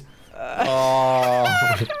cookies. Oh.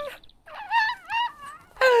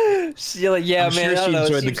 You're like, yeah, I'm man. sure she I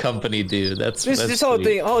enjoyed the company, dude. That's this whole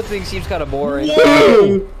thing seems kind of boring.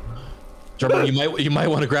 Charborg, you might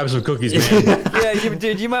want to grab some cookies, man. Yeah,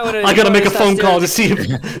 dude, you might want to. I gotta make a phone call to see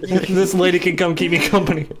if this lady can come keep me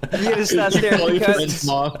company. You gotta start staring at the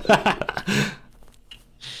Mom.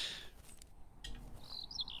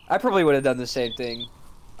 I probably would have done the same thing.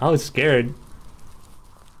 I was scared.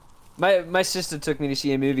 My sister took me to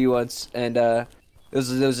see a movie once, and there was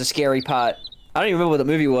a scary part, I don't even remember what the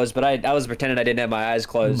movie was, but I was pretending I didn't have my eyes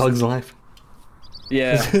closed. Bug's Life.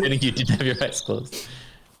 Yeah. I think you didn't have your eyes closed.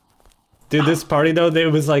 Dude, this party though,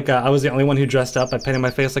 it was like I was the only one who dressed up. I painted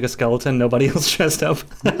my face like a skeleton. Nobody else dressed up.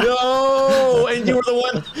 No, and you were the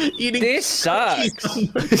one eating. This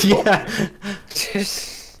sucks. Yeah.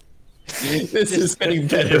 This is getting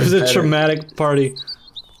better. It was a traumatic party.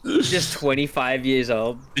 Just 25 years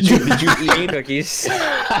old. Did you eating cookies?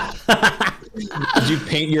 Did you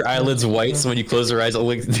paint your eyelids white so when you close your eyes,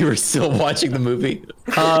 like you were still watching the movie?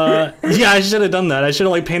 Yeah, I should have done that. I should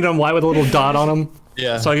have like painted them white with a little dot on them.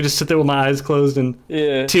 Yeah. So I could just sit there with my eyes closed and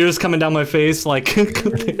tears coming down my face, like.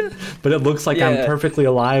 But it looks like I'm perfectly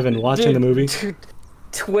alive and watching the movie.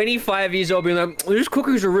 25 years old, being like, "These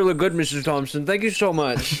cookies are really good, Mrs. Thompson. Thank you so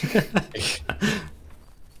much."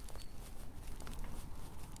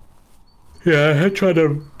 Yeah, I try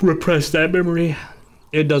to repress that memory.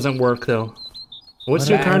 It doesn't work though. What's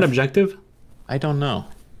your current objective? I don't know.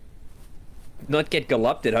 Not get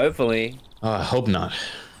galupted, hopefully. I hope not.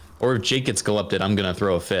 Or if Jake gets galupted, I'm gonna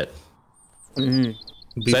throw a fit. So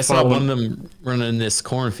I saw one of them running this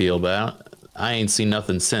cornfield, but I ain't seen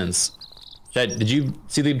nothing since. Chad, did you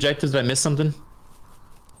see the objectives? Did I miss something?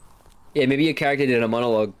 Yeah, maybe your character did a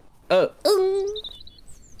monologue.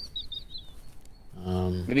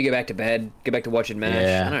 Maybe go back to bed. Go back to watching MASH.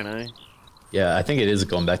 Yeah. I don't know. Yeah, I think it is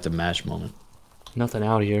going back to MASH moment. Nothing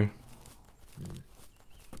out here.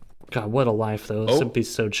 God, what a life though. This would be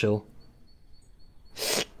so chill.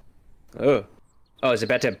 Oh, it's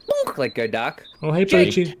about to like go dark. Oh, hey,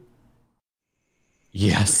 Peachy.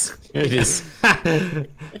 Yes, it is.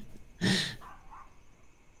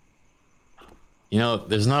 You know,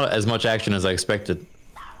 there's not as much action as I expected.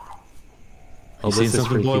 You seen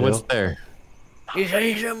something, boy? What's there? You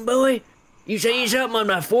saying something, boy? You saying something on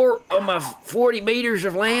my 40 meters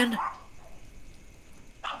of land?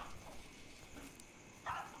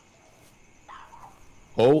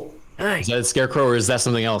 Oh, Hey. is that a scarecrow or is that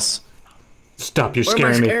something else? Stop! You're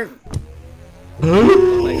scaring me.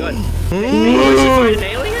 Oh my god! Hey, an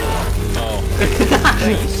alien? Oh,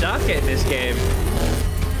 You suck at this game.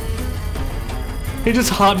 He just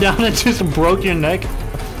hopped down and just broke your neck.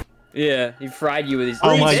 Yeah, he fried you with his.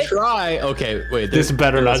 Oh my! try. Okay, wait. This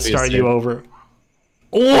better not start you over.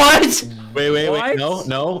 What? Wait.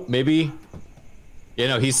 No. Maybe. Yeah,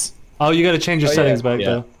 no. He's. Oh, you got to change your settings back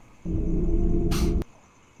though.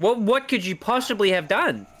 What could you possibly have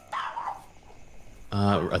done?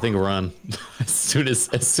 I think run. as soon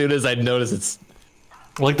as I notice it's.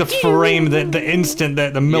 Like the frame, the instant,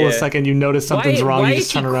 the millisecond you notice something's wrong, you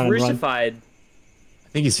just turn around and run. I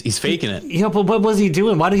think he's faking it. Yeah, but what was he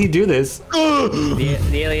doing? Why did he do this? The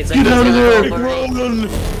alien's like, get out of there! Run!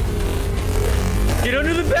 Get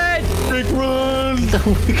under the bed! Rick, run!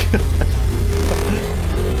 Oh my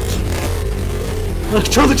god.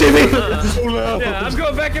 Turn the TV! Yeah, I'm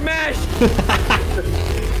going back to MASH!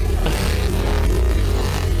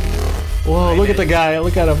 Whoa, look at the guy.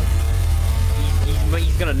 Look at him.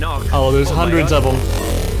 He's gonna knock. Oh, there's hundreds of them.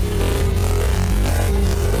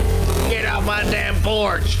 Get out my damn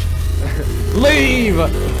porch! Leave!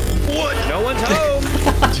 What? No one's home!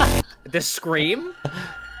 The scream?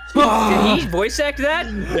 Did he voice act that?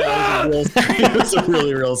 Yeah, it was a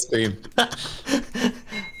really real scream.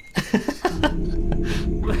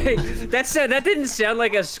 Like, that didn't sound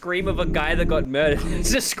like a scream of a guy that got murdered.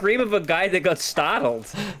 It's a scream of a guy that got startled.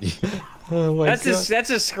 Oh my that's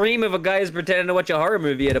a scream of a guy who's pretending to watch a horror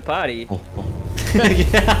movie at a party.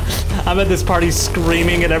 Yeah, I'm at this party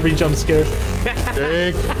screaming at every jump scare.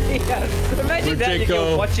 Yeah. Imagine that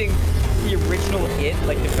you're watching the original hit,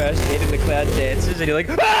 like the first hit in the Cloud Dances, and you're like,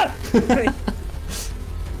 ah!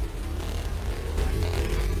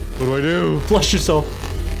 What do I do? Flush yourself.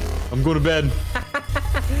 I'm going to bed.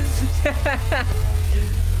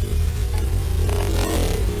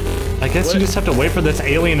 I guess you just have to wait for this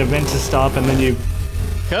alien event to stop, and then you.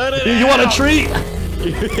 Cut it. You want a treat?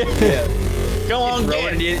 Yeah. Go on,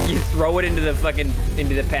 you throw it into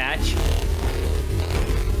the patch.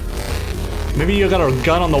 Maybe you got a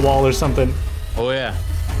gun on the wall or something. Oh yeah.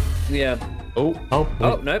 Yeah. Oh.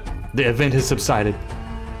 Nope. The event has subsided.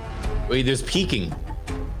 Wait, there's peeking.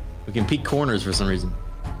 We can peek corners for some reason.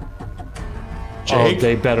 Jake? Oh,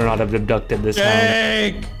 they better not have abducted this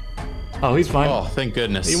Jake! hound. Oh, he's fine. Oh, thank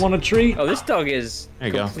goodness. You want a treat? Oh, this dog is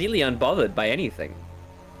completely unbothered by anything.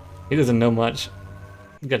 He doesn't know much.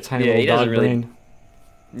 He's got a tiny little dog brain.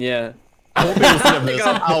 Yeah.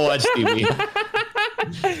 I'll watch TV.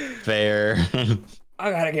 Fair.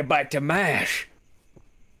 I gotta get back to MASH.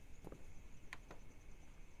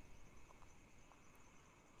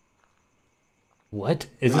 What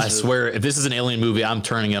is this? I swear, if this is an alien movie, I'm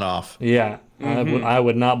turning it off. Yeah, I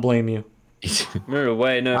would not blame you. No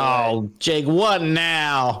way, no. Oh, Jake, what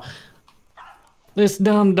now? This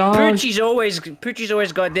dumb dog. Poochie's always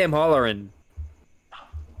goddamn hollering.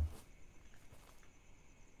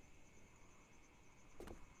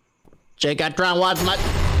 Jake, I try and watch my.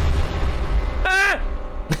 Ah!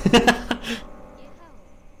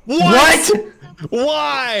 What?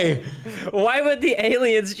 Why? Why would the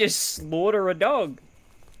aliens just slaughter a dog?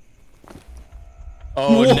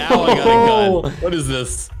 Oh, now I got a gun. What is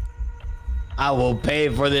this? I will pay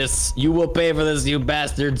for this. You will pay for this, you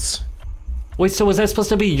bastards. Wait, so was that supposed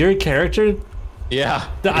to be your character? Yeah.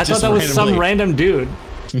 I thought that was some random dude.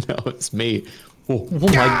 No, it's me. Oh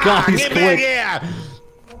my god, he's Get quick. back here!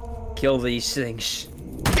 Kill these things.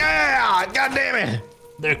 Yeah! God damn it!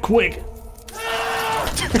 They're quick.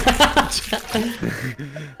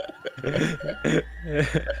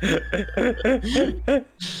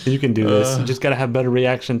 You can do this. You just gotta have better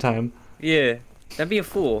reaction time. Yeah, that'd be a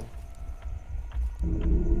fool.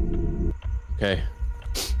 Okay.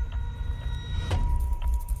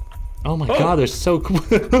 Oh my god, they're so cool.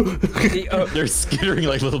 They're skittering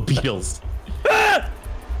like little beetles.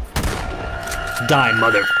 Die,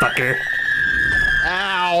 motherfucker.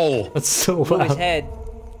 Ow! That's so His loud. head.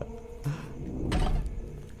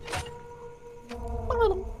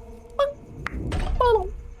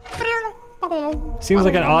 Seems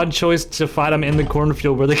like an odd choice to fight them in the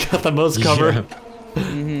cornfield where they got the most cover.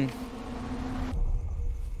 Yeah.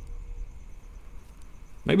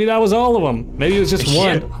 Maybe that was all of them. Maybe it was just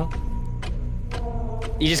Yeah. one. Huh?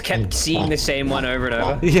 You just kept seeing the same one over and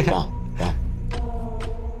over. Yeah.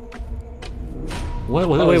 Wait,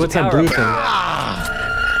 what's that blue thing?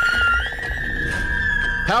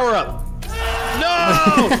 Power up!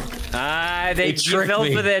 No! Ah, you tricked fell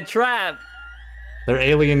me. for their trap. They're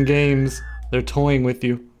alien games. They're toying with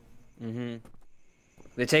you.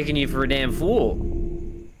 They're taking you for a damn fool.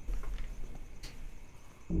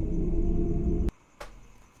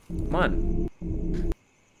 Come on.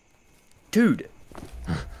 Dude.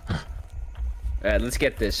 Alright, let's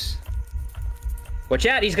get this. Watch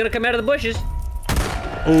out, he's gonna come out of the bushes.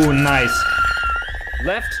 Oh, nice.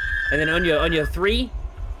 Left, and then on your 3.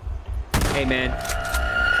 Hey, man.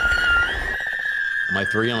 On my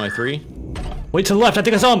 3, on my 3. Wait to the left. I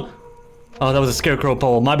think I saw him. Oh, that was a scarecrow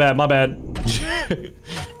pole. My bad, my bad.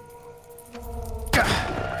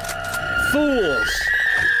 Fools!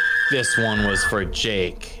 This one was for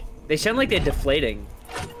Jake. They sound like they're deflating.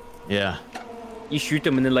 Yeah. You shoot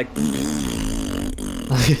them and they're like...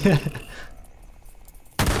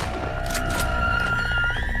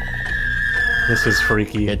 This is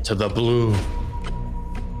freaky. Get to the blue.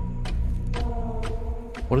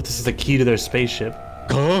 What if this is the key to their spaceship?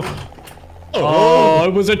 Huh? Oh,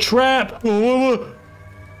 it was a trap! No,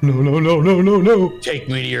 no, no, no, no, no. Take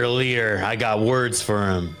me to your leader. I got words for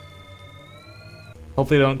him.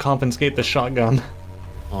 Hopefully they don't confiscate the shotgun.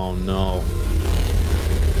 Oh no.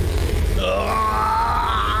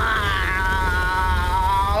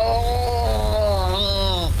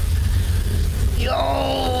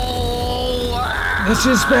 This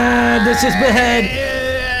is bad, this is bad!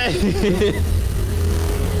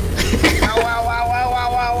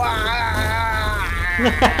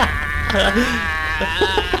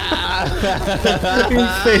 Your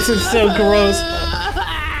face is so gross.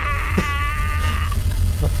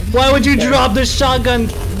 Why would you drop the shotgun?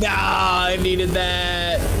 No, I needed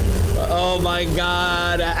that. Oh my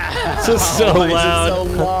god. This is so Why loud.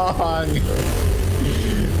 Is it so long?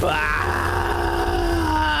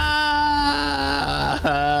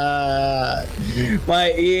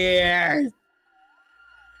 My ears.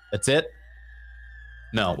 That's it?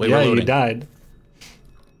 No, wait, Yeah, we're you loading. died.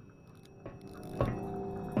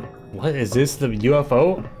 What is this? The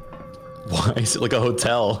UFO? Why is it like a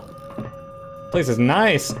hotel? Place is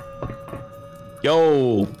nice.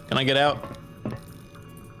 Yo, can I get out?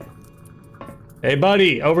 Hey,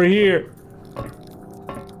 buddy, over here.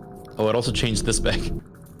 Oh, it also changed this back.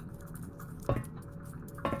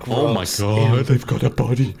 Oh my Gross. god. They've got a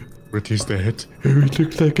body. What is that? Oh, it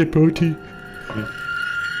looks like a body.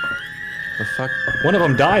 The fuck? One of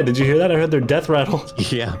them died. Did you hear that? I heard their death rattle.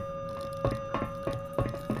 Yeah.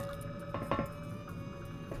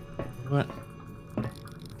 What?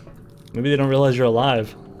 Maybe they don't realize you're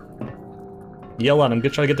alive. Yell at them.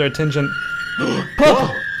 Try to get their attention.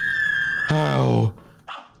 How?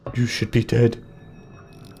 You should be dead.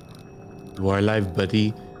 You are alive,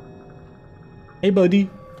 buddy. Hey, buddy.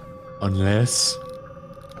 Unless...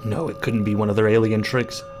 No, it couldn't be one of their alien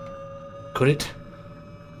tricks. Could it?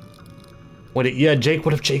 What? Yeah, Jake.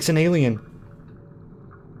 What if Jake's an alien?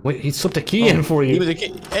 Wait, he slipped a key in for you.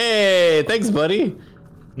 Hey, thanks, buddy.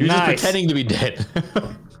 You're just Nice. pretending to be dead.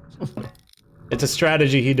 It's a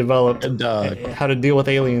strategy he developed. How to deal with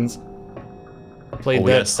aliens. Played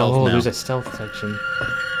that. Oh, there's a stealth section.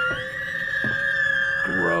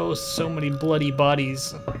 Gross. So many bloody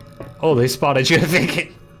bodies. Oh, they spotted you, I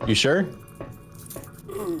think. You sure?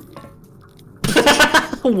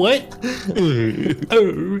 What?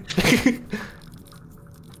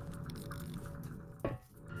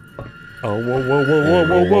 Oh, whoa, whoa, whoa,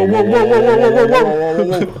 whoa, whoa, whoa, whoa, whoa, whoa, whoa,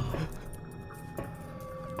 whoa, whoa.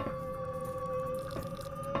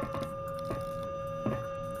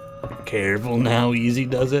 Careful now, easy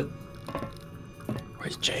does it.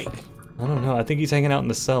 Where's Jake? I don't know, I think he's hanging out in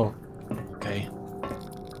the cell. Okay.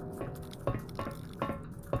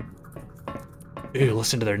 Ew,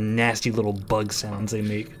 listen to their nasty little bug sounds they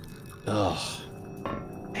make. Ugh.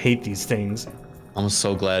 Hate these things. I'm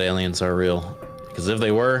so glad aliens are real. Because if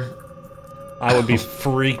they were, I would be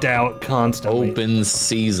freaked out constantly. open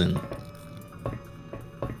season.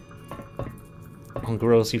 Oh,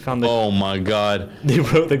 gross, you found the... Oh my god. They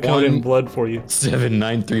wrote the code in blood for you.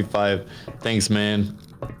 7935. Thanks, man.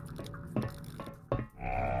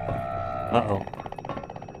 Uh-oh.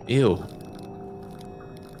 Ew.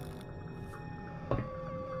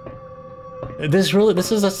 This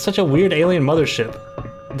is such a weird alien mothership.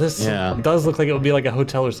 This does look like it would be like a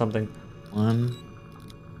hotel or something. 1,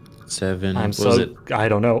 7. I'm what so... was it? I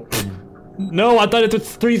don't know. No, I thought it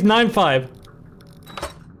was 395.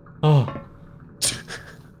 Oh.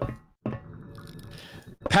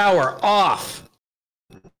 Power off!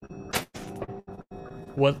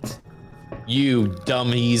 What? You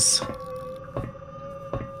dummies.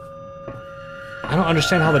 I don't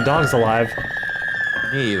understand how the dog's alive.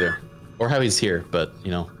 Me either. Or how he's here, but,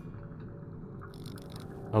 you know.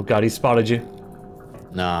 Oh god, he spotted you.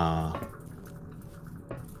 Nah.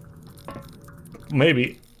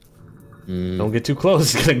 Maybe. Don't get too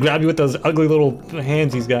close. He's gonna grab you with those ugly little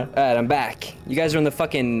hands he's got. Alright, I'm back. You guys are in the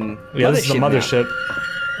fucking Yeah, this is the mothership.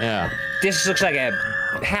 Yeah. This looks like a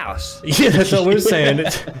house. Yeah, that's what we're saying.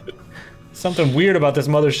 It's something weird about this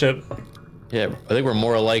mothership. Yeah, I think we're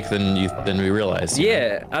more alike than we realize.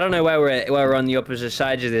 Yeah, I don't know why we're on the opposite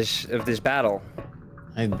sides of this battle.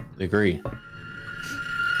 I agree.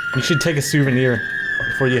 You should take a souvenir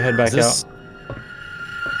before you head back out.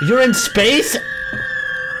 You're in space?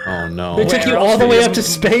 Oh no. They took you all the way up to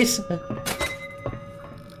space?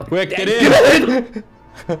 Quick, get in!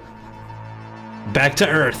 Back to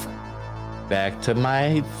Earth. Back to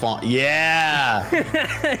my phone. Yeah!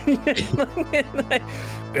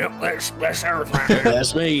 Yep, that's Earth right there.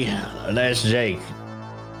 That's me. And that's Jake.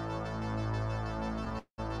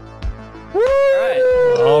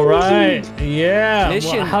 All right. Yeah.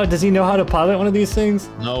 Mission. Well, how does he know how to pilot one of these things?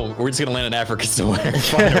 No, we're just gonna land in Africa somewhere.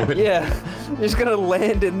 Yeah, just gonna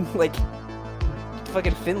land in like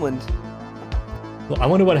fucking Finland. Well, I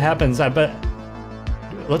wonder what happens. I bet.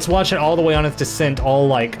 Let's watch it all the way on its descent, all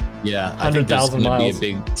like 100,000 miles.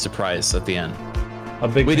 Be a big surprise at the end. A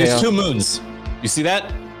big. Wait, there's 2 moons. You see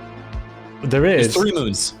that? There is. There's 3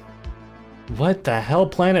 moons. What the hell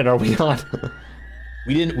planet are we on?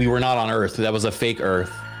 We were not on Earth. That was a fake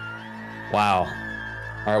Earth. Wow. All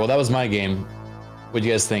right. Well, that was my game. What do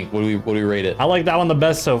you guys think? What do we rate it? I like that one the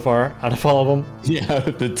best so far out of all of them. Yeah,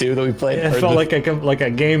 the 2 that we played. It felt like a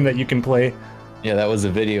game that you can play. Yeah, that was a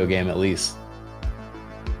video game at least.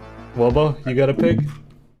 Wobo, you got a pick?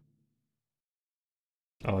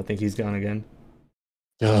 Oh, I think he's gone again.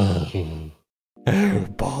 Oh,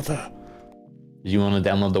 bother. Do you want to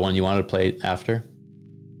download the one you wanted to play after?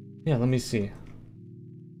 Yeah, let me see.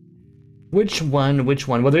 Which one?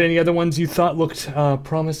 Were there any other ones you thought looked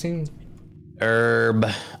promising? Herb.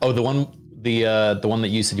 Oh, the one that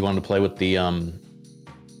you said you wanted to play with the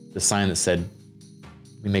sign that said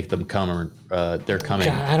we make them come, or they're coming.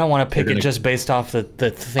 God, I don't want to pick it just based off the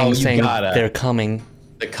thing saying they're coming.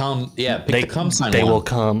 The come, yeah, pick the come sign. They will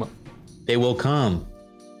come. They will come.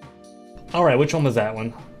 All right, which one was that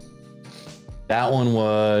one? That one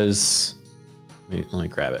was. Let me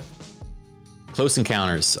grab it. Close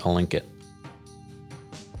Encounters. I'll link it.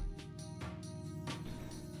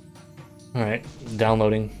 All right,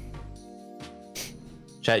 downloading.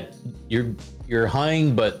 Chat, you're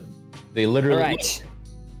high, but they literally. All right.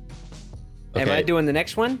 Okay. Am I doing the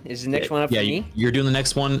next one? Is the next one up for me? You're doing the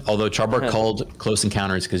next one. Although Charborg called Close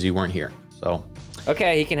Encounters because you weren't here. So.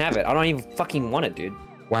 Okay, he can have it. I don't even fucking want it, dude.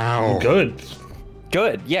 Wow. Good.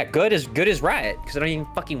 Good. Yeah, good as Riot, because I don't even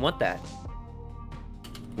fucking want that.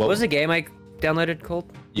 What was the game I downloaded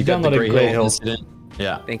called? You downloaded Grey Hill Incident.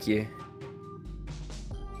 Yeah. Thank you.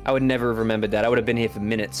 I would never have remembered that. I would have been here for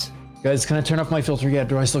minutes. Guys, can I turn off my filter yet?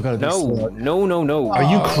 Do I still gotta No, no. Are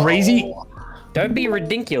you crazy? Don't be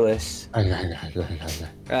ridiculous.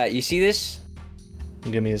 Alright, you see this?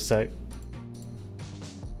 Give me a sec.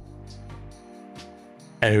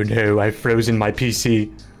 Oh no, I've frozen my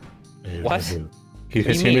PC. What? Can you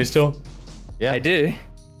guys hear me still? Yeah. I do.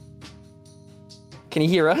 Can you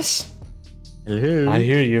hear us? I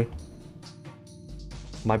hear you.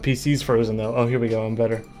 My PC's frozen though. Oh, here we go. I'm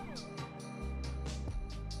better.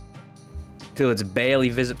 Dude, it's barely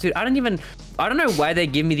visible. Dude, I don't know why they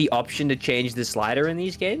give me the option to change the slider in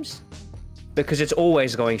these games. Because it's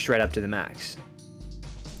always going straight up to the max.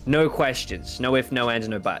 No questions. No if, no ands,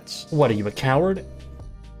 no buts. What, are you a coward?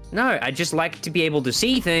 No, I just like to be able to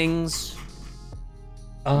see things.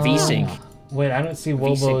 VSync. Wait, I don't see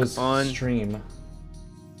Wobo's stream.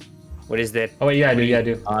 What is that? Oh wait, yeah, I do. Yeah, I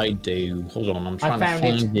do. I do. Hold on, I'm trying to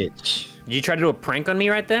find it. Did you try to do a prank on me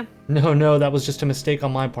right there? No, that was just a mistake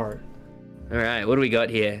on my part. All right, what do we got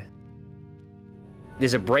here?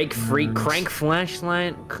 There's a break free crank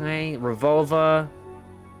flashlight. Okay, revolver.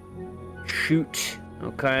 Shoot.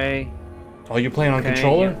 Okay. Oh, you're playing on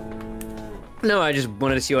controller? Yeah. No, I just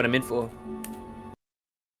wanted to see what I'm in for.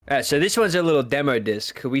 Alright, so this one's a little demo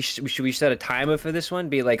disc. Should we set a timer for this one?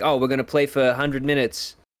 Be like, oh, we're gonna play for 100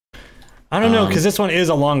 minutes. I don't know, because this one is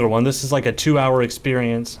a longer one. This is like a 2-hour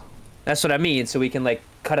experience. That's what I mean, so we can like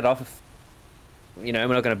cut it off if, you know,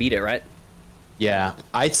 we're not gonna beat it, right? Yeah,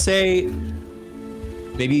 I'd say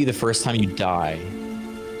maybe the first time you die.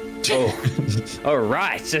 Oh.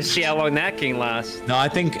 Alright, so see how long that can last. No, I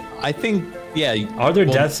think, yeah. Are there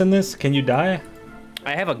deaths in this? Can you die?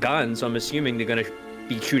 I have a gun, so I'm assuming they're gonna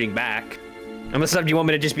be shooting back. Unless you want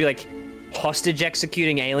me to just be like hostage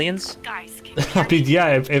executing aliens? Guys, I mean,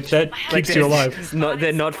 yeah, if that keeps you alive.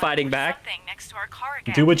 They're not fighting back?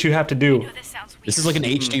 Do what you have to do. This is like an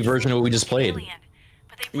HD version of what we just played.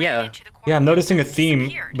 Yeah. Yeah, I'm noticing a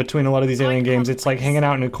theme between a lot of these alien games. It's like hanging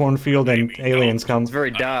out in a cornfield and aliens come. It's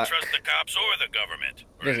very dark. I don't trust the cops or the government,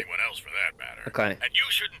 or anyone else for that matter. Okay. And you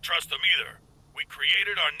shouldn't trust them either. We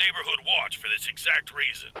created our neighborhood watch for this exact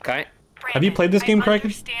reason. Okay. Have you played this game,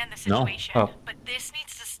 Criken? No. Oh. But this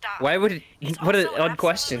needs to stop. Why would it, what an odd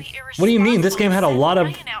question. What do you mean? This game had a lot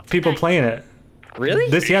of people playing it. Really?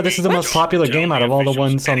 This is the most popular game out of all the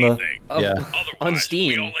ones on the... Yeah. On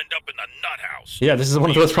Steam. We all end up in the nut house. Yeah, this is one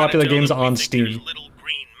of the most popular games on Steam. Little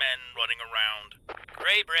green men running around.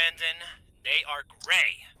 Gray, Brandon. They are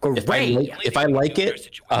gray. If I like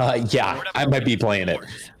it, yeah, I might be playing it.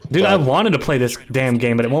 Dude, I wanted to play this damn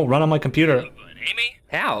game, but it won't run on my computer. Amy?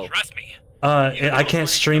 How? Trust me. I can't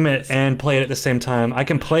stream it and play it at the same time. I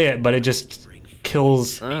can play it, but it just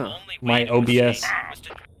kills my OBS.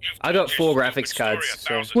 I got 4 graphics cards,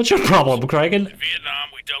 so... What's your problem, Criken? Vietnam,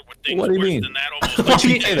 we dealt with things What do you worse mean? than that almost Why'd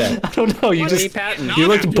you say that? I don't know, you you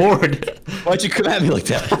looked bored. Why'd you come at me like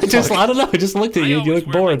that? I don't know, I just looked at you, you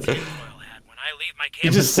looked bored. when I leave my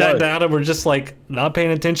You just sat down and were just like, not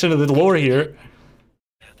paying attention to the lore here.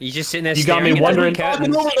 You just sitting there You got me wondering. I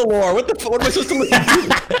don't know the lore. What am I supposed to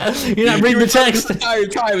listen to? You're not reading the text. The entire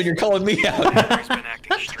time and you're calling me out.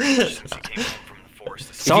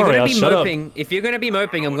 Sorry, I'll shut up. If you're gonna be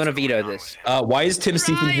moping, I'm gonna veto this. Why is Tim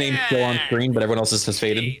Stevens' name still on screen, but everyone else's has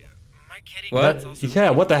faded? What? Yeah,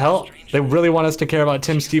 what the hell? They really want us to care about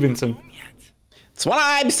Tim Stevenson. That's what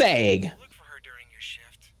I'm saying. Look for her during your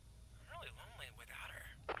shift. I'm really lonely without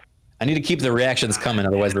her. I need to keep the reactions coming,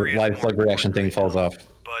 otherwise the live plug reaction thing falls off.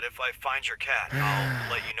 But if I find your cat,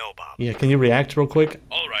 I'll let you know, Bob. Yeah, can you react real quick?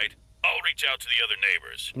 All right. I'll reach out to the other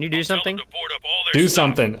neighbors. Can you do something? Tell them to board up all their Do stuff.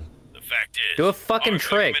 something. The fact is, Do a fucking our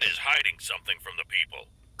trick. government is hiding something from the people.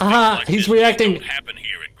 Aha, he's reacting. Don't happen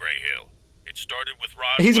here in Gray Hill. It started with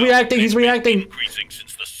Rod. He's reacting, he's reacting. Increasing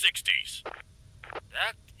since the 60s.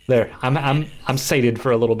 That There, I'm sated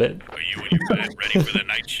for a little bit. are you and your bed ready for the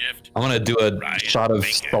night shift? I'm gonna do a shot of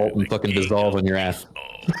salt and fucking dissolve on your ass.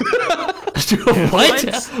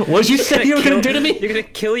 What? What'd you say you were gonna do to me? You're gonna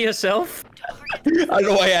kill yourself? I don't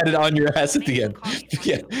know why I added on your ass at the end.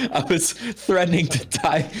 Yeah, I was threatening to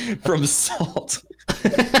die from salt.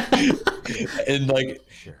 And like,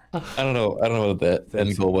 I don't know what the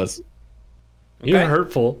end goal was. You're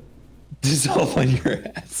hurtful. Dissolve on your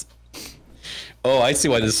ass. Oh, I see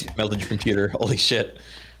why this melted your computer. Holy shit.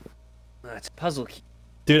 It's a puzzle.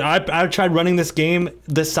 Dude, I tried running this game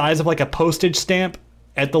the size of like a postage stamp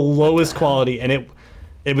at the lowest quality, and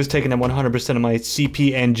it was taking up 100% of my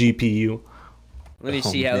CP and GPU. Let me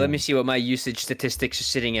see let me see what my usage statistics are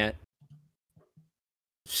sitting at.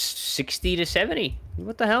 60 to 70.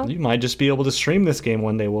 What the hell? You might just be able to stream this game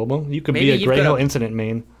one day, Wobo. You could Maybe be a you've Grey got Hill a- Incident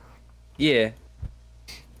main. Yeah.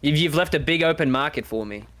 You've left a big open market for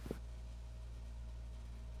me.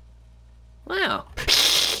 Wow.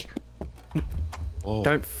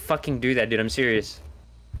 Don't fucking do that, dude. I'm serious.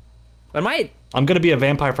 I'm gonna be a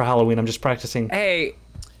vampire for Halloween. I'm just practicing. Hey.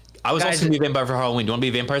 I was also gonna be a vampire for Halloween. Do you want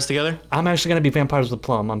to be vampires together? I'm actually gonna be vampires with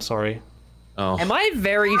Plum. I'm sorry. Oh. Am I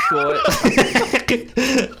very short?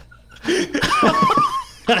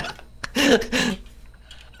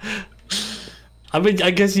 I mean,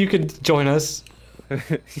 I guess you could join us.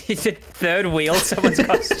 He's a third wheel, someone's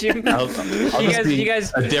costume. I'll you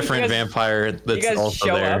guys, a different vampire that's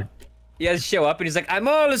also there. Up. You guys show up and he's like, I'm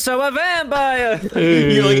also a vampire.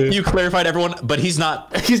 You clarified everyone, but he's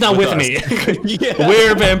not. He's not with me. Yeah.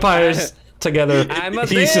 We're vampires together.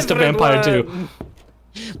 He's just a vampire too.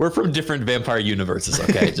 We're from different vampire universes,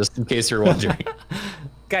 okay? Just in case you're wondering.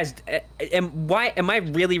 Guys, am I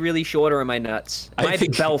really, really short or am I nuts? My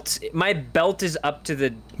belt is up to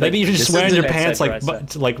the. Maybe you're just wearing your pants like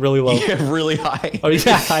really low. Yeah, really high. Oh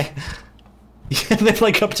yeah, high. Yeah, they're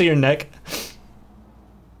like up to your neck.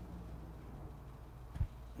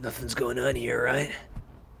 Nothing's going on here, right?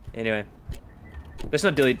 Anyway, let's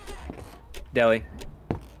not delete Deli.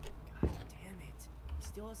 God damn it! He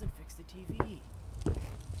still hasn't fixed the TV.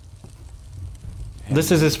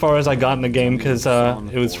 This is as far as I got in the game because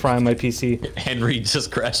it was frying my PC. Henry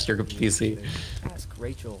just crashed your PC. Ask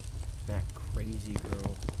Rachel, that crazy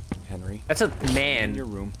girl. Henry. That's a man. In your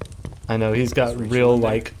room. I know he's got real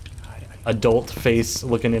like adult face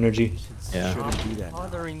looking energy. Yeah. Shouldn't do that.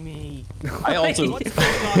 Bothering me. I also. What's going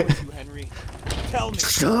on with you, Henry? Tell me.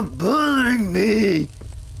 Stop bothering me.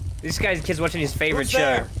 This kid's watching his favorite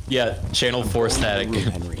show. Yeah, Channel 4 static.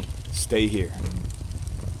 Henry, stay here.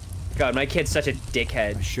 God, my kid's such a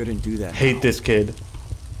dickhead. I shouldn't do that. Hate this kid.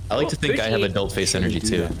 I like to think I have adult face energy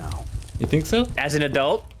too. You think so? As an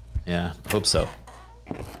adult? Yeah, hope so.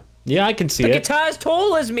 Yeah, I can see the it. guitar as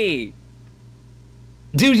tall as me.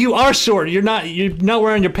 Dude, you are short. You're not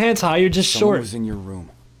wearing your pants high. You're just Someone short. was in your room.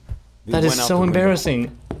 That is so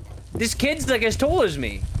embarrassing. This kid's like as tall as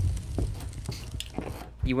me.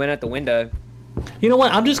 You went out the window. You know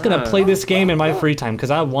what? I'm just gonna play this game in my free time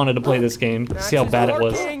because I wanted to play this game. See how bad it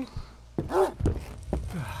was.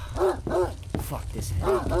 Fuck this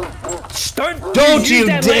head. Don't you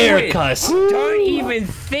dare cuss. Don't even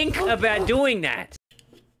think about doing that.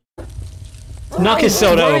 Knock his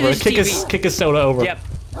soda over. Kick his soda over. Yep.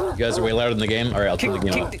 You guys are way louder than the game. All right, I'll turn the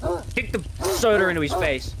game off. Kick the soda into his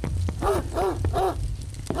face.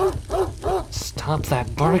 Stop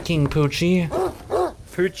that barking, Poochie.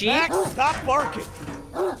 Poochie? Max, stop barking.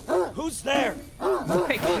 Who's there?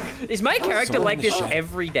 Is my character like this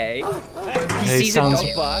every day? He Hey, sees a dog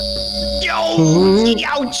bark. Yo!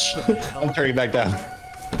 Ouch! I'm turning back down.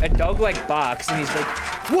 A dog like barks and he's like,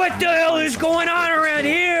 what the hell is going on around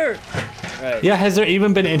here? Right. Yeah, has there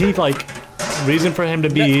even been any like reason for him to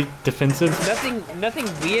be defensive? Nothing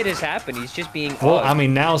weird has happened. He's just being Well, odd. I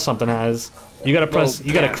mean, now something has. You gotta press.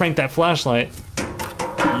 You gotta crank that flashlight.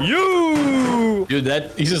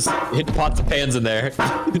 Dude, he just hit pots and pans in there.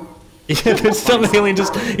 Yeah, there's some alien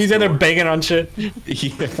he's in there banging on shit. Yeah.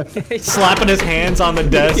 Slapping his hands on the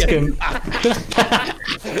desk and.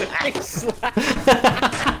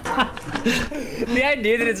 The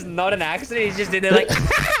idea that it's not an accident, he's just in there like.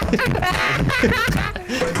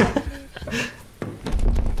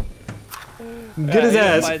 Get his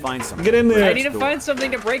ass. Get in there. I need to find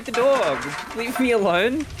something to break the door. Would you leave me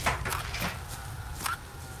alone?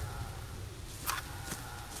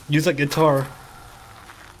 Use a guitar.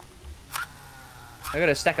 I got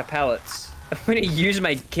a stack of pallets. I'm gonna use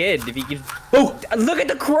my kid if he gives. Oh! Look at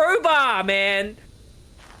the crowbar, man!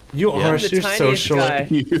 You're so short. Guy.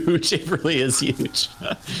 Huge. It really is huge.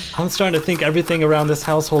 I'm starting to think everything around this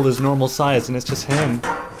household is normal size, and it's just him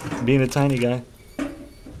being a tiny guy.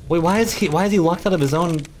 Wait, why is he locked out of his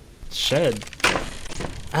own shed?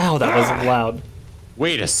 Ow, that was loud.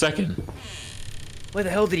 Wait a second. Where the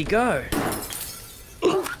hell did he go?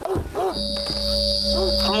 What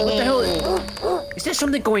the hell? Is there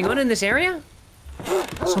something going on in this area?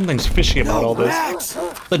 Something's fishy about all this.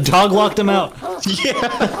 The dog locked him out.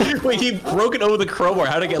 Yeah. Wait, he broke it over the crowbar.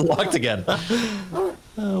 How'd it get locked again?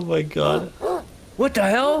 Oh my god. What the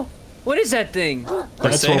hell? What is that thing?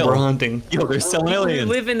 That's what we're hunting. Yo, they're selling We aliens.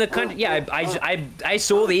 live in the country. Yeah, I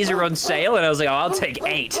saw these are on sale, and I was like, oh, I'll take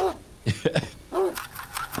 8.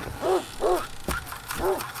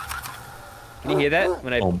 Can you hear that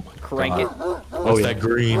when I crank it? Oh, yeah. That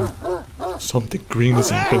green? Something green is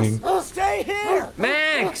happening. Stay here!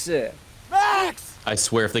 Max! Max! I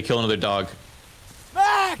swear, if they kill another dog.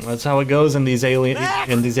 Max! That's how it goes in these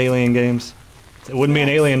alien games. It wouldn't be an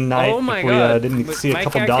alien night Oh my if we god! didn't see a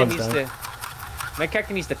couple dogs die. My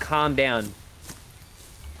character needs to calm down.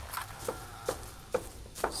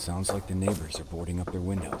 Sounds like the neighbors are boarding up their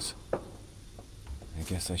windows. I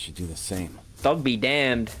guess I should do the same. Dog be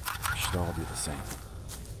damned. We should all do the same.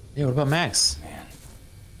 Yeah, what about Max? Man.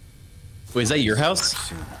 Wait, is that your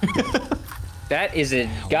house? That is a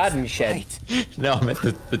garden shed. No, I'm at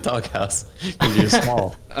the doghouse. Because you're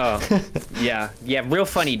small. Oh, yeah, real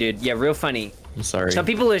funny, dude. Yeah, real funny. I'm sorry. Some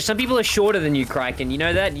people are shorter than you, Criken. You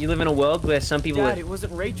know that? You live in a world where some people Dad, it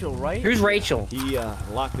wasn't Rachel, right? Who's Rachel? He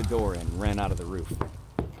locked the door and ran out of the roof.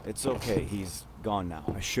 It's okay, he's gone now.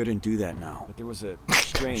 I shouldn't do that now. But there was a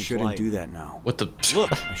strange I shouldn't do that now. What the?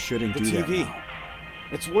 Look, I shouldn't do that now.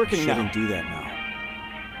 It's working now. I shouldn't do that now.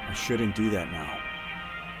 I shouldn't do that now.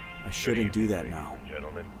 I shouldn't do that now.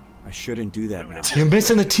 I shouldn't do that now. You're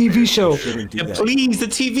missing the TV show. Yeah, please, the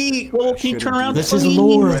TV. Well, can you turn around? This is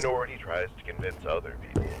lore. Minority tries to convince other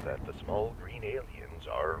people that the small green aliens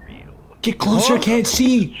are real. Get closer, I can't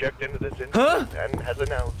see. Checked into this Huh? and has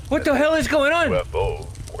announced What the hell is going on? UFO,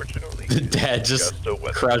 fortunately, Dad just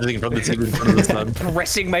crouching from the TV in front of the sun.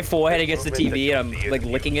 Pressing my forehead against the TV and I'm like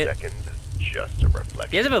licking it. Just a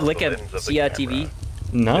reflection. You guys ever lick a TV?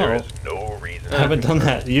 No. There is no reason I haven't done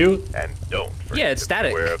that. You? And don't Yeah, it's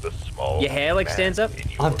static. the small Your hair like stands up?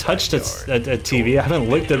 I've touched a TV. I haven't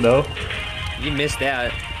licked it though. You missed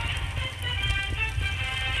that.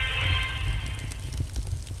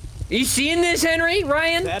 Are you seeing this, Henry?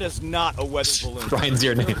 Ryan? That is not a weather balloon. Ryan's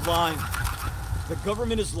your name. Lying. The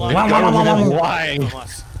government is lying. The government is lying.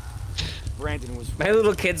 Brandon was My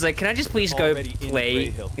little kid's like, can I just please go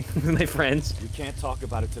play with my friends? We can't talk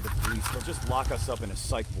about it to the police. They'll just lock us up in a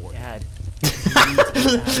psych ward. Dad,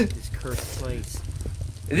 this cursed place.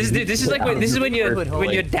 This is like when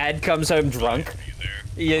your dad comes home drunk.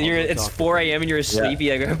 Yeah, it's 4 a.m. and you're asleep.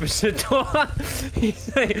 Yeah, go opens the door.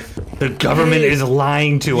 He's like, the government is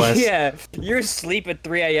lying to us. Yeah, you're asleep at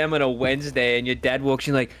 3 a.m. on a Wednesday, and your dad walks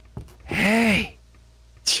in like, "Hey,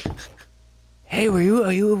 hey, are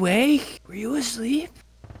you awake? Were you asleep?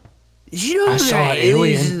 Did you know I saw an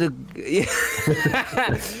aliens in the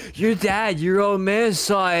your dad, your old man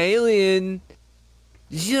saw an alien.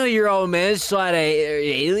 Did you know your old man saw an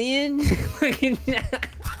alien?"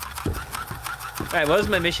 Alright, what was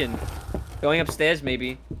my mission? Going upstairs,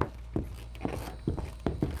 maybe.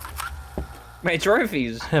 My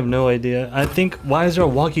trophies. I have no idea. I think, why is there a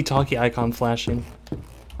walkie-talkie icon flashing?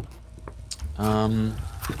 Don't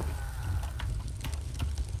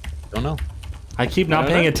know. I keep not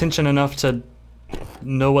paying attention enough to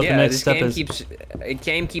know what the next step is.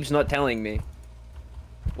 Game keeps not telling me.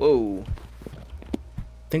 Whoa.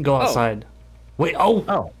 Then go outside. Wait, oh!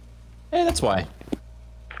 Oh. Hey, that's why.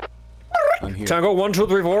 I'm here. Tango 1, 2,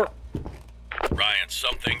 3, 4. Ryan,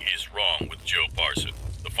 something is wrong with Joe Parson,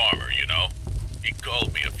 the farmer, you know? He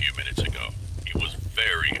called me a few minutes ago. He was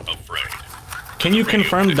very afraid. Can you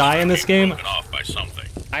confirm die in this game? Off by something.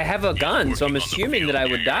 I have a gun, so I'm assuming that I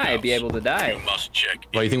would die, be able to die. You must check.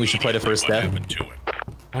 Well, you think we should play the first step?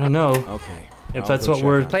 I don't know. Okay. If that's what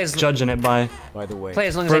we're judging it by. By the way, play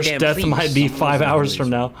as long as first I can, death please. might be 5 hours from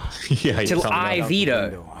now. Yeah, till I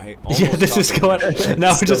veto. Yeah, this is going.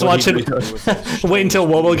 Now we're just watching. Wait until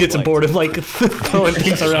Wobo gets bored of like throwing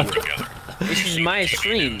things around. This is my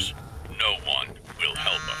stream. No one will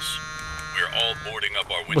help us. We're all boarding up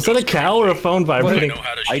our windows. Was that a cow or a phone vibrating?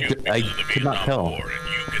 I could not tell. And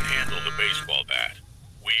you can handle the baseball bat.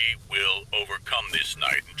 We will overcome this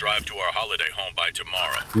night and drive to our holiday home by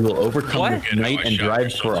tomorrow. We will overcome this night and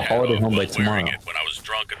drive to our holiday home by tomorrow. When I was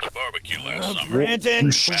drunk at the barbecue last summer. Brandon,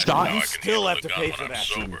 you shot. You still have to pay for that.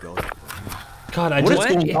 God, I what just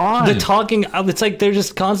is going on? The talking. It's like they're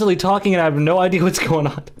just constantly talking, and I have no idea what's going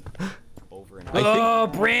on. Oh,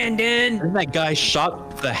 Brandon! That guy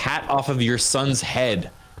shot the hat off of your son's head.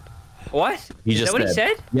 What? He Is just that what he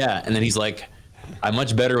said? Yeah, and then he's like, "I'm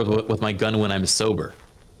much better with my gun when I'm sober."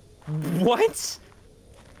 What?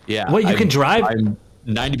 Yeah. Wait, you can drive? I'm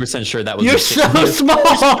 90% sure that was. You're so small.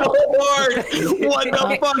 What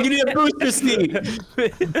the fuck? You need a booster seat.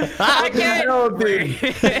 I can't help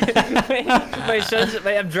it.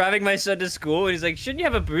 I'm driving my son to school, and he's like, "Shouldn't you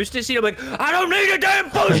have a booster seat?" I'm like, "I don't need a damn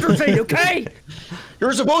booster seat, okay?"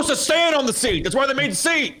 You're supposed to stand on the seat. That's why they made the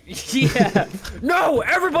seat. Yeah. No,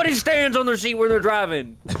 everybody stands on their seat when they're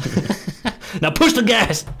driving. Now push the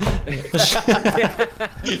gas.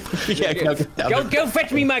 Yeah, go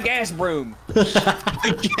fetch me my gas broom.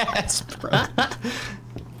 The gas broom.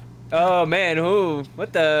 Oh man, who?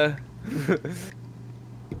 What the?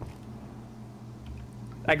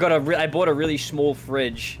 I bought a really small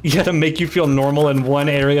fridge. You gotta make you feel normal in one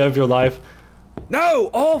area of your life. No,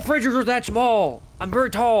 all fridges are that small. I'm very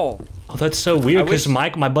tall. Oh, that's so weird because my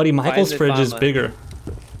buddy Michael's fridge is bigger.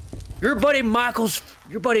 Your buddy Michael's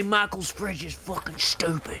Your buddy Michael's fridge is fucking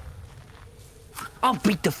stupid. I'll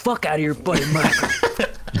beat the fuck out of your buddy Michael.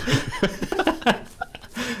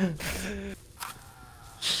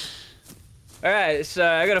 Alright, so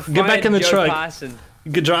I gotta find Get back in the Joe truck. Parson.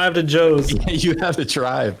 You could drive to Joe's. Yeah, you have to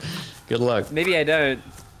drive. Good luck. Maybe I don't.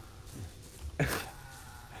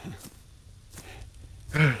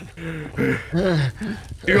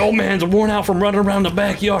 Your old man's worn out from running around the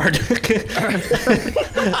backyard.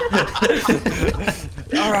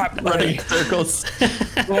 All right, Running circles.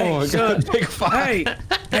 Oh my god, big fire.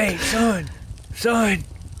 Hey, son,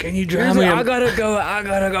 Can you drive me? I gotta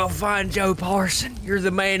go find Joe Parson. You're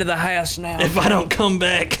the man of the house now. If I don't come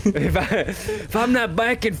back. If I'm not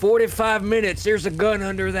back in 45 minutes, there's a gun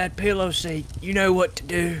under that pillow seat. You know what to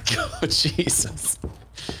do. Oh, Jesus.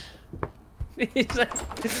 He's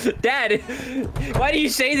like, Dad, why do you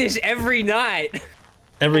say this every night?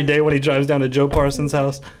 Every day when he drives down to Joe Parsons'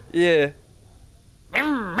 house. Yeah. Maybe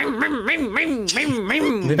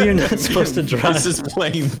you're not supposed to drive. This is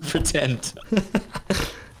playing pretend.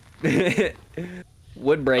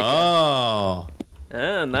 Woodbreaker. Oh.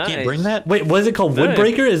 Oh, nice. Can't bring that? Wait, was it called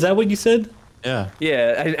Woodbreaker? Is that what you said? Yeah.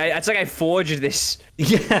 Yeah, it's like I forged this.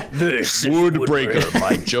 Yeah. This Woodbreaker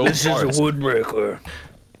by Joe This Parsons. is a Woodbreaker.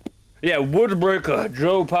 Yeah, Woodbreaker,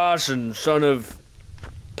 Joe Parson, son of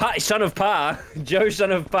Pa, Joe,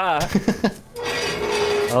 son of Pa.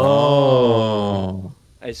 Oh.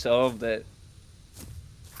 I solved it.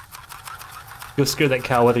 You'll scare that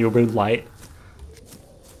cow with your weird light.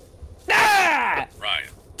 Ah! Ryan,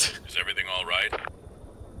 is everything all right?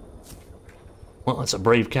 Well, it's a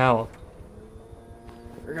brave cow.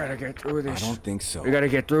 We gotta get through this. I don't think so. We gotta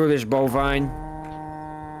get through this, bovine.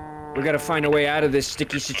 We gotta find a way out of this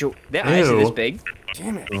sticky situation. Their eyes are this big.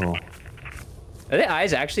 Damn it. Oh. Are their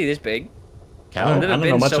eyes actually this big? I don't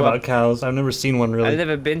know much about cows. I've never seen one really. I've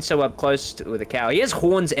never been so up close with a cow. He has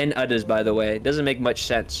horns and udders, by the way. It doesn't make much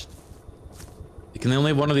sense. Can they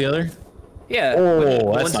only have one or the other? Yeah.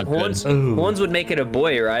 Oh, that's not horns, good. Horns would make it a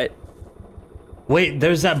boy, right? Wait,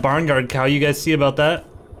 there's that barnyard cow. You guys see about that?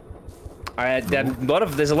 Alright,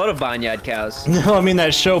 there's a lot of barnyard cows. No, I mean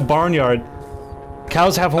that show Barnyard.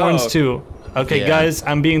 Cows have horns too. Okay, Yeah. guys,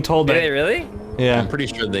 I'm being told Do that. they really? Yeah. I'm pretty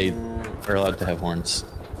sure they are allowed to have horns.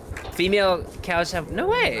 Female cows have no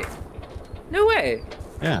way. No way.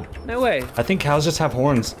 Yeah. No way. I think cows just have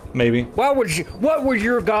horns, maybe. What would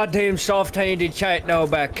your goddamn soft-handed chat know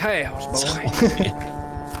about cows, boy?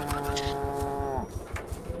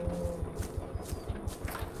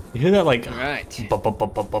 You hear that like? Right. Bup, bup,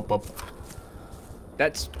 bup, bup, bup, bup.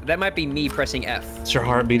 That might be me pressing F. It's your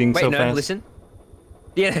heart beating Wait, so no, fast. listen.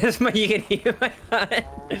 Yeah, that's my. You can hear my heart.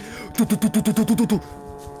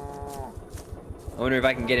 I wonder if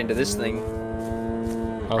I can get into this thing.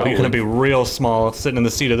 Oh, you're gonna be real small sitting in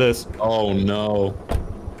the seat of this. Oh no.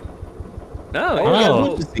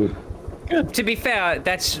 No. Good. To be fair,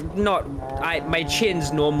 that's not. My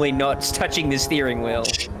chin's normally not touching the steering wheel.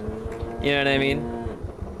 You know what I mean?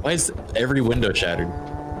 Why is every window shattered?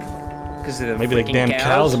 Because of the Maybe the damn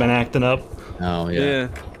cows have been acting up. Oh yeah.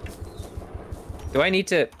 Do I need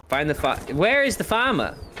to find the Where is the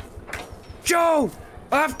farmer? Joe,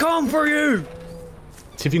 I've come for you.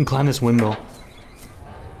 See if you can climb this windmill.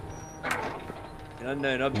 An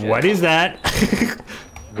unknown object. What is that?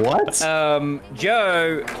 What?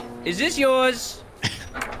 Joe, is this yours?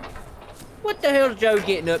 What the hell's Joe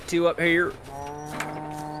getting up to up here?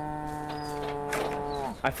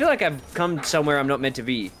 I feel like I've come somewhere I'm not meant to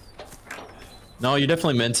be. No, you're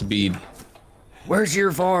definitely meant to be. Where's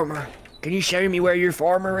your farmer? Can you show me where your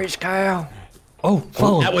farmer is, Kyle? Oh,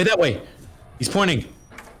 follow. That way. He's pointing.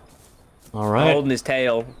 All right. Holding his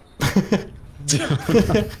tail.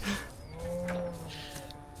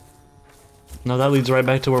 No, that leads right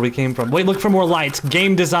back to where we came from. Wait, look for more lights.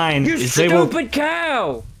 Game design. You stupid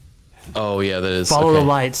cow! Oh yeah, that is. Follow the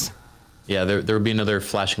lights. Yeah, there would be another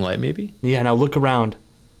flashing light, maybe. Yeah, now look around.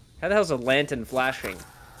 How the hell's a lantern flashing?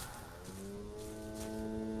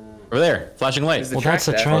 Over there, flashing light. Well, that's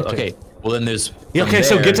a tractor. Okay, well then there's. Yeah, okay,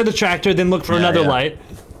 so get to the tractor, then look for another light.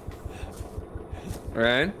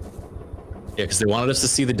 Right. Yeah, because they wanted us to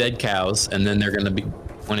see the dead cows, and then they're gonna be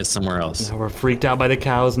pointed somewhere else. Now we're freaked out by the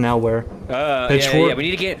cows. Now where? Yeah, we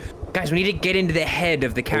need to get, guys. We need to get into the head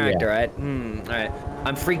of the character, right? All right.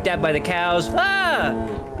 I'm freaked out by the cows. Ah!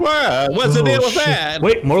 What's the deal with that?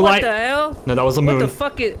 Wait, more light. What the hell? No, that was the moon.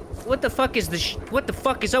 What the fuck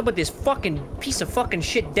is up with this fucking piece of fucking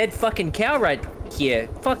shit, dead fucking cow right here?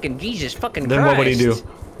 Fucking Jesus, fucking Then Christ. what would he do?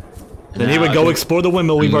 Then he would go explore the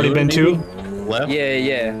windmill we've already been to. Left?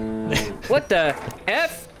 Yeah. What the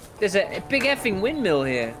F? There's a big effing windmill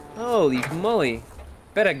here. Holy moly.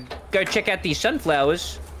 Better go check out these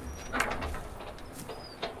sunflowers.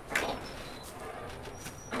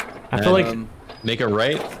 I feel like make a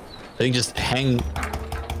right. I think just hang.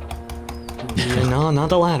 No, not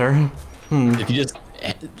the ladder. If you just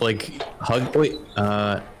like hug. Wait.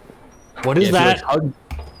 What is that?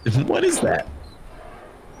 What is that?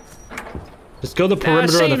 Just go the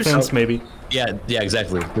perimeter of the fence, maybe. Yeah,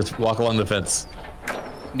 exactly. Just walk along the fence.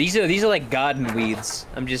 These are like garden weeds.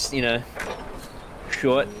 I'm just, you know,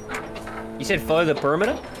 short. You said follow the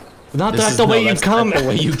perimeter? Not that's the way you come. That's the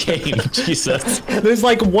way you came. Jesus. There's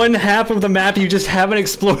like one half of the map you just haven't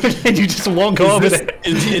explored and you just won't go over there.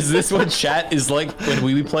 Is this what chat is like when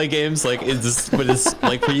we play games? Like, is this what it's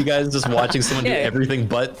like for you guys? Just watching someone do everything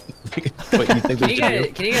but what you think they should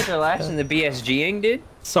do? Can you guys relax in the BSGing, dude?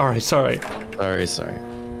 Sorry.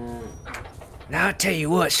 Now I tell you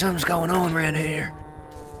what, something's going on around here.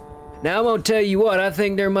 Now I won't tell you what. I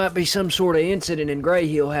think there might be some sort of incident in Grey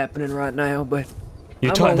Hill happening right now, but.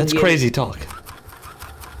 That's crazy talk.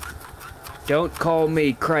 Don't call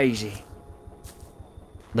me crazy.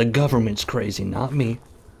 The government's crazy, not me.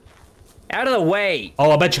 Out of the way. Oh,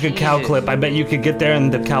 I bet you could cow clip. I bet you could get there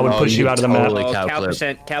and the cow would push you out of the map.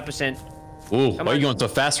 Cow percent. Ooh, why are you going so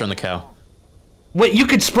fast on the cow? Wait, you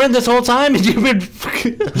could sprint this whole time and you've been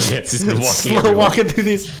yes, he's been walking slow walking through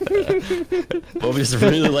these. Well, we just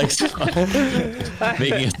really likes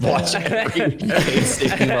making us watch every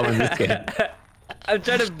painstaking moment in this game. I'm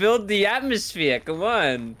trying to build the atmosphere. Come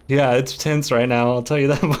on. Yeah, it's tense right now. I'll tell you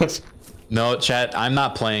that much. No, chat. I'm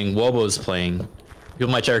not playing. Wobo's playing. People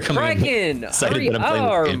might try to come in excited that I'm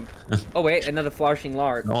playing this game. Oh wait, another flashing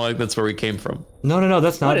lark. Oh, like that's where we came from. No,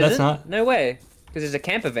 that's not. That's not. No way. Because there's a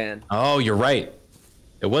camper van. Oh, you're right.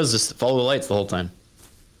 It was just follow the lights the whole time.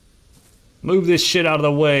 Move this shit out of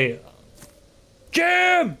the way.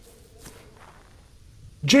 Jim!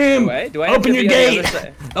 Do I open your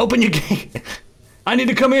gate! Open your gate! I need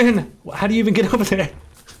to come in! How do you even get over there?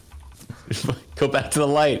 Go back to the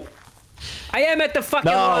light. I am at the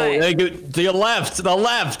fucking light! No, to your left! To the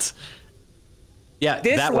left! Yeah,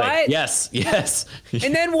 this that light? way. Yes.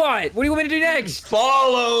 And then what? What do you want me to do next?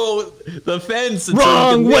 Follow the fence.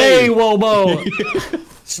 Wrong way, Wobo!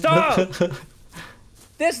 Stop!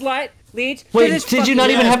 This light leads to Wait, this did you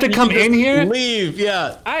not even have to come in here? Leave,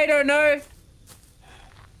 yeah. I don't know.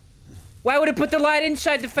 Why would it put the light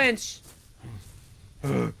inside the fence?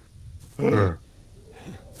 Maybe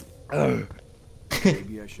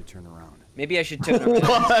I should turn around. Maybe I should turn around.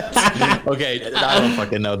 What? Okay, I don't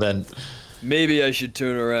fucking know then. Maybe I should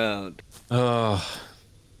turn around. Oh.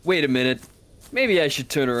 Wait a minute. Maybe I should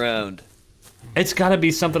turn around. It's gotta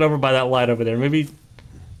be something over by that light over there. Maybe.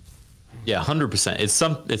 Yeah, 100%.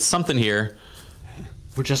 It's something here.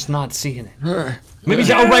 We're just not seeing it. Maybe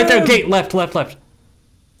right there. Gate left.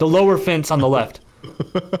 The lower fence on the left.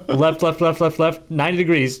 left. 90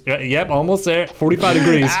 degrees. Yep, almost there. 45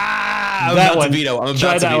 degrees. I'm about to veto.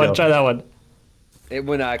 Try that one.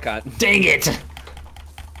 I can't. Dang it!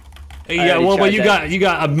 Yeah, well, you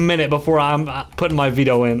got a minute before I'm putting my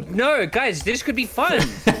veto in. No, guys, this could be fun.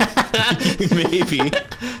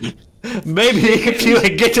 Maybe if you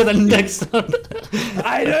get to the next one.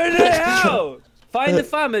 I don't know how. Find the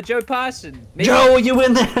farmer, Joe Parson. Maybe. Joe, you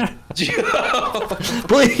in there? Joe!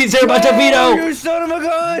 Please, they're about to veto! You son of a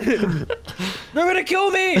gun! They're gonna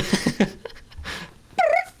kill me!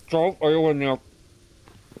 Joe, are you in there?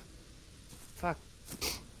 Fuck.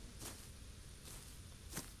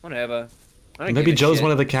 Whatever. Maybe Joe's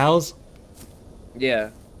one of the cows? Yeah.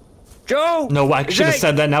 Joe! No, I should have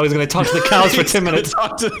said that. Now he's gonna talk to the cows for 10 minutes.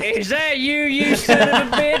 Is that you son of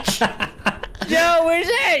a bitch? Joe, is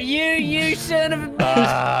that you son of a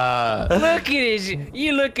bitch? Look at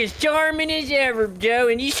you look as charming as ever, Joe,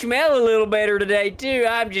 and you smell a little better today, too.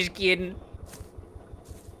 I'm just kidding.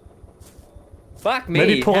 Fuck me.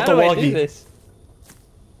 Maybe pull How up the do I walkie. do this?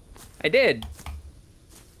 I did.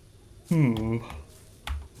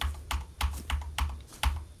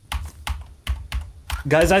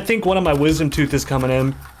 Guys, I think one of my wisdom tooth is coming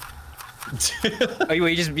in. Are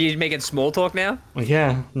you just making small talk now?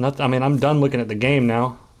 Yeah, I mean, I'm done looking at the game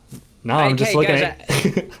now. No, I'm just looking at.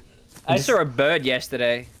 I saw a bird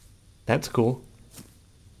yesterday. That's cool.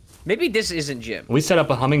 Maybe this isn't Jim. We set up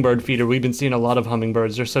a hummingbird feeder. We've been seeing a lot of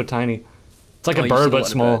hummingbirds. They're so tiny. It's like a bird, but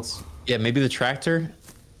small. Yeah, maybe the tractor.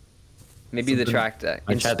 Maybe the tractor.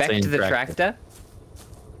 Inspect the tractor.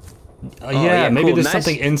 Yeah, maybe there's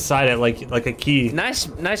something inside it, like a key. Nice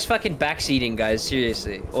fucking backseating, guys.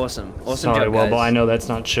 Seriously, awesome Sorry, job, Wobo, guys. I know that's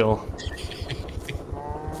not chill.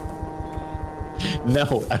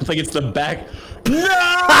 No, I think it's the back. No!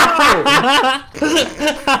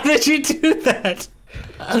 How did you do that?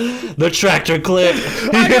 The tractor clip.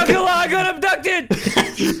 I got abducted.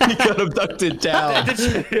 He got abducted down.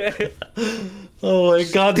 Oh my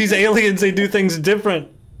god, these aliens, they do things different.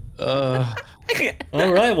 Alright,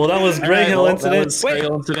 well that was Grey Hill incident.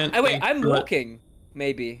 Wait, I'm looking.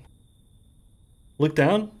 Maybe. Look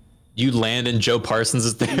down. You land and Joe Parsons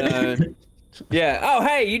is there. No. Yeah. Oh,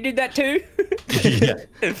 hey, you did that too? Yeah.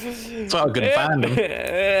 That's how I could find him.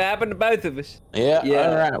 It happened to both of us. Yeah.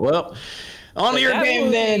 All right. Well, on to your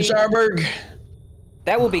game then, Charborg.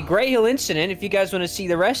 That will be Grey Hill Incident. If you guys want to see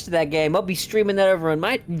the rest of that game, I'll be streaming that over on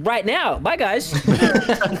right now. Bye, guys.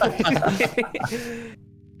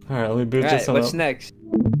 All right, let me boot this one what's up. next?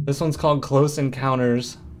 This one's called Close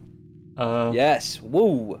Encounters. Yes.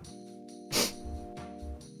 Woo.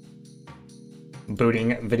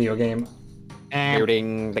 Booting video game.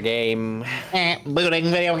 Booting the game. Booting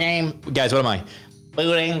video game. Guys, what am I?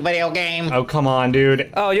 Booting video game. Oh, come on,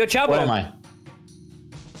 dude. Oh, you're Charborg. What am I?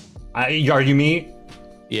 Are you me?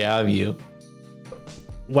 Yeah, I'm you.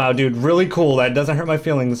 Wow, dude, really cool. That doesn't hurt my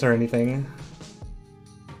feelings or anything.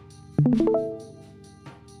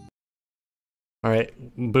 Alright,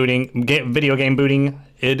 booting. Video game booting.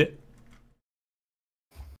 Id.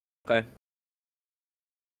 Okay.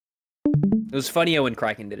 It was funnier when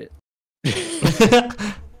Criken did it.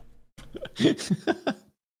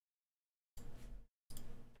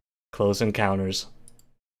 Close Encounters.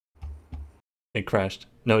 It crashed.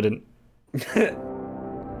 No, it didn't.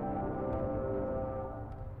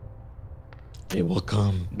 They will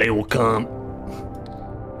come. They will come.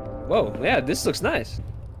 Whoa, yeah, this looks nice.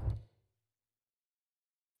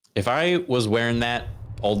 If I was wearing that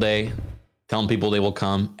all day, telling people they will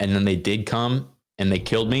come, and then they did come and they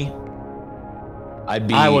killed me,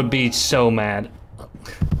 I would be so mad.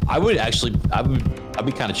 I'd be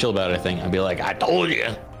kind of chill about it, I think. I'd be like, I told you.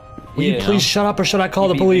 Will you please shut up or should I call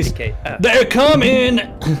the police? They're coming!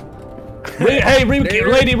 Hey,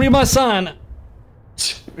 lady, read my sign.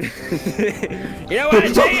 You know what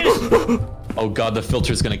I'm saying? Oh god, the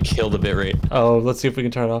filter's gonna kill the bitrate. Oh, let's see if we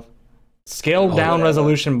can turn it off. Scale down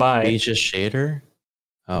resolution by. Asia shader?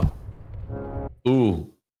 Oh. Ooh.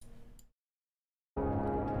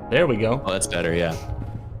 There we go. Oh, that's better, yeah.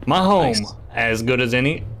 My home, Nice. as good as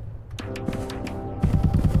any.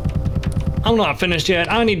 I'm not finished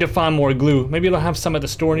yet. I need to find more glue. Maybe they'll have some at the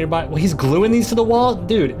store nearby. Well, he's gluing these to the wall?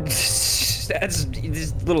 Dude. That's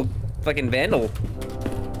this little fucking vandal.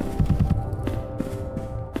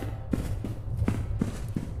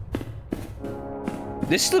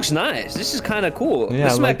 This looks nice. This is kind of cool. Yeah,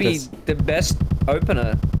 this I might like be this. the best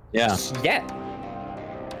opener. Yeah. Yeah.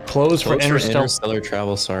 Close for interstellar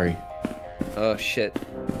travel, sorry. Oh shit.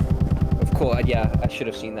 Of course, yeah, I should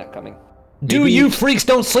have seen that coming. Do you freaks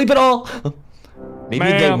don't sleep at all?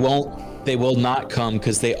 Maybe they will not come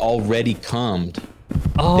because they already cummed.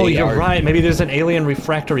 Oh, you're right. Maybe there's an alien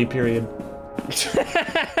refractory period.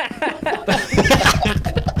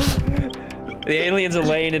 The aliens are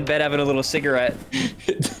laying in bed having a little cigarette.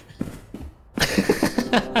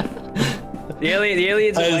 The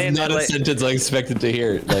aliens are laying there. That is not a sentence I expected to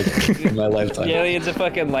hear, like, in my lifetime. The aliens are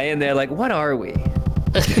fucking laying there like, what are we?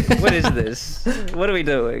 What is this? What are we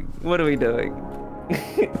doing? What are we doing?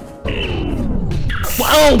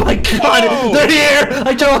 Oh my god! Oh. They're here!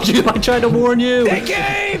 I told you! I tried to warn you! They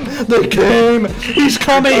came! They came! He's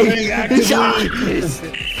coming!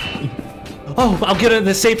 Oh, I'll get in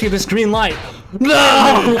the safety of this green light.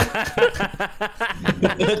 No!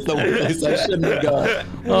 That's the worst. I shouldn't have gone.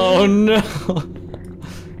 Oh no!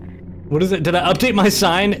 What is it? Did I update my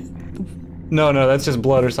sign? No, that's just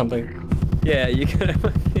blood or something. Yeah, you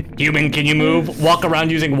gotta. Human, can you move? Walk around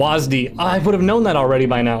using WASD. I would have known that already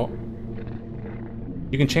by now.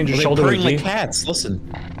 You can change your shoulder to G. the cats. Listen.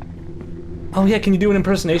 Oh yeah, can you do an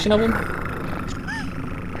impersonation of him?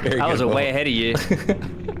 I was way ahead of you.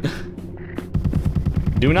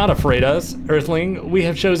 Do not afraid us, Earthling. We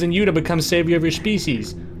have chosen you to become savior of your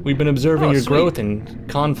species. We've been observing your growth and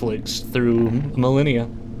conflicts through millennia.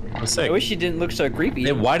 I wish you didn't look so creepy.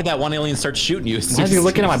 Hey, why did that one alien start shooting you? Why is he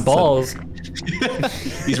looking at my balls?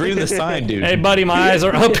 He's reading the sign, dude. Hey, buddy, my eyes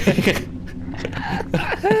are up.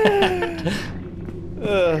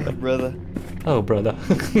 Brother. Oh, brother.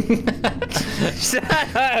 Shut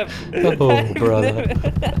up. Oh, brother.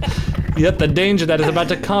 Yet the danger that is about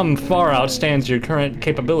to come far outstands your current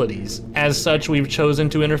capabilities. As such, we've chosen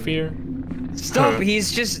to interfere. Stop,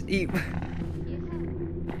 he's just...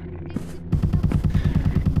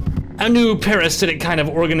 A new parasitic kind of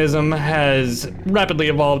organism has rapidly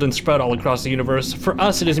evolved and spread all across the universe. For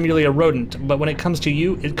us, it is merely a rodent, but when it comes to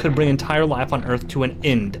you, it could bring entire life on Earth to an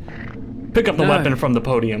end. Pick up the weapon from the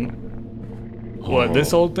podium. What,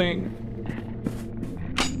 this old thing?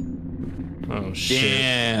 Oh shit!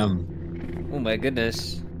 Damn. Oh my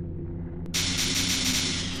goodness.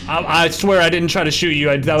 I swear I didn't try to shoot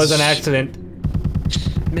you. That was an accident.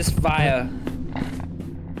 Misfire.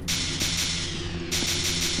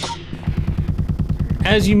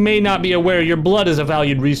 As you may not be aware, your blood is a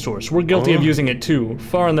valued resource. We're guilty of using it too.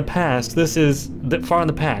 Far in the past, this is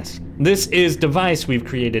device we've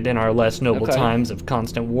created in our less noble times of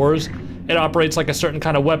constant wars. It operates like a certain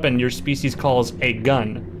kind of weapon your species calls a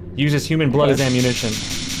gun. Uses human blood as ammunition.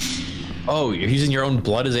 Oh, you're using your own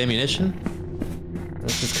blood as ammunition?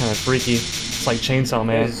 This is kind of freaky. It's like Chainsaw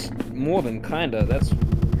Man. It's more than kinda. That's.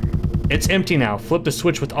 It's empty now. Flip the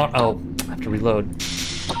switch with. Oh, I have to reload.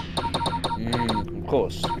 Of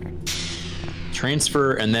course.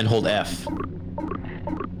 Transfer and then hold F.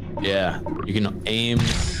 Yeah, you can aim.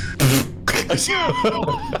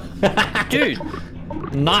 Dude,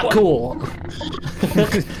 not cool.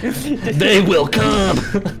 They will come.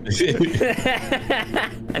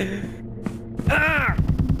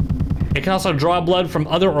 It can also draw blood from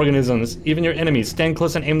other organisms, even your enemies. Stand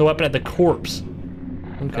close and aim the weapon at the corpse.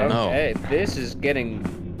 Okay. Okay, this is getting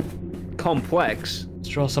complex. Let's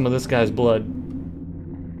draw some of this guy's blood.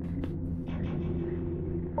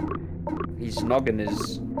 His noggin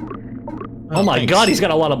is. Oh my god, he's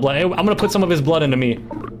got a lot of blood. I'm gonna put some of his blood into me.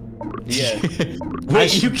 Yeah.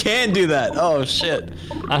 Wait, you can do that. Oh shit.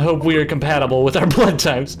 I hope we are compatible with our blood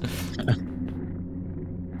types.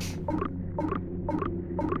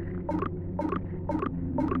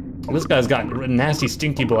 This guy's got nasty,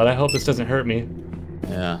 stinky blood. I hope this doesn't hurt me.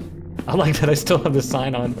 Yeah. I like that I still have the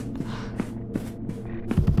sign on.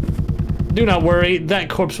 Do not worry, that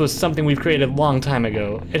corpse was something we've created a long time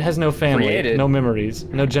ago. It has no family, no memories,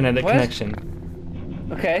 no genetic connection.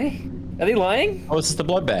 Okay. Are they lying? Oh, this is the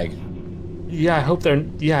blood bag. Yeah, I hope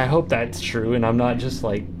that's true, and I'm not just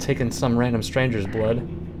like taking some random stranger's blood.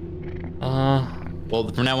 Well,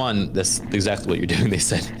 from now on, that's exactly what you're doing, they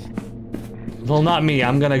said. Well, not me.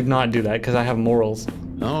 I'm gonna not do that because I have morals.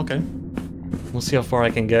 Oh, okay. We'll see how far I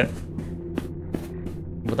can get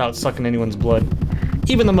without sucking anyone's blood.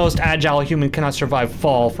 Even the most agile human cannot survive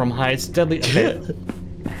fall from heights. Deadly. Okay.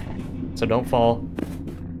 So don't fall.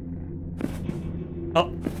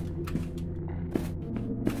 Oh.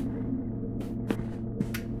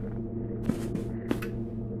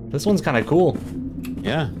 This one's kind of cool.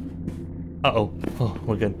 Yeah. Uh-oh. Oh,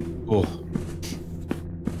 we're good. Oh.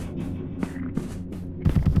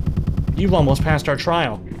 You've almost passed our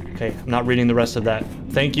trial. Okay, I'm not reading the rest of that.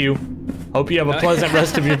 Thank you. Hope you have a pleasant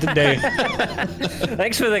rest of your day.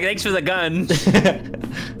 Thanks for the gun.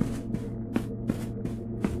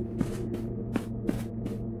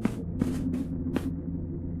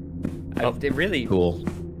 It really cool.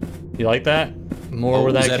 You like that? More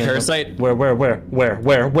where that came parasite? Where?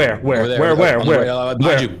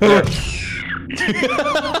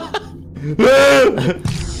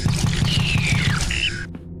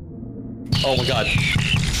 Oh my god.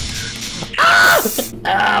 Ah!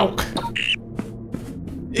 Ow!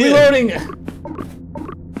 Reloading!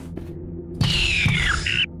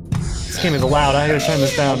 This game is loud, I gotta turn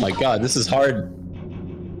this down. Oh my god, this is hard.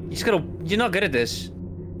 You're not good at this.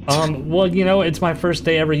 Well, you know, it's my first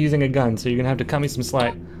day ever using a gun, so you're gonna have to cut me some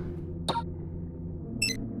slack.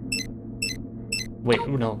 Wait,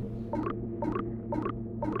 no.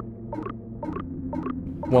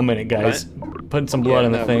 1 minute, guys. What? Putting some blood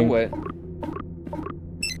in the thing.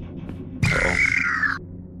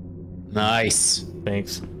 Nice.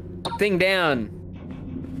 Thanks. Thing down.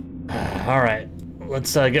 Alright.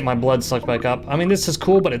 Let's get my blood sucked back up. I mean, this is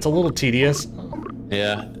cool, but it's a little tedious.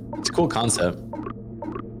 Yeah, it's a cool concept.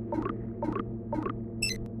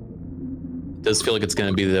 It does feel like it's going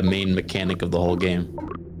to be the main mechanic of the whole game.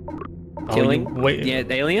 Killing? Wait. Yeah,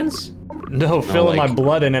 aliens? No, filling my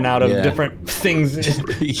blood in and out of different things.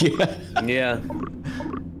 Yeah. Yeah.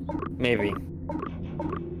 Maybe.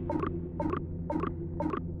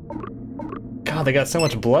 God, they got so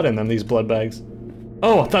much blood in them, these blood bags.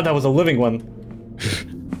 Oh, I thought that was a living one.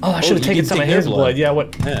 Oh, I should have taken some of his blood. Yeah,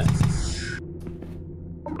 what? Yeah.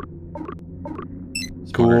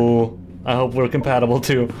 Cool. I hope we're compatible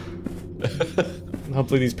too.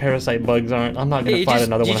 Hopefully these parasite bugs aren't. I'm not gonna fight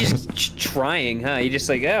another one. You're just trying, huh? You're just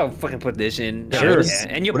like, oh, fucking put this in. Sure. Yeah.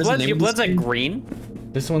 And your blood's like green.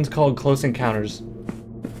 This one's called Close Encounters.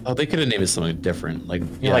 Oh, they could have named it something different. Like,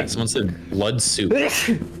 yeah, like someone said blood soup.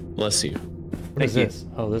 Bless you. What is this?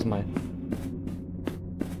 Oh, this is my.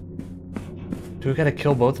 Do we gotta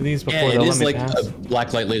kill both of these before they'll let me pass? It is like a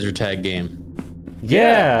blacklight laser tag game.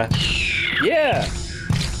 Yeah. Yeah.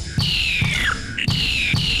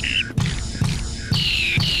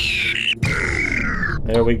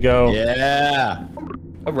 There we go. Yeah.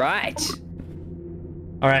 All right.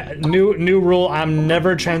 All right, new rule. I'm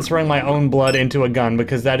never transferring my own blood into a gun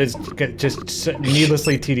because that is just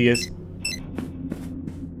needlessly tedious.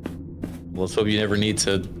 Well, let's hope you never need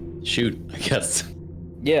to shoot, I guess.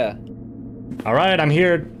 Yeah. All right, I'm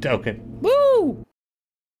here. Okay. Woo!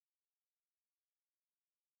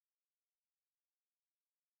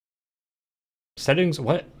 Settings?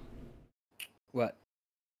 What? What?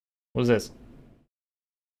 What is this?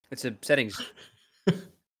 It's a settings.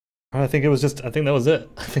 I think it was just. I think that was it.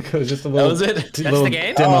 I think it was just a little. That was it. That's the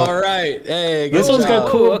game. Demo. All right. Hey, this one's got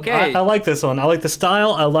cool. Okay. I like this one. I like the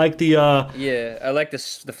style. I like the. Yeah, I like the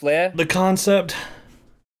flare. The concept.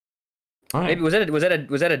 All right. Maybe was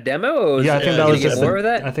that a demo? Or was yeah, I think that was just more of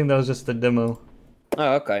that. I think that was just the demo.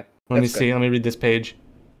 Oh, okay. Let me see. Let me read this page.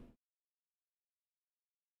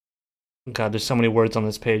 God, there's so many words on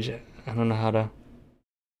this page. I don't know how to.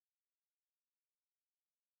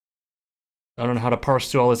 I don't know how to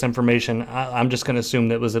parse through all this information. I'm just going to assume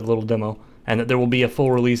that it was a little demo and that there will be a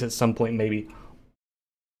full release at some point, maybe.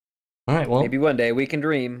 All right, well. Maybe one day we can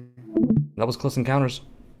dream. That was Close Encounters.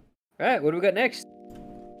 All right, what do we got next?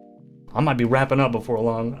 I might be wrapping up before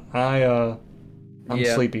long. I'm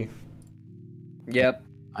sleepy. Yep.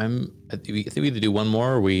 I think we either do one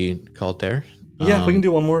more or we call it there. Yeah, we can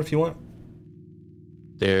do one more if you want.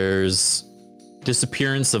 There's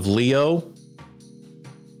Disappearance of Leo.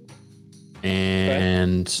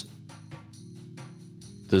 And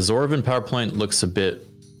the Zorvin PowerPoint looks a bit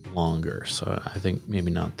longer, so I think maybe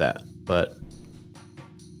not that. But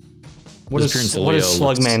what is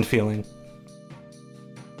Slugman feeling?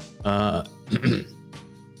 The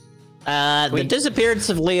Disappearance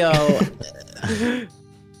of Leo.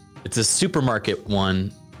 It's a supermarket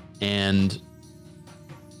one, and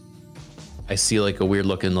I see like a weird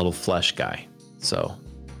looking little flesh guy. So.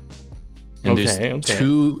 And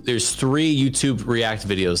there's 3 YouTube React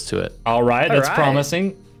videos to it. All right, that's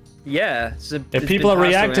promising. Yeah. If people are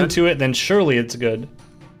reacting to it, then surely it's good.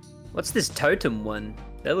 What's this totem one?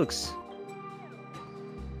 That looks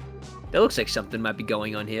like something might be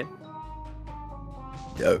going on here.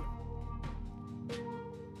 Yo.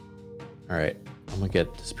 All right, I'm gonna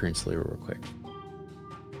get Disappearance Leo real quick.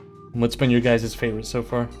 What's been your guys' favorite so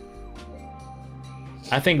far?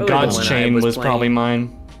 I think God's Chain was probably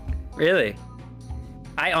mine. Really?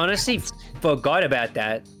 I honestly forgot about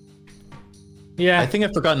that. Yeah. I think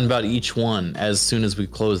I've forgotten about each one as soon as we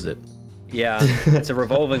closed it. Yeah, it's a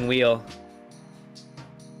revolving wheel.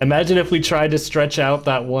 Imagine if we tried to stretch out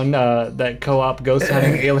that one, that co-op ghost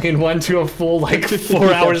hunting alien one to a full, like,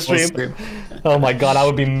 4-hour stream. Oh my god, I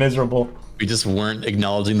would be miserable. We just weren't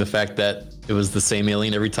acknowledging the fact that it was the same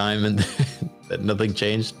alien every time and that nothing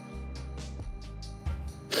changed.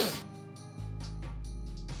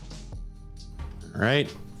 All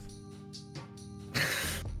right.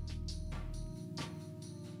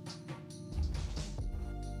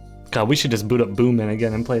 God, we should just boot up Boomman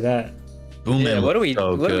again and play that. Boomman. Yeah, what are we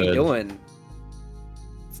doing?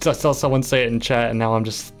 I saw someone say it in chat, and now I'm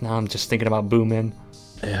just thinking about Boomman.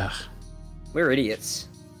 Yeah. We're idiots.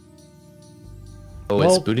 Oh,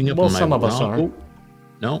 it's booting up on my some of us are. Oh,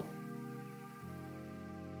 no.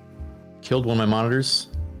 Killed one of my monitors.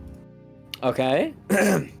 Okay.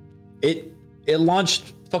 It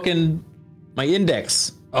launched fucking my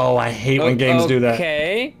index. Oh, I hate when games do that.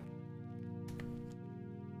 Okay.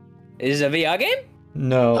 Is it a VR game?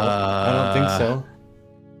 No, I don't think so.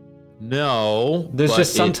 No. There's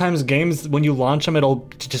just sometimes games, when you launch them, it'll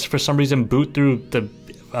just for some reason boot through the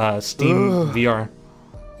Steam VR.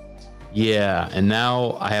 Yeah, and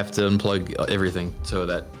now I have to unplug everything so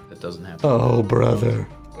that doesn't happen. Oh, brother.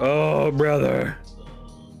 Oh, brother.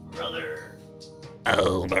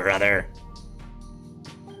 Oh, brother.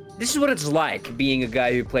 This is what it's like being a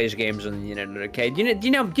guy who plays games on the internet, okay? Do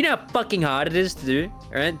you know how fucking hard it is to do?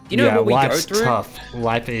 Alright? Do you know what we go through? Tough.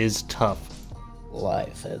 Life is tough.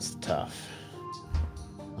 Life is tough.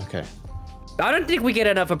 Okay. I don't think we get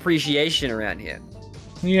enough appreciation around here.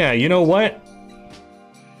 Yeah, you know what?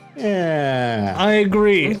 Yeah. I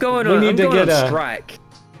agree. I'm going on strike.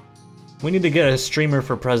 We need to get a streamer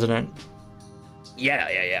for president.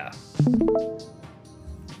 Yeah.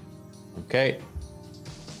 Okay.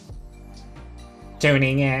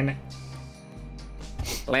 Tuning in.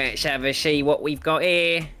 Let's have a see what we've got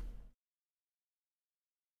here.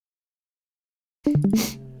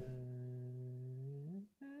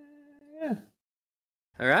 Yeah.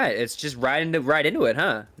 All right, it's just right into it,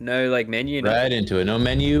 huh? No like menu. Right into it. No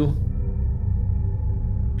menu.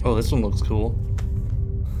 Oh, this one looks cool.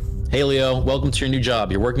 Hey Leo, welcome to your new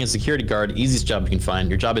job. You're working as a security guard, easiest job you can find.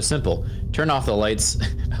 Your job is simple. Turn off the lights.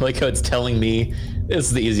 I like how it's telling me this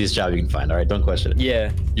is the easiest job you can find, all right? Don't question it.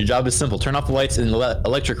 Yeah. Your job is simple. Turn off the lights in the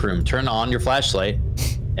electric room. Turn on your flashlight,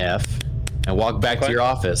 F, and walk back to your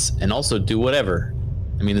office. And also do whatever.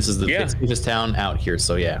 I mean, this is the safest town out here,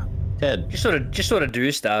 so yeah. Ted. Just sort of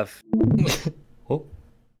do stuff. Oh.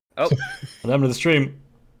 What happened to the stream?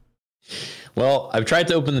 Well, I've tried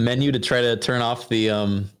to open the menu to try to turn off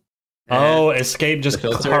the escape just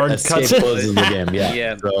hard cuts it. Closes the game, yeah.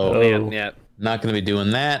 Yeah. So, yeah. Not going to be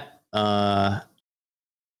doing that. All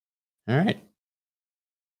right.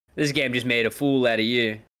 This game just made a fool out of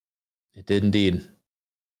you. It did indeed.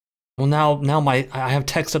 Well, now I have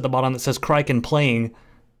text at the bottom that says Criken playing,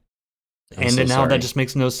 and so now sorry. that just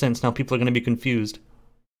makes no sense. Now people are going to be confused.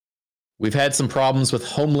 We've had some problems with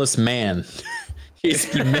homeless man. He's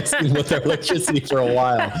been messing with our electricity for a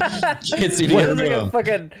while. Can't see the room.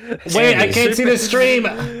 Wait, I can't see the stream.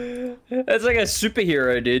 That's like a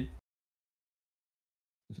superhero, dude.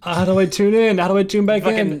 How do I tune in? How do I tune back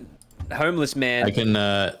in? Homeless man. I can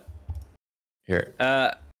here.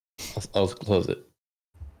 I'll close it.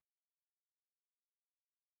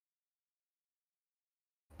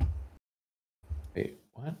 Wait,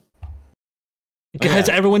 what? Guys,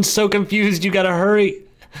 everyone's so confused. You gotta hurry.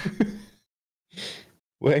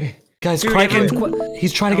 Wait. Guys, Criken,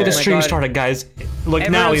 he's trying to get a stream started, guys. Look,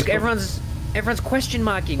 now he's... Everyone's question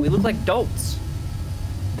marking. We look like dolts.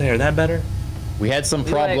 There, that better? We had some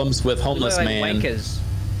problems with homeless man. Wankers.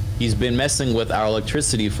 He's been messing with our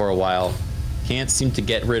electricity for a while. Can't seem to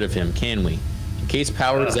get rid of him, can we? In case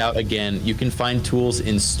power is out again, you can find tools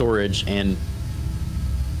in storage and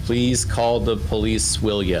please call the police,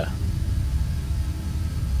 will ya?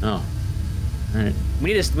 Oh. Alright.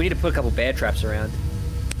 We need to put a couple bear traps around.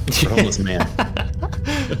 For homeless man.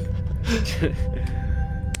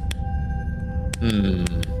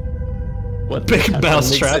 What big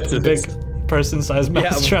mousetrap? Big person-sized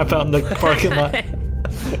mousetrap out in the parking lot.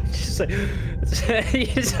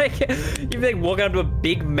 It's like you're like walking up to a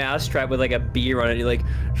big mousetrap with like a beer on it. You're like,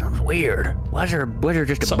 sounds weird. Why's there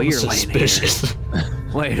just a beer suspicious?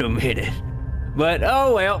 Laying here? Wait a minute. But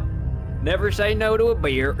oh well, never say no to a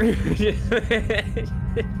beer.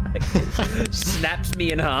 Snaps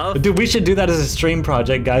me in half. Dude, we should do that as a stream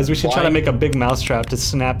project, guys. We should try to make a big mousetrap to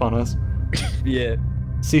snap on us. Yeah.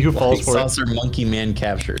 See who falls for it. Saucer monkey man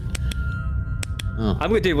captured. Oh. I'm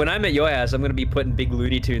gonna do when I'm at your house. I'm gonna be putting big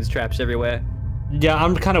Looney Tunes traps everywhere. Yeah,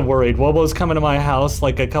 I'm kind of worried. Wobo's coming to my house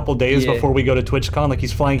like a couple days before we go to TwitchCon. Like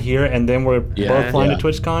he's flying here, and then we're both flying to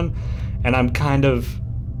TwitchCon. And I'm kind of,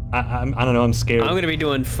 I don't know. I'm scared. I'm gonna be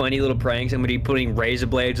doing funny little pranks. I'm gonna be putting razor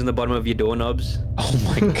blades in the bottom of your doorknobs. Oh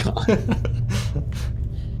my god.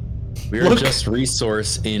 We're just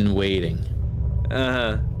resource in waiting.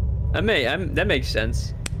 That makes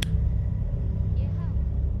sense.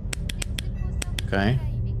 Okay.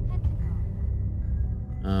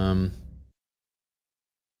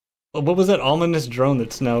 What was that ominous drone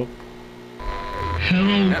that's now?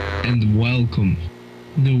 Hello and welcome.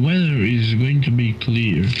 The weather is going to be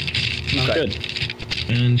clear. Good.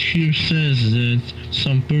 And here says that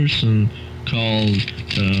some person called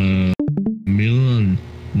Milan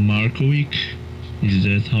Markovic, is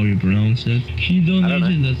that how you pronounce it? He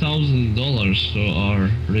donated $1,000 to our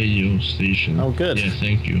radio station. Oh, good. Yeah,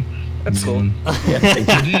 thank you. That's cool.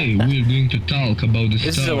 Today we're going to talk about the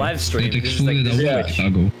This star is a live stream. that exploded a week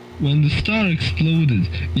ago. When the star exploded,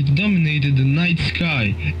 it dominated the night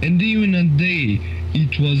sky, and even at day,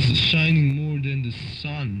 it was shining more than the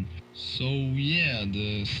sun. So yeah,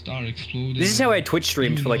 the star exploded. This is how I Twitch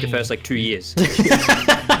streamed for like the first 2 years.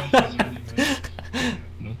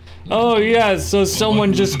 Oh yeah, so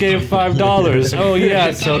someone just gave $5. Oh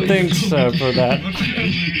yeah, so thanks for that.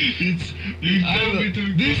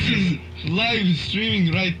 This is live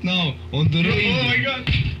streaming right now on the radio. Oh my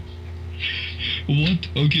god! What?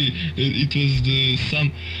 Okay, it was the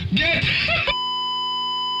Get!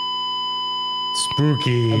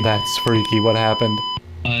 Spooky. That's freaky. What happened?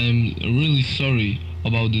 I'm really sorry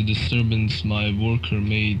about the disturbance my worker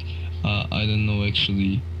made. I don't know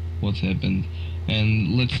actually what happened.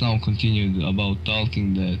 And let's now continue about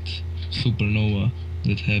talking that supernova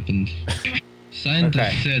that happened.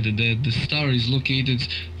 Scientists said that the star is located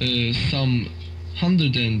some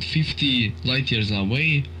 150 light years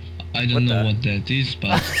away. I don't know what that is,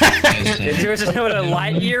 but Do you just know what a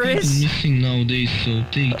light year is? Missing nowadays, so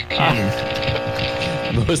take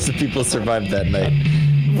care. Most of the people survived that night.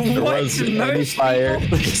 There was a fire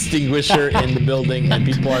extinguisher in the building, and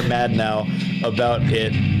people are mad now about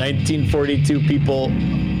it. 1942 people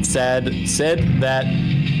said that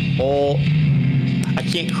I I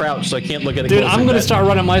can't crouch, so I can't look at it. Dude, I'm gonna start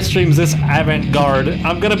running my streams this avant-garde.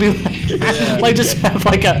 I'm gonna be like, like just have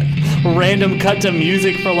like a random cut to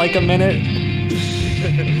music for like a minute.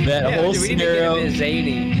 That whole scenario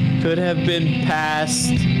could have been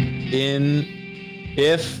passed in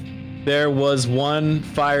if there was one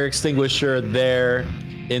fire extinguisher there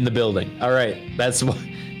in the building. All right, that's why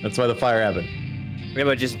the fire happened. Yeah,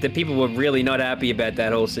 but just the people were really not happy about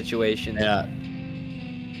that whole situation. Yeah.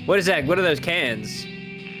 What is that? What are those cans?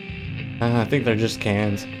 I think they're just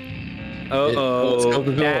cans. Uh-oh.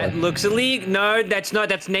 That looks illegal. No, that's not.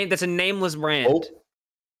 That's a nameless brand. Oh.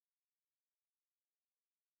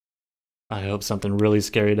 I hope something really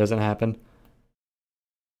scary doesn't happen.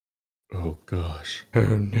 Oh gosh.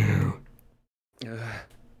 Oh no.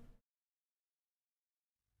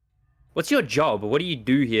 What's your job? What do you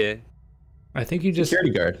do here? I think you just...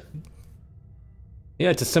 Security guard. Yeah,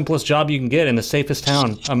 it's the simplest job you can get in the safest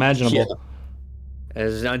town imaginable.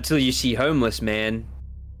 Yeah. Until you see homeless man.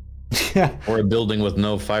 Yeah. Or a building with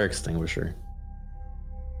no fire extinguisher.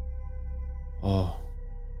 Oh.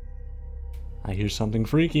 I hear something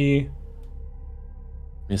freaky.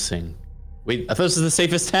 Missing. Wait, I thought this was the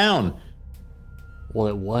safest town. Well,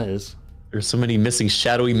 it was. There's so many missing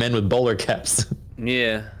shadowy men with bowler caps.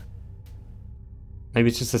 Yeah. Maybe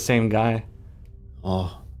it's just the same guy.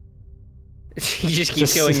 Oh. He just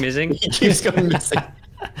keeps going missing? He keeps going missing.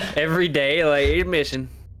 Every day, like, he's missing.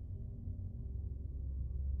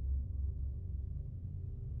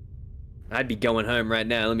 I'd be going home right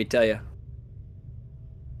now, let me tell you.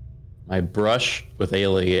 My brush with the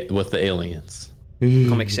aliens.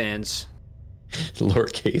 Comic Sans.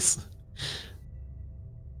 Lowercase.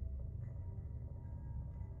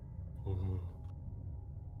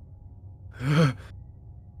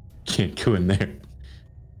 Can't go in there.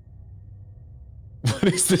 What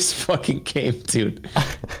is this fucking game, dude?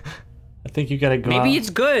 I think you gotta go Maybe out.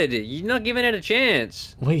 it's good. You're not giving it a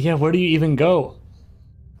chance. Wait, yeah, where do you even go?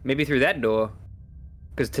 Maybe through that door.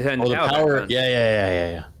 Because to turn Oh, the the power power. back on.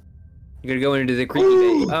 Yeah. You gotta go into the creepy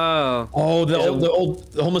bay. Oh. Oh,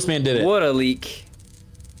 the homeless man did it. What a leak.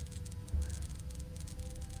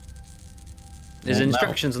 There's Well,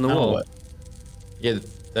 instructions on the now wall. what? Yeah,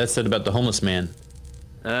 that said about the homeless man.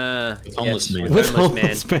 Homeless man. With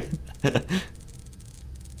homeless man.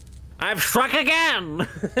 I've struck again!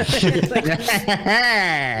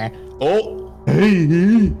 Oh!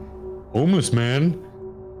 Hey! Homeless man.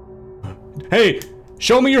 Hey!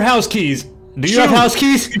 Show me your house keys! Do you have house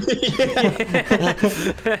keys?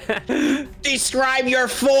 Describe your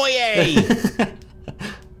foyer!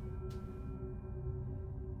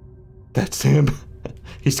 That's him.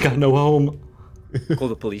 He's got no home. Call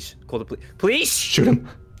the police. Call the police. Police! Shoot him.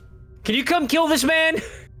 Can you come kill this man?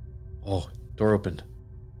 Oh, door opened.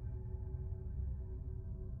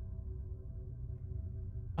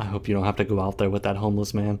 I hope you don't have to go out there with that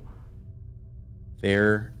homeless man.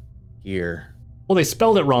 They're here. Well, they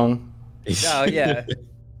spelled it wrong. Oh, yeah.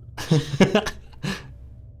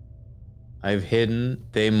 I've hidden.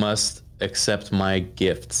 They must accept my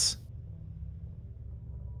gifts.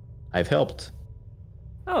 I've helped.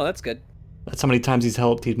 Oh, that's good. That's how many times he's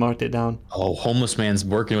helped. He's marked it down. Oh, homeless man's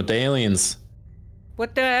working with the aliens.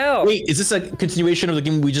 What the hell? Wait, is this a continuation of the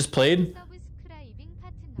game we just played?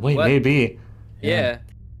 Wait, What? maybe. Yeah.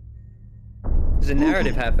 There's a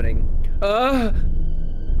narrative happening. Oh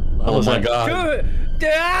my god. Oh,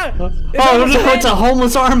 Oh no, it's a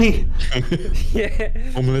homeless army! Yeah.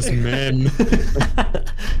 Homeless men.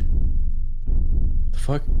 The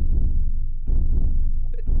fuck?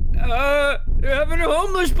 They're having a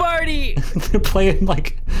homeless party! They're playing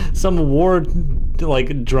like some war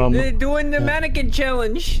like drum. They're doing the mannequin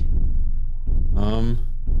challenge.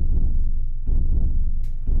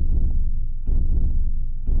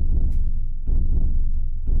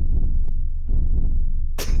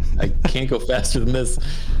 I can't go faster than this.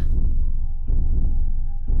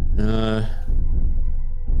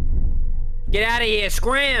 Get out of here,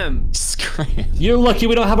 scram! Scram. You're lucky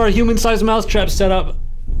we don't have our human-sized mousetrap set up.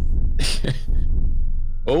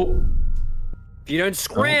 Oh. If you don't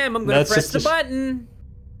scram, I'm gonna That's press just the button.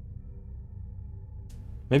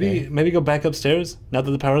 Maybe go back upstairs now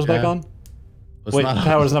that the power's back Yeah. on. It's Wait, not the on.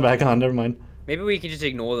 power's not back on. Never mind. Maybe we can just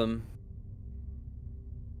ignore them.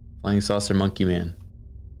 Flying saucer monkey man.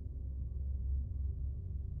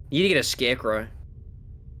 You need to get a scarecrow.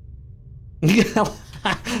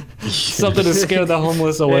 Something to scare the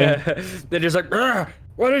homeless away. Yeah. They're just like,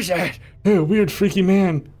 what is that? Hey, weird freaky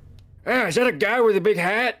man Is that a guy with a big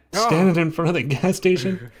hat? standing in front of the gas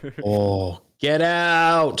station. Oh, get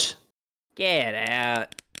out! Get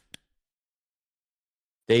out.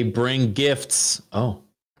 They bring gifts. Oh.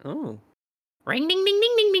 Oh. Ring ding ding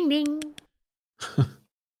ding ding ding ding.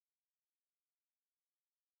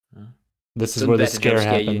 This is where the scare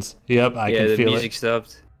happens. Yep, I can feel it. Yeah, the music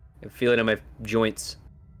stopped. I feel it in my joints.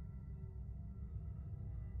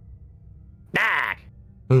 Ah!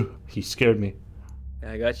 Ooh, he scared me.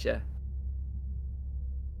 I gotcha.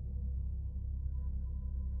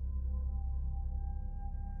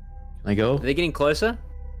 Can I go? Are they getting closer?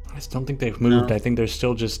 I just don't think they've moved. No. I think they're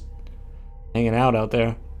still just hanging out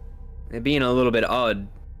there. They're being a little bit odd.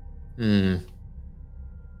 Hmm.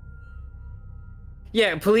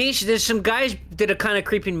 Yeah, police, there's some guys that are kind of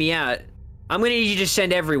creeping me out. I'm gonna need you to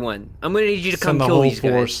send everyone. I'm gonna need you to come kill these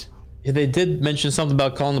guys. Yeah, they did mention something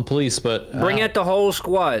about calling the police, but... Bring out the whole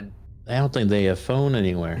squad. I don't think they have phone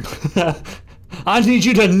anywhere. I need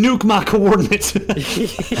you to nuke my coordinates.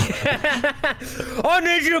 I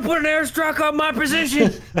need you to put an airstrike on my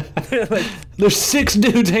position. There's 6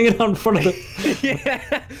 dudes hanging out in front of the...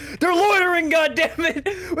 Yeah, they're loitering,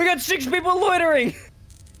 goddammit. We got 6 people loitering.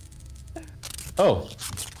 Oh.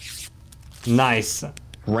 Nice.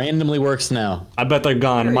 Randomly works now. I bet they're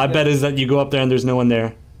gone. My bet is that you go up there and there's no one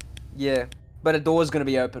there. Yeah, but a door's gonna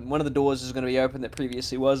be open. One of the doors is gonna be open that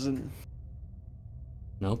previously wasn't.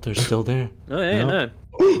 Nope, they're still there. Oh yeah, no.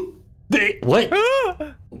 What?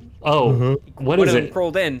 Oh, what is it?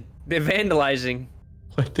 Crawled in. They're vandalizing.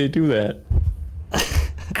 Why'd they do that?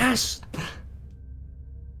 Ass. How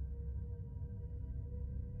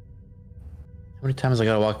many times I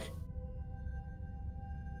gotta walk?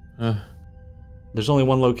 There's only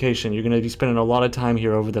one location. You're gonna be spending a lot of time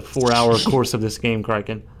here over the 4-hour course of this game,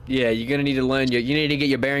 Criken. Yeah, you're gonna need to learn. You need to get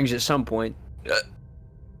your bearings at some point.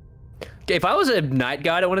 If I was a night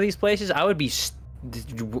guard at one of these places, I would be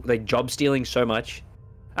like job stealing so much.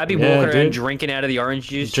 I'd be walking around drinking out of the orange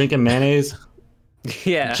juice, drinking mayonnaise.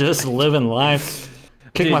 Yeah, just living life.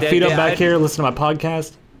 Kick my feet up back here, listen to my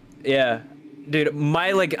podcast. Yeah, dude,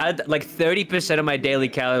 my like 30% of my daily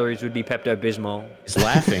calories would be Pepto-Bismol. He's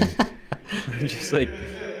laughing. Just like,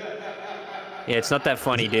 yeah, it's not that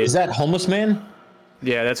funny, dude. Is that homeless man?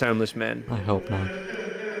 Yeah, that's homeless man. I hope not.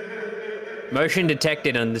 Motion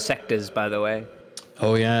detected on the sectors, by the way.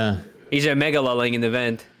 Oh yeah. He's omega lulling in the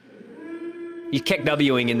vent. He's kick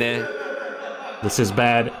Wing in there. This is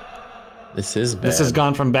bad. This is bad. This has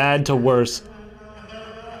gone from bad to worse.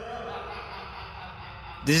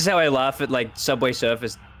 This is how I laugh at like Subway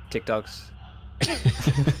Surfers TikToks.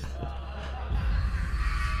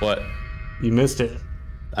 What? You missed it.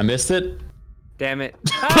 I missed it? Damn it.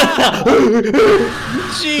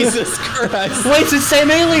 Jesus Christ. Wait, it's the same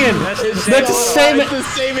alien! That's the same It's the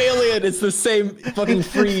same alien! It's the same fucking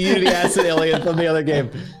free Unity acid alien from the other game.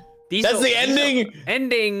 That's the ending!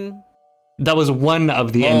 Ending! That was one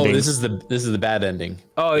of the endings. This is the bad ending.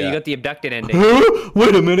 Oh, yeah. You got the abducted ending. Huh?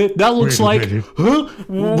 Wait a minute, that looks like... Huh?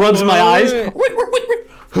 Rubs my eyes.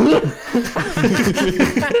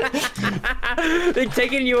 They're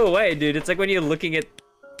taking you away, dude. It's like when you're looking at,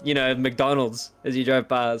 you know, McDonald's as you drive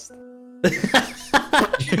past.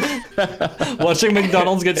 Watching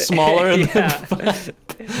McDonald's get smaller and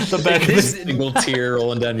the back of this single tear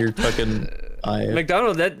rolling down your fucking eye.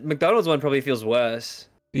 McDonald's one probably feels worse.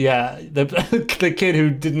 Yeah, the kid who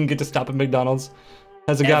didn't get to stop at McDonald's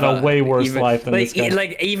has got a way worse life than this guy.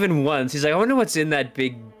 Like even once, he's like, I wonder what's in that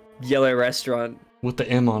big yellow restaurant with the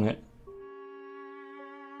M on it.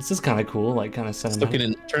 This is kind of cool, like kind of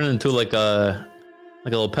cinematic. Turn it into like a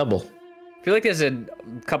little pebble. I feel like there's a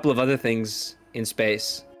couple of other things in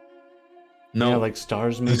space. No, yeah, like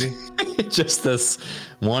stars maybe. Just this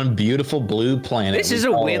one beautiful blue planet. This is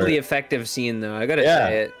a weirdly effective scene, though. I gotta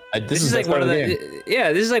say it. This is like one of the.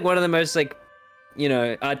 Yeah, this is like one of the most like, you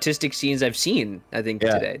know, artistic scenes I've seen. I think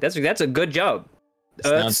today. That's a good job.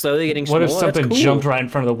 Earth's slowly getting smaller. What if something jumped right in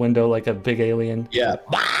front of the window like a big alien? Yeah.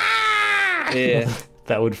 Yeah.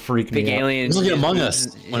 That would freak me out. Big alien. It's like Among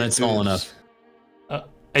Us when it's small enough.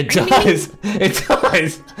 It does. It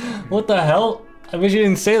does. What the hell? I wish you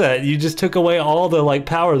didn't say that. You just took away all the like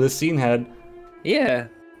power this scene had. Yeah.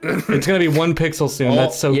 It's gonna be 1 pixel soon.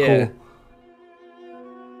 That's so cool.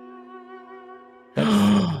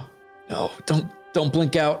 No, don't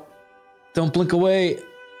blink out. Don't blink away.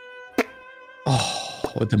 Oh,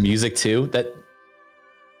 with the music too.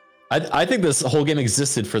 I think this whole game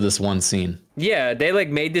existed for this one scene. Yeah, they like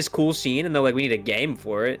made this cool scene and they're like, we need a game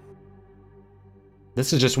for it.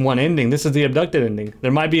 This is just one ending. This is the abducted ending.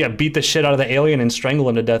 There might be a beat the shit out of the alien and strangle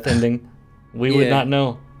him to death ending. We would not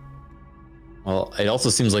know. Well, it also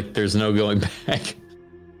seems like there's no going back.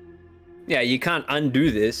 Yeah, you can't undo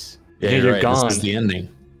this. Yeah, you're right. gone. This is the ending.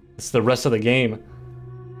 It's the rest of the game.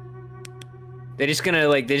 They're just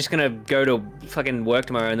gonna go to fucking work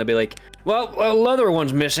tomorrow and they'll be like, well, another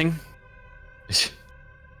one's missing.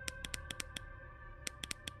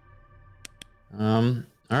 All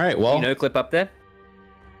right. Well, no clip up there.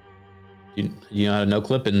 You know how to no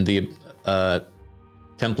clip in the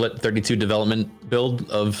template 32 development build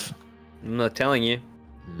of. I'm not telling you.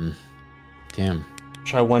 Damn.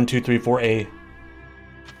 Try 1, 2, 3, 4A.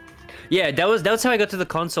 Yeah, that was how I got to the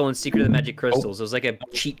console in Secret of the Magic Crystals. It was like a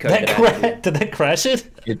cheat code. Did that crash it?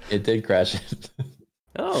 It did crash it.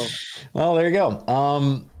 Oh. Well, there you go.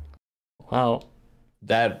 Wow.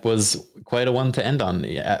 That was quite a one to end on.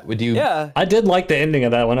 Yeah, would you? Yeah. I did like the ending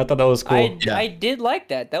of that one. I thought that was cool. I did like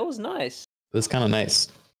that. That was nice. It was kind of nice.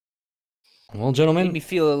 Well, gentlemen, made me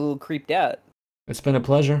feel a little creeped out. It's been a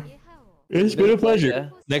pleasure. It's been a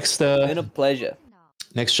pleasure. Next, been a pleasure.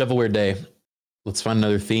 Next Shovelware Day. Let's find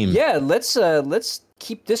another theme. Yeah, let's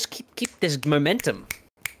keep this momentum.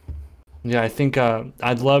 Yeah, I think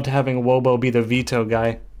I'd loved having Wobo be the veto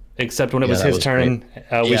guy. Except when it was his turn,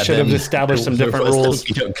 we should have established some different rules.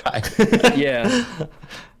 Yeah.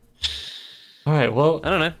 All right. Well, I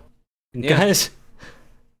don't know, guys.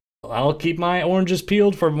 I'll keep my oranges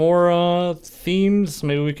peeled for more themes.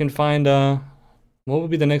 Maybe we can find what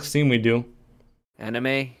would be the next theme we do?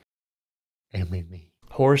 Anime.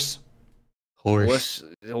 Horse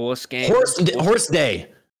game. Horse day.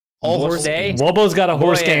 Horse day. Wobo's got a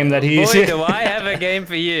horse game that he's. Boy, do I have a game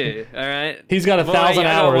for you? All right. He's got 1,000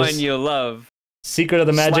 hours. One you love. Secret of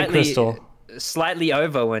the Magic Crystal. Slightly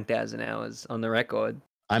over 1,000 hours on the record.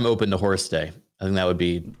 I'm open to horse day. I think that would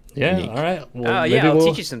be. Yeah. Unique. All right. Well, I'll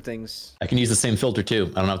teach you some things. I can use the same filter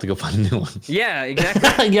too. I don't have to go find a new one. Yeah,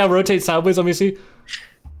 exactly. Yeah, rotate sideways. Let me see.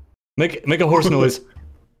 Make a horse noise.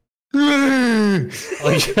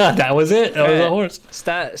 Oh yeah, that was it. That was a horse.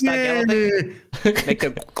 Start galloping. Make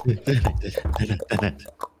a.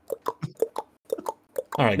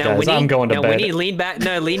 All right, guys, I'm going to bed. Now, Winnie, lean back.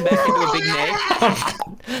 No, lean back into a big neck.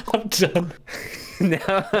 I'm done. No.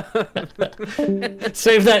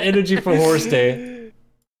 Save that energy for horse day.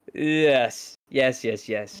 Yes. All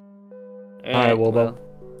right, Wobo. Well,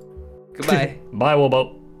 goodbye. Bye,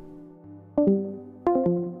 Wobo.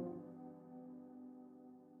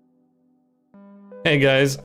 Hey guys,